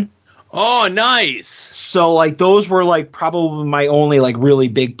Mountain. Oh, nice. So like those were like probably my only like really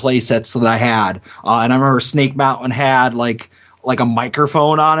big play sets that I had. And I remember Snake Mountain had like a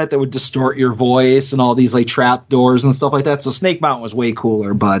microphone on it that would distort your voice and all these like trap doors and stuff like that. So Snake Mountain was way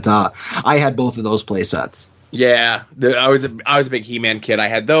cooler, but I had both of those play sets. Yeah, I was a big He-Man kid. I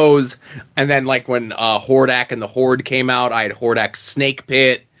had those, and then like when Hordak and the Horde came out, I had Hordak's Snake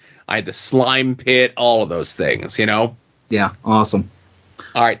Pit, I had the Slime Pit, all of those things, you know? Yeah, awesome.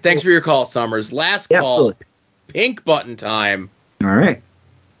 All right, thanks for your call, Summers. Last call, absolutely. Pink button time. All right.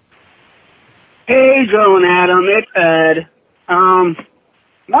 Hey, Joe and Adam, it's Ed. On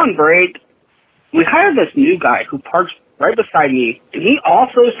break, we hired this new guy who parks right beside me, and he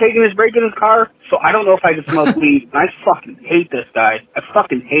also is taking his break in his car, so I don't know if I can smoke weed. And I fucking hate this guy. I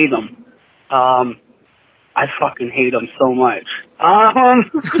fucking hate him. I fucking hate him so much.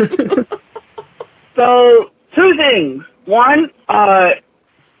 So, 2 things. One,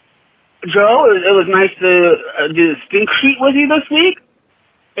 Joe, it was nice to do the stink sheet with you this week,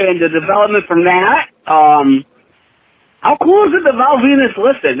 and the development from that. How cool is it that Val Venus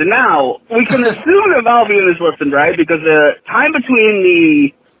listened? And now, we can assume that Val Venus listened, right? Because the time between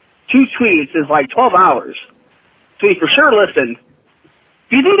the 2 tweets is like 12 hours. So he for sure listened.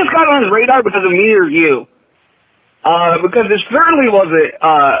 Do you think this got on his radar because of me or you? Because it certainly wasn't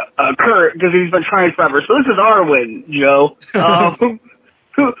Kurt, because he's been trying forever. So this is our win, Joe.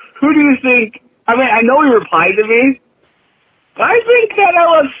 Who do you think? I mean, I know he replied to me, but I think that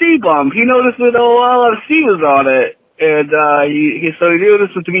LFC bump. He noticed that LFC was on it, and so he knew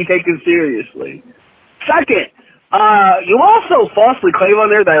this was to be taken seriously. Second, you also falsely claim on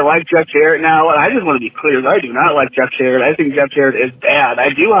there that I like Jeff Jarrett now, and I just want to be clear that I do not like Jeff Jarrett. I think Jeff Jarrett is bad. I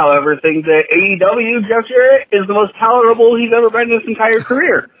do, however, think that AEW Jeff Jarrett is the most tolerable he's ever been in his entire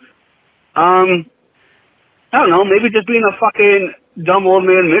career. I don't know, maybe just being a fucking dumb old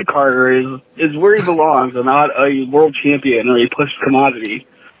man mid-carder is where he belongs and not a world champion or a pushed commodity.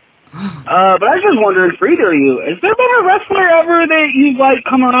 But I was just wondering, for either of you, has there been a wrestler ever that you've like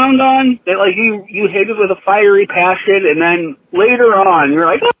come around on that like you hated with a fiery passion, and then later on you're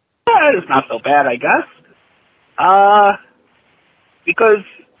like, it's not so bad, I guess. Because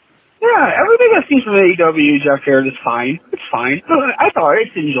everything I've seen from AEW, Jeff Jarrett is fine. It's fine. I thought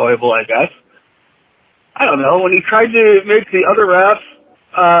it's enjoyable, I guess. I don't know, when he tried to make the other ref,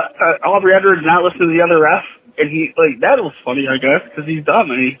 Aubrey Edwards not listen to the other ref, and he, like, that was funny, I guess, because he's dumb,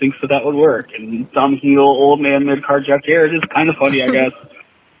 and he thinks that would work, and dumb heel, old man, mid-card Jeff Jarrett is kind of funny, I guess.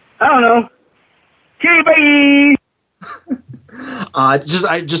 I don't know. Okay, bye! I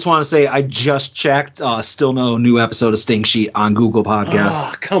just want to say I just checked. Still no new episode of Sting Sheet on Google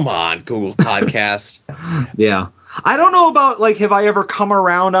Podcasts. Oh, come on, Google Podcasts. Yeah. I don't know about, like, have I ever come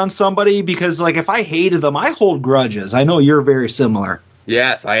around on somebody? Because, like, if I hated them, I hold grudges. I know you're very similar.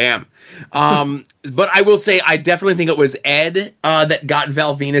 Yes, I am. But I will say I definitely think it was Ed that got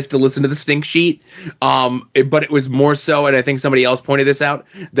Val Venus to listen to the Stink Sheet. But it was more so, and I think somebody else pointed this out,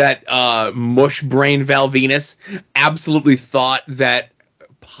 that Mush Brain Val Venus absolutely thought that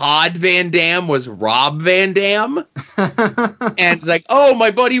Pod Van Dam was Rob Van Dam. And it's like, oh,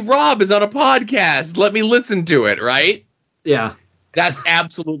 my buddy Rob is on a podcast. Let me listen to it, right? Yeah. That's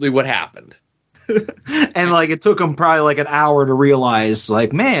absolutely what happened. And like it took him probably like an hour to realize,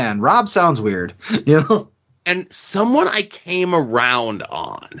 like, man, Rob sounds weird, you know. And someone I came around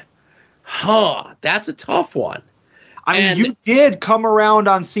on, that's a tough one. I mean, you did come around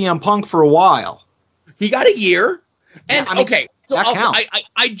on CM Punk for a while. He got a year, and I mean, okay, so also,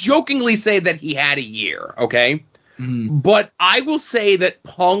 I jokingly say that he had a year, okay. But I will say that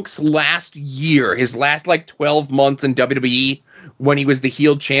Punk's last year, his last like 12 months in WWE when he was the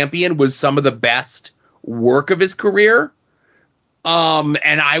heel champion, was some of the best work of his career. And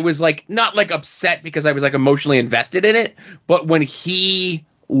I was like, not like upset because I was like emotionally invested in it, but when he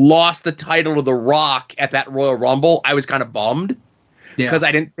lost the title to The Rock at that Royal Rumble, I was kind of bummed because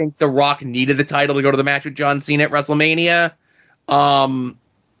I didn't think The Rock needed the title to go to the match with John Cena at WrestleMania.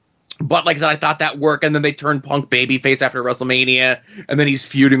 But like I said, I thought that worked, and then they turned Punk babyface after WrestleMania, and then he's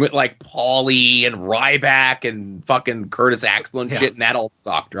feuding with like Paulie and Ryback and fucking Curtis Axel and shit, and that all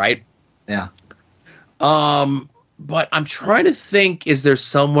sucked, right? Yeah. but I'm trying to think, is there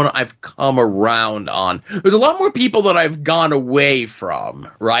someone I've come around on? There's a lot more people that I've gone away from,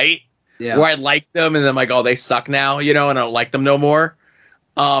 right? Yeah. Where I like them, and then I'm like, oh, they suck now, and I don't like them no more.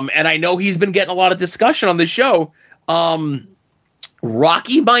 And I know he's been getting a lot of discussion on the show.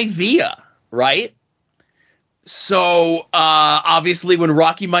 Rocky Maivia, right? So, obviously, when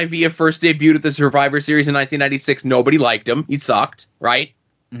Rocky Maivia first debuted at the Survivor Series in 1996, nobody liked him. He sucked, right?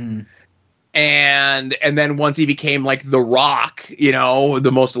 Mm-hmm. And then once he became like The Rock,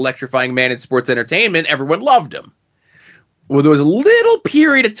 the most electrifying man in sports entertainment, everyone loved him. Well, there was a little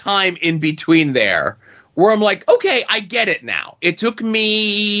period of time in between there where I'm like, okay, I get it now. It took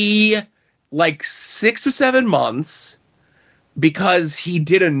me like 6 or 7 months because he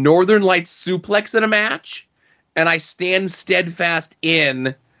did a Northern Lights suplex in a match, and I stand steadfast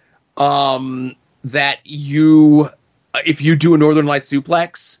in that if you do a Northern Lights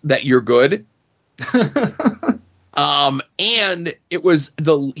suplex, that you're good. And it was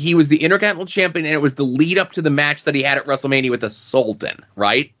he was the Intercontinental Champion, and it was the lead up to the match that he had at WrestleMania with the Sultan,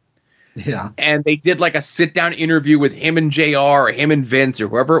 right? Yeah. And they did like a sit down interview with him and JR or him and Vince or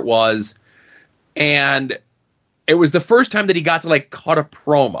whoever it was. And it was the first time that he got to like cut a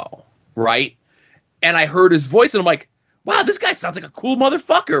promo, right? And I heard his voice, and I'm like, wow, this guy sounds like a cool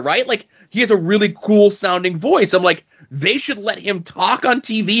motherfucker, right? Like, he has a really cool sounding voice. I'm like, they should let him talk on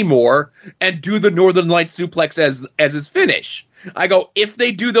TV more and do the Northern Lights suplex as his finish. I go, if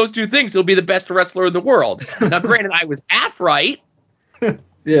they do those two things, he'll be the best wrestler in the world. Now, granted, I was half right.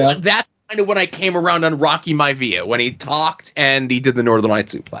 Yeah. But that's kind of when I came around on Rocky Maivia, when he talked and he did the Northern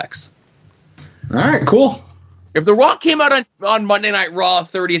Lights suplex. All right, cool. If The Rock came out on Monday Night Raw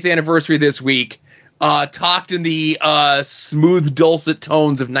 30th anniversary this week, talked in the smooth, dulcet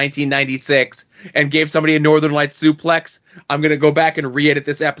tones of 1996 and gave somebody a Northern Lights suplex, I'm going to go back and re-edit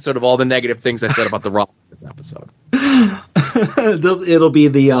this episode of all the negative things I said about The Rock in this episode. It'll be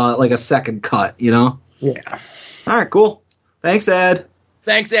the like a second cut, Yeah. All right, cool. Thanks, Ed.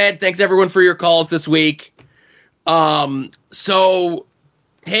 Thanks, Ed. Thanks, everyone, for your calls this week. So,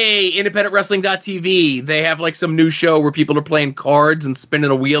 hey, IndependentWrestling.tv, they have like some new show where people are playing cards and spinning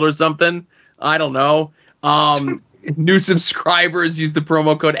a wheel or something. I don't know. New subscribers use the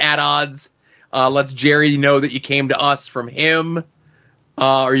promo code ADODS. Lets Jerry know that you came to us from him,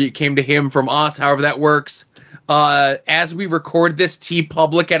 or you came to him from us, however that works. As we record this,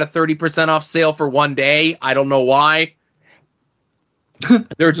 TeePublic at a 30% off sale for one day. I don't know why.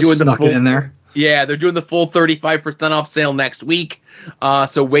 They're doing snuck it in there. Yeah, they're doing the full 35% off sale next week.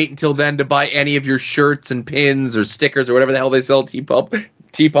 So wait until then to buy any of your shirts and pins or stickers or whatever the hell they sell at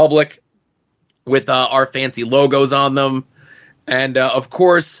TeePublic with our fancy logos on them. And of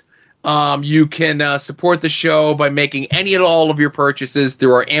course, you can support the show by making any and all of your purchases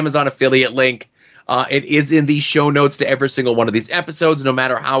through our Amazon affiliate link. It is in the show notes to every single one of these episodes, no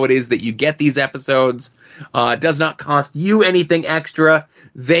matter how it is that you get these episodes. It does not cost you anything extra.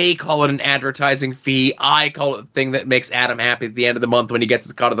 They call it an advertising fee. I call it the thing that makes Adam happy at the end of the month when he gets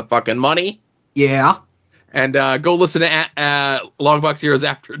his cut of the fucking money. Yeah. And go listen to Longbox Heroes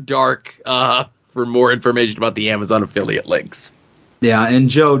After Dark for more information about the Amazon affiliate links. Yeah, and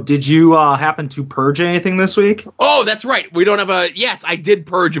Joe, did you happen to purge anything this week? Oh, that's right. We don't have yes, I did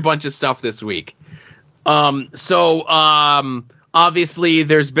purge a bunch of stuff this week. Obviously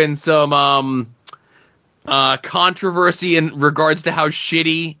there's been some controversy in regards to how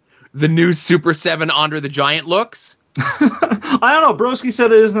shitty the new Super 7 Andre the Giant looks. I don't know. Broski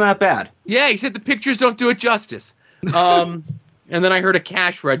said it isn't that bad. Yeah, he said the pictures don't do it justice. And then I heard a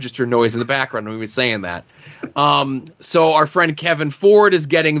cash register noise in the background when he was saying that. So our friend Kevin Ford is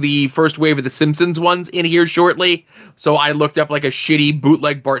getting the first wave of the Simpsons ones in here shortly. So I looked up like a shitty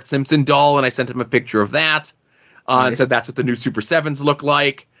bootleg Bart Simpson doll, and I sent him a picture of that. Nice. And said that's what the new Super 7s look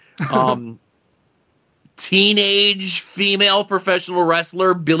like. Teenage female professional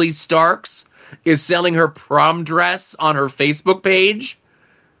wrestler Billy Starks is selling her prom dress on her Facebook page.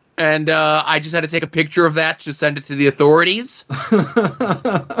 And I just had to take a picture of that to send it to the authorities.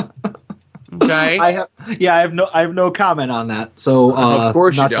 Okay. I have no comment on that. So of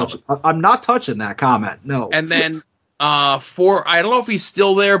course you don't. I'm not touching that comment. No. And then I don't know if he's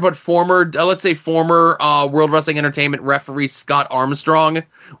still there, but former World Wrestling Entertainment referee Scott Armstrong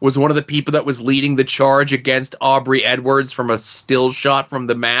was one of the people that was leading the charge against Aubrey Edwards from a still shot from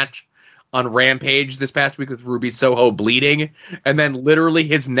the match on Rampage this past week with Ruby Soho bleeding. And then literally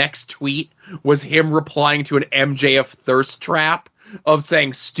his next tweet was him replying to an MJF thirst trap of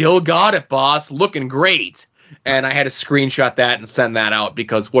saying, "Still got it, boss. Looking great." And I had to screenshot that and send that out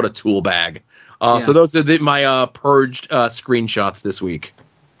because what a tool bag. So those are my purged screenshots this week.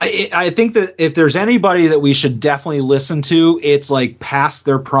 I think that if there's anybody that we should definitely listen to, it's like past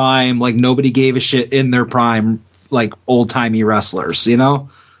their prime, like nobody gave a shit in their prime, like old timey wrestlers, you know,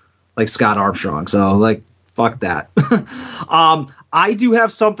 like Scott Armstrong. So like, fuck that. I do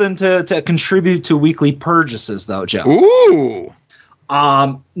have something to contribute to weekly purchases though, Joe. Ooh.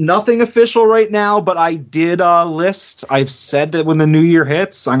 Nothing official right now, but I did list. I've said that when the new year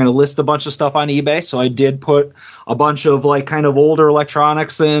hits, I'm going to list a bunch of stuff on eBay. So I did put a bunch of like kind of older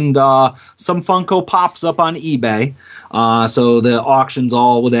electronics and some Funko Pops up on eBay. So the auctions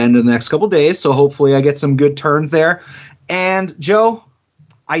all would end in the next couple days. So hopefully I get some good turns there. And Joe,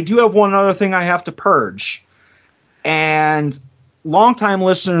 I do have one other thing I have to purge. And longtime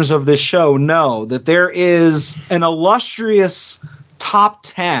listeners of this show know that there is an illustrious top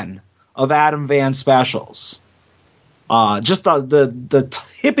 10 of Adam Van specials. Just the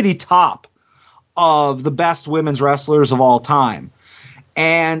hippity top of the best women's wrestlers of all time.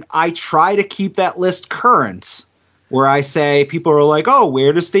 And I try to keep that list current, where I say people are like, oh,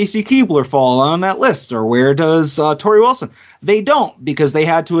 where does Stacy Keibler fall on that list? Or where does Tori Wilson? They don't, because they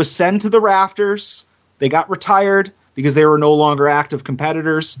had to ascend to the rafters. They got retired because they were no longer active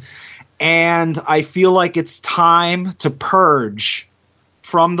competitors. And I feel like it's time to purge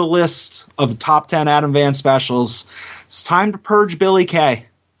from the list of the top 10 Adam Van specials. It's time to purge Billie Kay.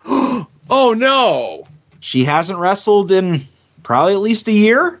 Oh, no. She hasn't wrestled in probably at least a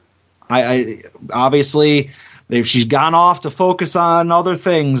year. I obviously, she's gone off to focus on other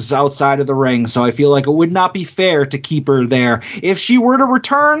things outside of the ring, so I feel like it would not be fair to keep her there. If she were to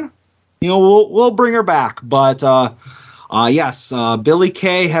return, you know, we'll bring her back. But yes, Billie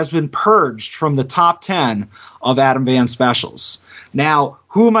Kay has been purged from the top 10 of Adam Van specials. Now,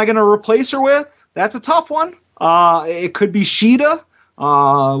 who am I going to replace her with? That's a tough one. It could be Shida.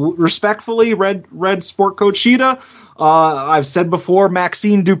 Respectfully, Red Sport Coach Shida. I've said before,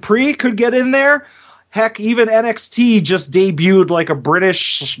 Maxine Dupree could get in there. Heck, even NXT just debuted like a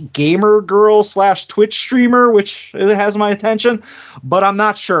British gamer girl / Twitch streamer, which has my attention, but I'm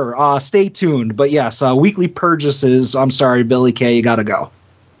not sure. Stay tuned. But yes, weekly purchases. I'm sorry, Billie Kay, you got to go.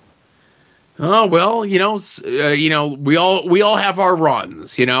 Oh, well, we all have our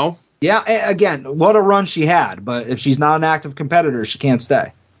runs, you know? Yeah, again, what a run she had, but if she's not an active competitor, she can't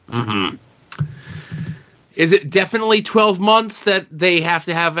stay. Mm-hmm. Is it definitely 12 months that they have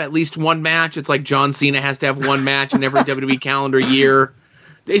to have at least one match? It's like John Cena has to have one match in every WWE calendar year.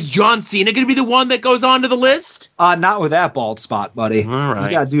 Is John Cena going to be the one that goes onto the list? Not with that bald spot, buddy. All right. He's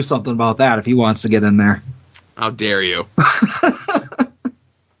got to do something about that if he wants to get in there. How dare you?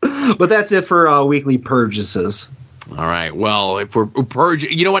 But that's it for weekly purchases. All right. Well, if we're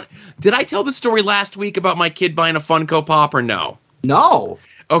purging, you know what? Did I tell the story last week about my kid buying a Funko Pop or no? No.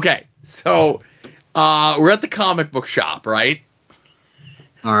 Okay. So we're at the comic book shop, right?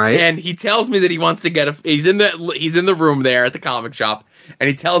 All right. And he tells me that he wants to get he's in the room there at the comic shop, and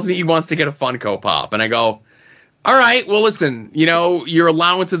he tells me he wants to get a Funko Pop. And I go, all right, well, listen, your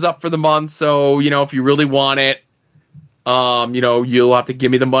allowance is up for the month, so, if you really want it, you'll have to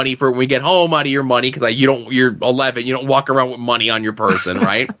give me the money for it when we get home out of your money, because you're 11, you don't walk around with money on your person,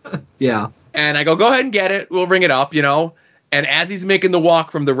 right? Yeah. And I go ahead and get it. We'll ring it up, And as he's making the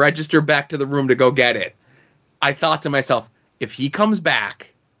walk from the register back to the room to go get it, I thought to myself, if he comes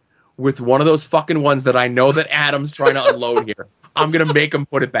back with one of those fucking ones that I know that Adam's trying to unload here, I'm going to make him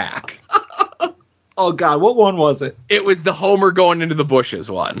put it back. Oh, God, what one was it? It was the Homer going into the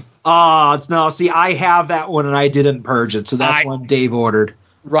bushes one. No, see, I have that one and I didn't purge it, so that's one Dave ordered.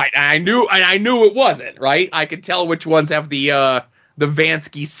 Right, and I knew it wasn't, right? I could tell which ones have the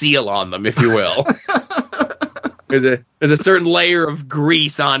Vansky seal on them, if you will. There's a certain layer of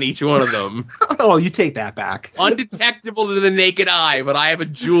grease on each one of them. Oh, you take that back. Undetectable to the naked eye, but I have a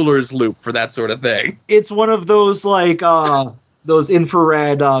jeweler's loop for that sort of thing. It's one of those, like, those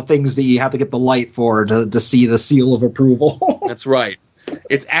infrared things that you have to get the light for to see the seal of approval. That's right.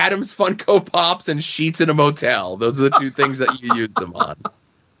 It's Adam's Funko Pops and sheets in a motel. Those are the two things that you use them on.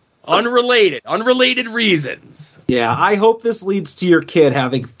 Unrelated reasons. Yeah, I hope this leads to your kid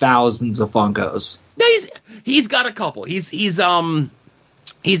having thousands of Funkos. No, he's got a couple. He's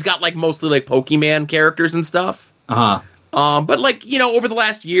got like mostly like Pokemon characters and stuff. But like, over the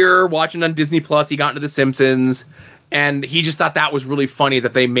last year watching on Disney Plus, he got into The Simpsons, and he just thought that was really funny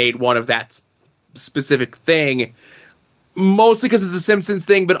that they made one of that specific thing. Mostly because it's a Simpsons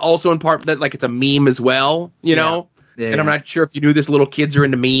thing, but also in part that like it's a meme as well, know? Yeah, and I'm not sure if you knew this, little kids are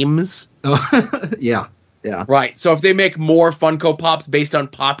into memes. Yeah. Right. So if they make more Funko Pops based on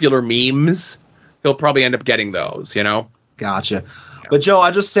popular memes, he'll probably end up getting those, Gotcha. Yeah. But Joe,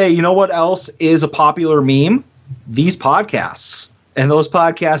 I just say, you know what else is a popular meme? These podcasts. And those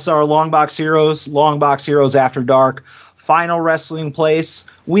podcasts are Longbox Heroes, Longbox Heroes After Dark, Final Wrestling Place,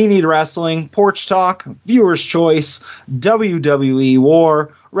 We Need Wrestling, Porch Talk, Viewer's Choice, WWE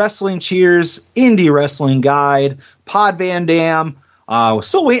War, Wrestling Cheers, Indie Wrestling Guide, Pod Van Dam. We're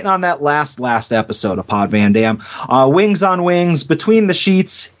still waiting on that last episode of Pod Van Dam. Wings on Wings, Between the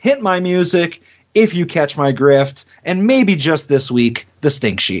Sheets, Hit My Music, If You Catch My Grift, and maybe just this week, The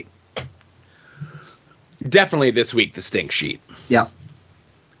Stink Sheet. Definitely this week, The Stink Sheet. Yeah.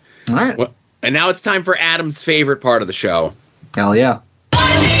 All right. Well, and now it's time for Adam's favorite part of the show. Hell yeah.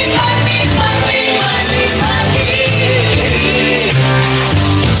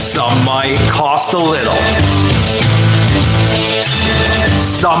 Some might cost a little.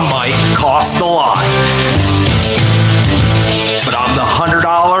 Some might cost a lot. But I'm the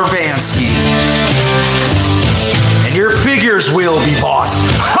 $100 Vansky. And your figures will be bought.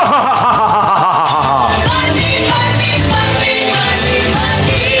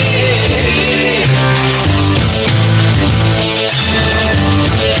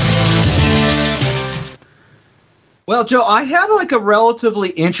 Well, Joe, I had like a relatively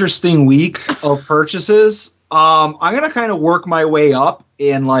interesting week of purchases. I'm going to kind of work my way up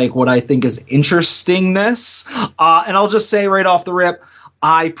in like what I think is interestingness. And I'll just say right off the rip,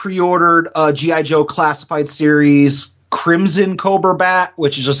 I pre-ordered a G.I. Joe Classified Series Crimson Cobra Bat,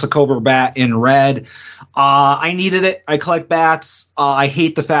 which is just a Cobra Bat in red. I needed it. I collect bats. I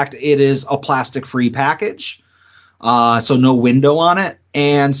hate the fact it is a plastic-free package. So no window on it.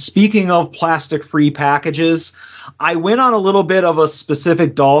 And speaking of plastic-free packages, I went on a little bit of a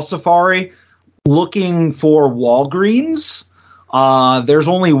specific doll safari looking for Walgreens. There's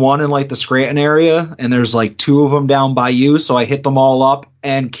only one in like the Scranton area, and there's like two of them down by you. So I hit them all up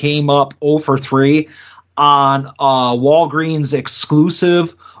and came up 0 for 3 on Walgreens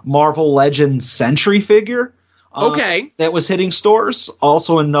exclusive Marvel Legends Sentry figure. Okay. That was hitting stores.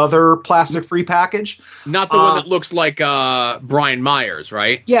 Also another plastic-free package. Not the one that looks like Brian Myers,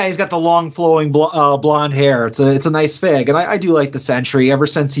 right? Yeah, he's got the long flowing blonde hair. It's a nice fig, and I do like the Sentry ever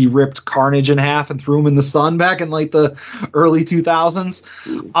since he ripped Carnage in half and threw him in the sun back in like the early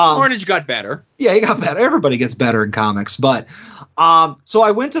 2000s. Carnage got better. Yeah, he got better. Everybody gets better in comics, but so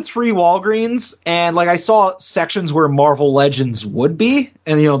I went to 3 Walgreens, and like I saw sections where Marvel Legends would be,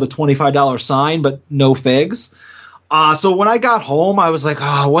 and the $25 sign, but no figs. So when I got home, I was like,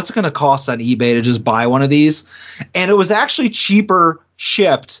 what's it going to cost on eBay to just buy one of these? And it was actually cheaper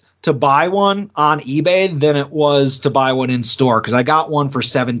shipped to buy one on eBay than it was to buy one in store, because I got one for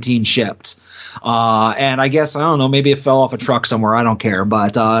 $17 shipped. And I guess, I don't know, maybe it fell off a truck somewhere. I don't care.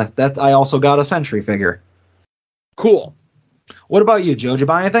 But that I also got a Sentry figure. Cool. What about you, Joe? Did you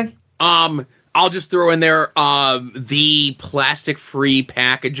buy anything? I'll just throw in there, the plastic-free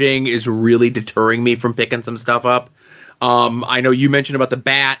packaging is really deterring me from picking some stuff up. I know you mentioned about the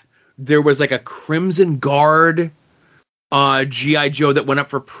bat. There was like a Crimson Guard G.I. Joe that went up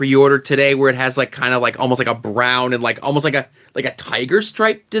for pre-order today, where it has like kind of like almost like a brown and like almost like a tiger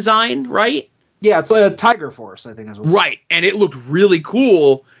stripe design, right? Yeah, it's like a Tiger Force, I think as well. Right, and it looked really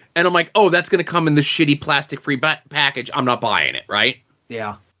cool. And I'm like, oh, that's going to come in the shitty plastic-free package. I'm not buying it, right?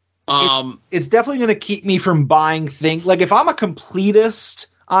 Yeah. It's definitely going to keep me from buying things. Like, if I'm a completist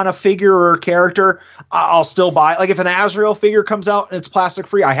on a figure or a character, I'll still buy it. Like, if an Azrael figure comes out and it's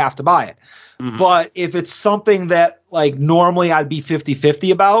plastic-free, I have to buy it. Mm-hmm. But if it's something that, like, normally I'd be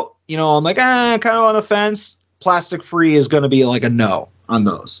 50-50 about, I'm like, kind of on the fence, plastic-free is going to be, like, a no on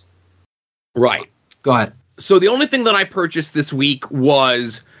those. Right. Go ahead. So the only thing that I purchased this week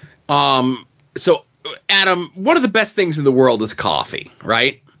was... So, Adam, one of the best things in the world is coffee,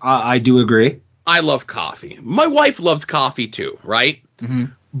 right? I do agree. I love coffee. My wife loves coffee too, right? Mm-hmm.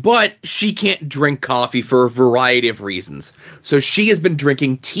 But she can't drink coffee for a variety of reasons. So she has been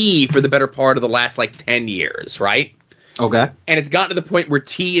drinking tea for the better part of the last, 10 years, right? Okay. And it's gotten to the point where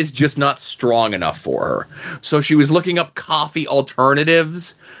tea is just not strong enough for her. So she was looking up coffee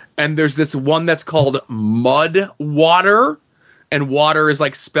alternatives, and there's this one that's called Mud Water. And water is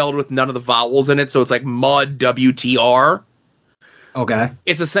spelled with none of the vowels in it, so it's like Mud, WTR. Okay.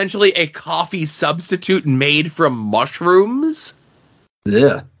 It's essentially a coffee substitute made from mushrooms.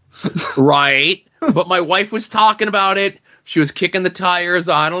 Yeah. Right. But my wife was talking about it. She was kicking the tires.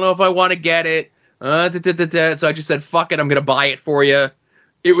 I don't know if I want to get it. So I just said, fuck it, I'm going to buy it for you.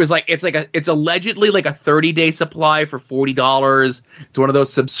 It was it's allegedly a 30-day supply for $40. It's one of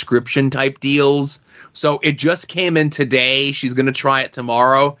those subscription type deals. So it just came in today. She's going to try it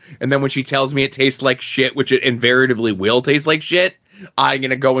tomorrow. And then when she tells me it tastes like shit, which it invariably will taste like shit, I'm going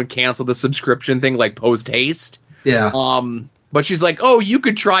to go and cancel the subscription thing post-haste. Yeah. But she's like, oh, you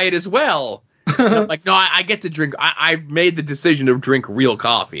could try it as well. Like, no, I get to drink. I've made the decision to drink real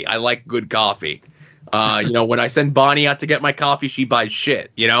coffee. I like good coffee. When I send Bonnie out to get my coffee, she buys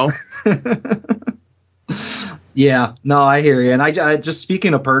shit, Yeah, no, I hear you. And I just,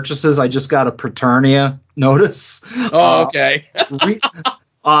 speaking of purchases, I just got a Preternia notice. Oh, okay.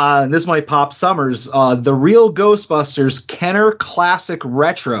 This might pop Summers. The Real Ghostbusters Kenner Classic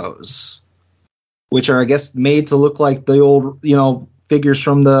Retros, which are, I guess, made to look like the old, figures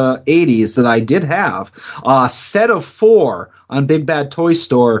from the 80s that I did have. Set of 4 on Big Bad Toy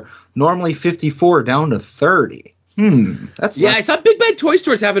Store, normally $54 down to $30. That's I saw Big Bad Toy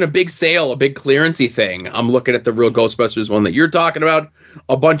Stores having a big sale, a big clearancey thing. I'm looking at the Real Ghostbusters one that you're talking about.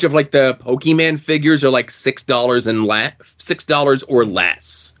 A bunch of like the Pokemon figures are like $6 or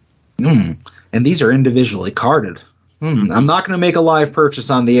less. And these are individually carded. I'm not going to make a live purchase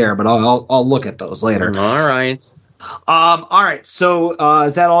on the air, but I'll look at those later. All right. All right. So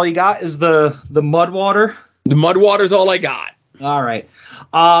is that all you got? Is the Mudwater? The Mudwater's all I got. All right.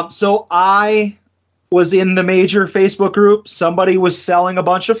 So I was in the major Facebook group. Somebody was selling a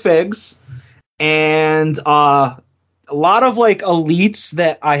bunch of figs, and a lot of like elites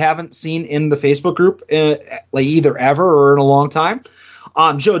that I haven't seen in the Facebook group, like either ever or in a long time.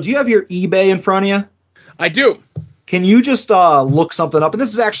 Joe, do you have your eBay in front of you? I do. Can you just look something up? And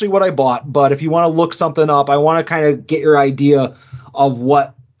this is actually what I bought, but if you want to look something up, I want to kind of get your idea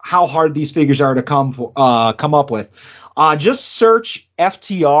of how hard these figures are to come up with. Just search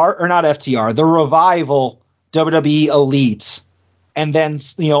FTR, or not FTR, the Revival WWE Elite, and then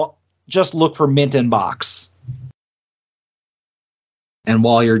just look for mint in box. And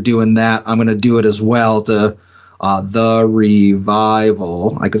while you're doing that, I'm going to do it as well to the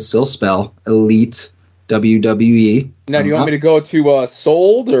Revival. I could still spell Elite WWE. Now, do you want me to go to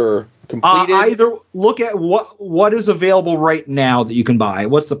sold or completed? Either look at what is available right now that you can buy.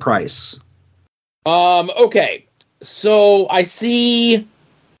 What's the price? Okay. So I see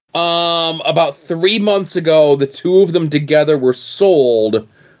about 3 months ago, the two of them together were sold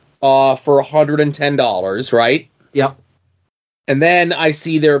for $110, right? Yep. And then I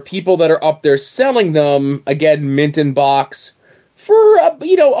see there are people that are up there selling them, again, mint in box, for,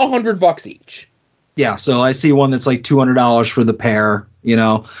 $100 each. Yeah, so I see one that's like $200 for the pair,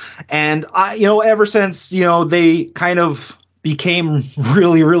 And I, ever since, they kind of became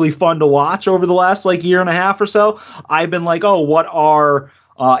really, really fun to watch over the last like year and a half or so, I've been like, oh, what are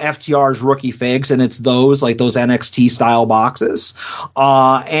FTR's rookie figs? And it's those NXT style boxes.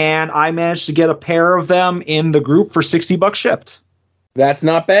 And I managed to get a pair of them in the group for $60 shipped. That's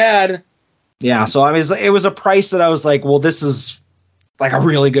not bad. Yeah, so it was a price that I was like, well, this is like a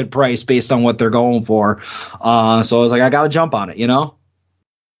really good price based on what they're going for. So I was like, I got to jump on it,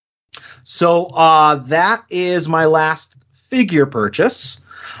 So that is my last figure purchase.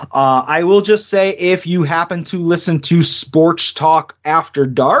 I will just say, if you happen to listen to Sports Talk After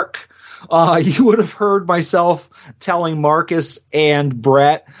Dark, you would have heard myself telling Marcus and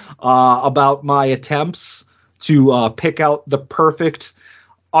Brett about my attempts to pick out the perfect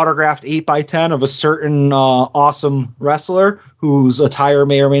autographed 8x10 of a certain awesome wrestler whose attire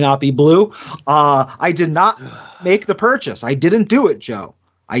may or may not be blue. I did not make the purchase. I didn't do it, Joe.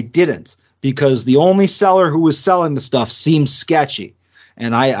 I didn't, because the only seller who was selling the stuff seemed sketchy.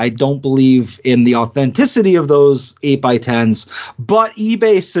 And I don't believe in the authenticity of those 8x10s. But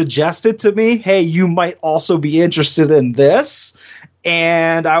eBay suggested to me, hey, you might also be interested in this.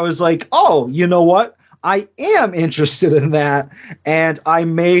 And I was like, oh, you know what? I am interested in that. And I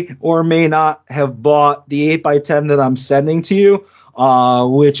may or may not have bought the 8x10 that I'm sending to you,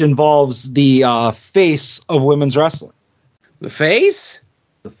 which involves the face of women's wrestling. The face?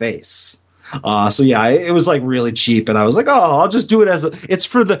 The face. So yeah, it was like really cheap, and I was like, oh, I'll just do it it's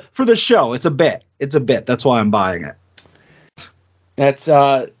for the show. It's a bit. That's why I'm buying it. That's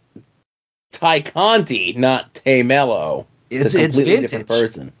Ty Conti, not Tay Mello. It's completely vintage. Different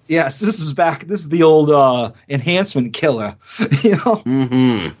person. Yes, this is the old enhancement killer.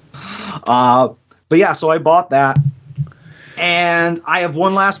 Mm-hmm. But yeah, so I bought that, and I have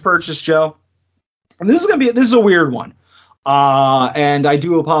one last purchase, Joe. And this is a weird one. And I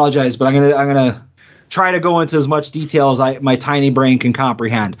do apologize, but I'm gonna try to go into as much detail as my tiny brain can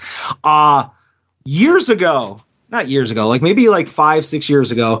comprehend. Years ago, like maybe like 5-6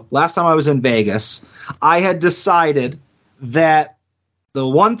 years ago, last time I was in Vegas, I had decided that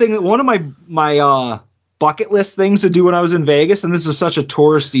one of my bucket list things to do when I was in Vegas, and this is such a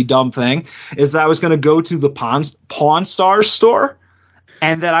touristy dumb thing, is that I was going to go to the Pawn Stars store,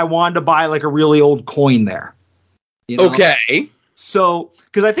 and that I wanted to buy like a really old coin there. Okay. So,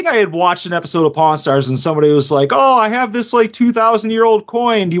 because I think I had watched an episode of Pawn Stars and somebody was like, "Oh, I have this like 2,000-year-old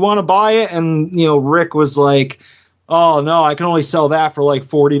coin. Do you want to buy it?" And Rick was like, "Oh no, I can only sell that for like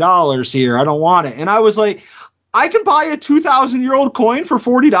 $40 here. I don't want it." And I was like, "I can buy a 2,000-year-old coin for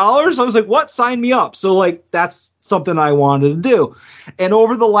 $40?" I was like, "What? Sign me up." So like that's something I wanted to do. And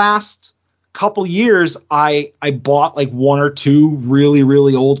over the last couple years, I bought like one or two really,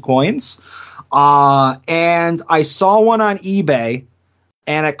 really old coins. And I saw one on eBay,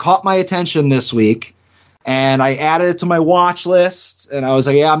 and it caught my attention this week, and I added it to my watch list, and I was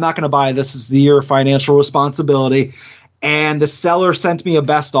like, yeah, I'm not going to buy this. This is the year of financial responsibility. And the seller sent me a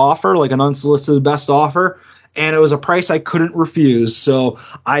best offer, like an unsolicited best offer, and it was a price I couldn't refuse. So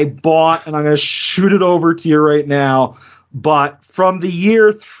I bought, and I'm going to shoot it over to you right now, but from the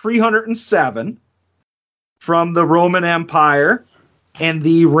year 307, from the Roman Empire, and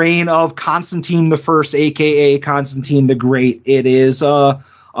the reign of Constantine I, a.k.a. Constantine the Great. It is a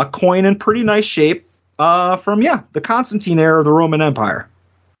coin in pretty nice shape from the Constantine era of the Roman Empire.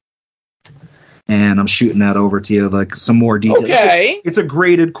 And I'm shooting that over to you, like some more details. Okay. It's a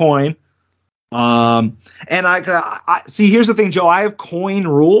graded coin. And I see, here's the thing, Joe. I have coin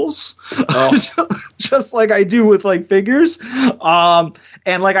rules, just like I do with like figures.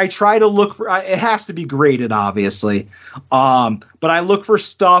 And like I try to look for, it has to be graded, obviously. But I look for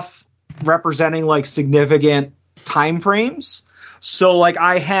stuff representing like significant time frames. So like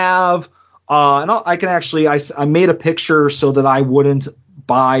I have, and I can actually, I made a picture so that I wouldn't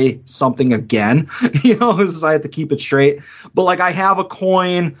buy something again, because I have to keep it straight. But like I have a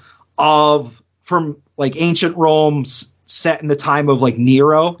coin from like ancient Rome set in the time of like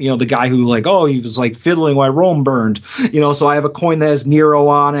Nero, the guy who like, he was like fiddling while Rome burned, so I have a coin that has Nero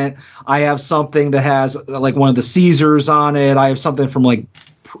on it. I have something that has like one of the Caesars on it. I have something from like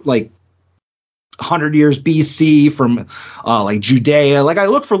 100 years BC from like Judea. Like I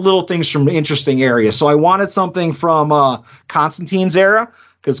look for little things from interesting areas. So I wanted something from Constantine's era,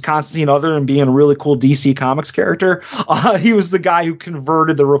 because Constantine, other than being a really cool DC Comics character, he was the guy who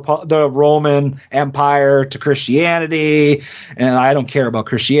converted the Roman Empire to Christianity. And I don't care about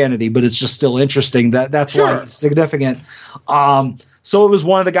Christianity, but it's just still interesting. That's why it's significant. So it was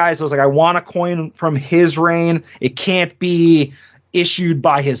one of the guys that was like, I want a coin from his reign. It can't be issued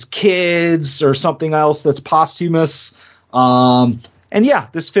by his kids or something else that's posthumous. And yeah,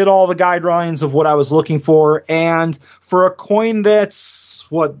 this fit all the guidelines of what I was looking for. And for a coin that's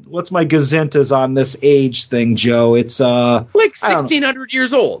what's my gazintas on this age thing, Joe? It's like 1,600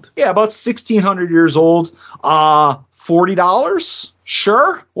 years old. Yeah, about 1,600 years old. $40?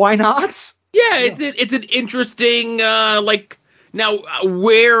 Sure, why not? Yeah, it's an interesting now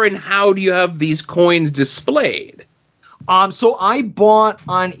where and how do you have these coins displayed? So I bought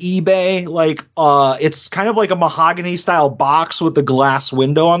on eBay, like, it's kind of like a mahogany style box with the glass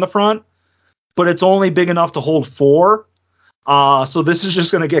window on the front, but it's only big enough to hold 4. So this is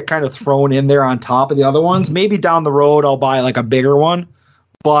just going to get kind of thrown in there on top of the other ones. Maybe down the road, I'll buy like a bigger one,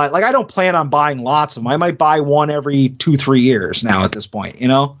 but like, I don't plan on buying lots of them. I might buy one every 2-3 years now at this point,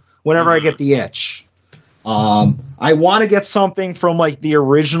 whenever I get the itch. I want to get something from like the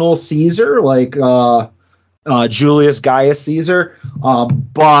original Caesar, like, Julius Gaius Caesar,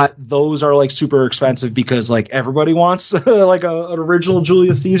 but those are like super expensive because like everybody wants like an original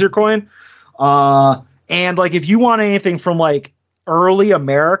Julius Caesar coin. And like if you want anything from like early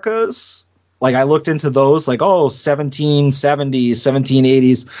Americas, like I looked into those, like 1770s,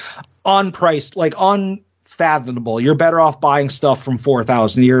 1780s, unpriced, like unfathomable. You're better off buying stuff from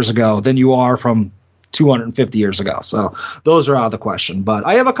 4,000 years ago than you are from 250 years ago. So those are out of the question. But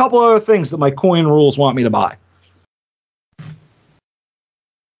I have a couple other things that my coin rules want me to buy.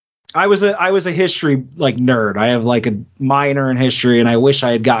 I was a history like nerd. I have like a minor in history, and I wish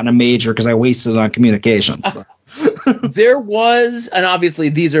I had gotten a major because I wasted it on communications. There was, and obviously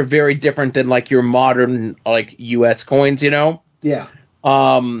these are very different than like your modern like U.S. coins, Yeah.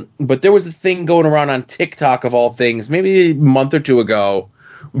 But there was a thing going around on TikTok of all things, maybe a month or two ago,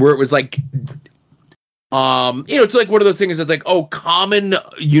 where it was like, it's like one of those things that's like, common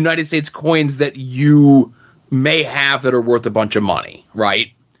United States coins that you may have that are worth a bunch of money,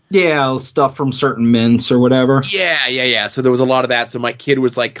 right? Yeah, stuff from certain mints or whatever. Yeah. So there was a lot of that. So my kid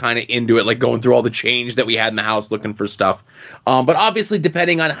was like kind of into it, like going through all the change that we had in the house looking for stuff. But obviously,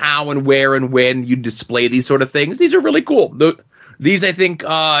 depending on how and where and when you display these sort of things, these are really cool. These, I think,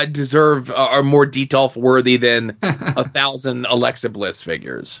 are more detail worthy than 1,000 Alexa Bliss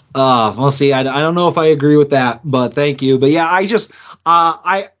figures. Well, see, I don't know if I agree with that, but thank you. But yeah, I just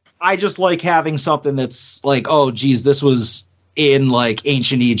like having something that's like, oh, geez, this was in like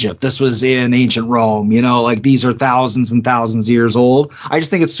ancient Egypt. This was in ancient Rome. You know, like these are thousands and thousands of years old. I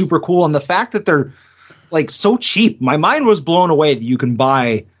just think it's super cool, and the fact that they're like so cheap. My mind was blown away that you can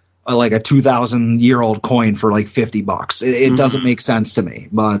buy like a 2,000-year-old coin for like $50. It doesn't make sense to me.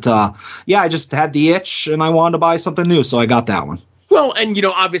 But yeah, I just had the itch and I wanted to buy something new, so I got that one. Well, and you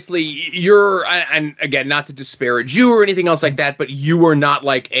know, obviously you're, and again, not to disparage you or anything else like that, but you are not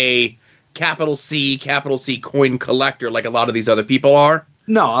like a capital C coin collector like a lot of these other people are.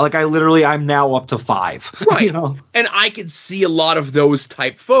 No, like I'm now up to 5. Right. You know? And I could see a lot of those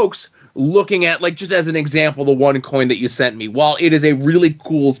type folks looking at, like, just as an example, the one coin that you sent me. While it is a really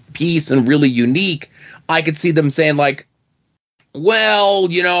cool piece and really unique, I could see them saying, like,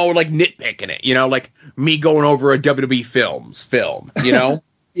 well, you know, like nitpicking it, you know, like me going over a WWE film, you know?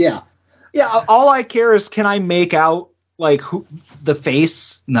 Yeah. All I care is, can I make out like who the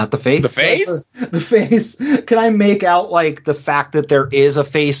face, not the face, the face, the face. Can I make out like the fact that there is a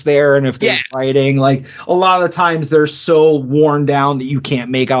face there? And if there's writing, like a lot of the times they're so worn down that you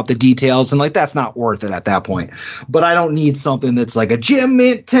can't make out the details. And like, that's not worth it at that point. But I don't need something that's like a Jim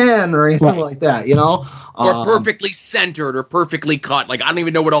Mint 10 or anything like that, you know? Or perfectly centered or perfectly cut. Like, I don't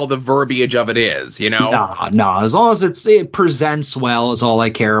even know what all the verbiage of it is, you know? No. As long as it presents well is all I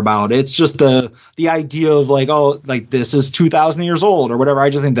care about. It's just the idea of like, oh, like this is 2,000 years old or whatever.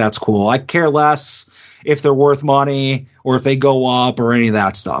 I just think that's cool. I care less if they're worth money or if they go up or any of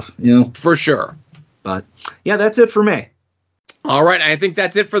that stuff, you know? For sure. But yeah, that's it for me. All right. I think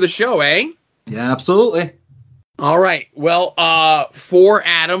that's it for the show, eh? Yeah, absolutely. All right. Well, for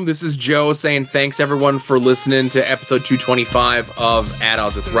Adam, this is Joe saying thanks, everyone, for listening to episode 225 of At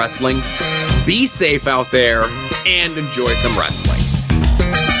Odds with Wrestling. Be safe out there and enjoy some wrestling.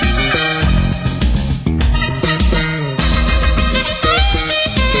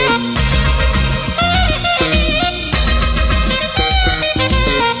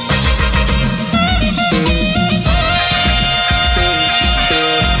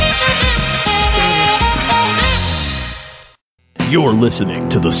 You're listening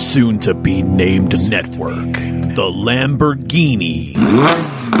to the soon-to-be-named network, the Lamborghini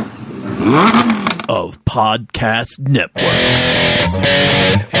of podcast networks.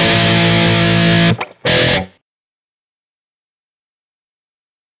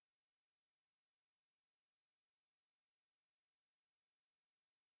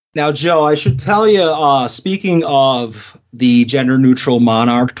 Now, Joe, I should tell you, speaking of the gender-neutral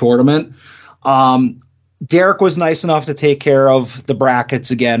Monarch tournament, Derek was nice enough to take care of the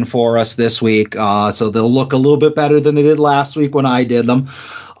brackets again for us this week, so they'll look a little bit better than they did last week when I did them.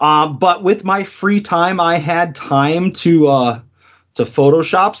 But with my free time, I had time to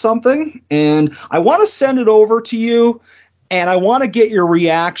Photoshop something, and I want to send it over to you, and I want to get your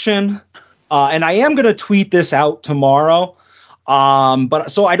reaction. And I am going to tweet this out tomorrow,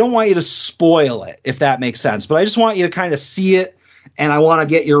 but so I don't want you to spoil it, if that makes sense. But I just want you to kind of see it. And I want to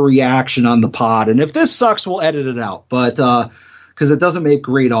get your reaction on the pod. And if this sucks, we'll edit it out. But because it doesn't make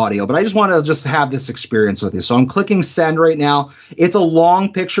great audio. But I just want to just have this experience with you. So I'm clicking send right now. It's a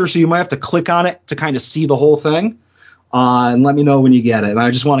long picture, so you might have to click on it to kind of see the whole thing. And let me know when you get it. And I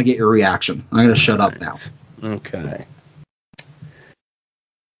just want to get your reaction. I'm going to shut up now. Okay.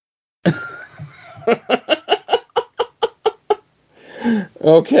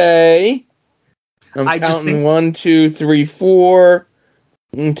 Okay. I'm counting 1, 2, 3, 4.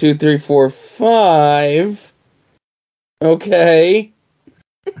 1, 2, 3, 4, 5. Okay.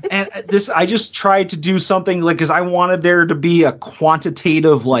 And this, I just tried to do something like, because I wanted there to be a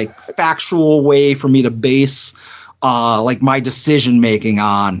quantitative, like factual way for me to base like my decision making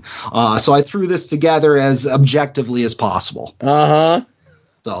on. So I threw this together as objectively as possible.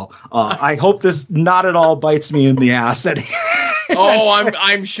 So I hope this not at all bites me in the ass.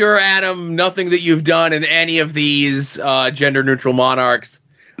 I'm sure, Adam, nothing that you've done in any of these gender neutral monarchs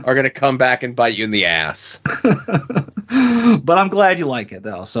are going to come back and bite you in the ass. But I'm glad you like it,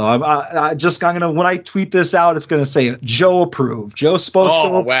 though. So I'm going to, when I tweet this out, it's going to say Joe approved. Joe's supposed to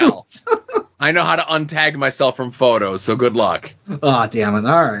approve. Well. I know how to untag myself from photos, so good luck. Oh, damn it.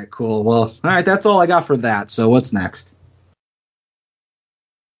 All right, cool. Well, all right, that's all I got for that. So what's next?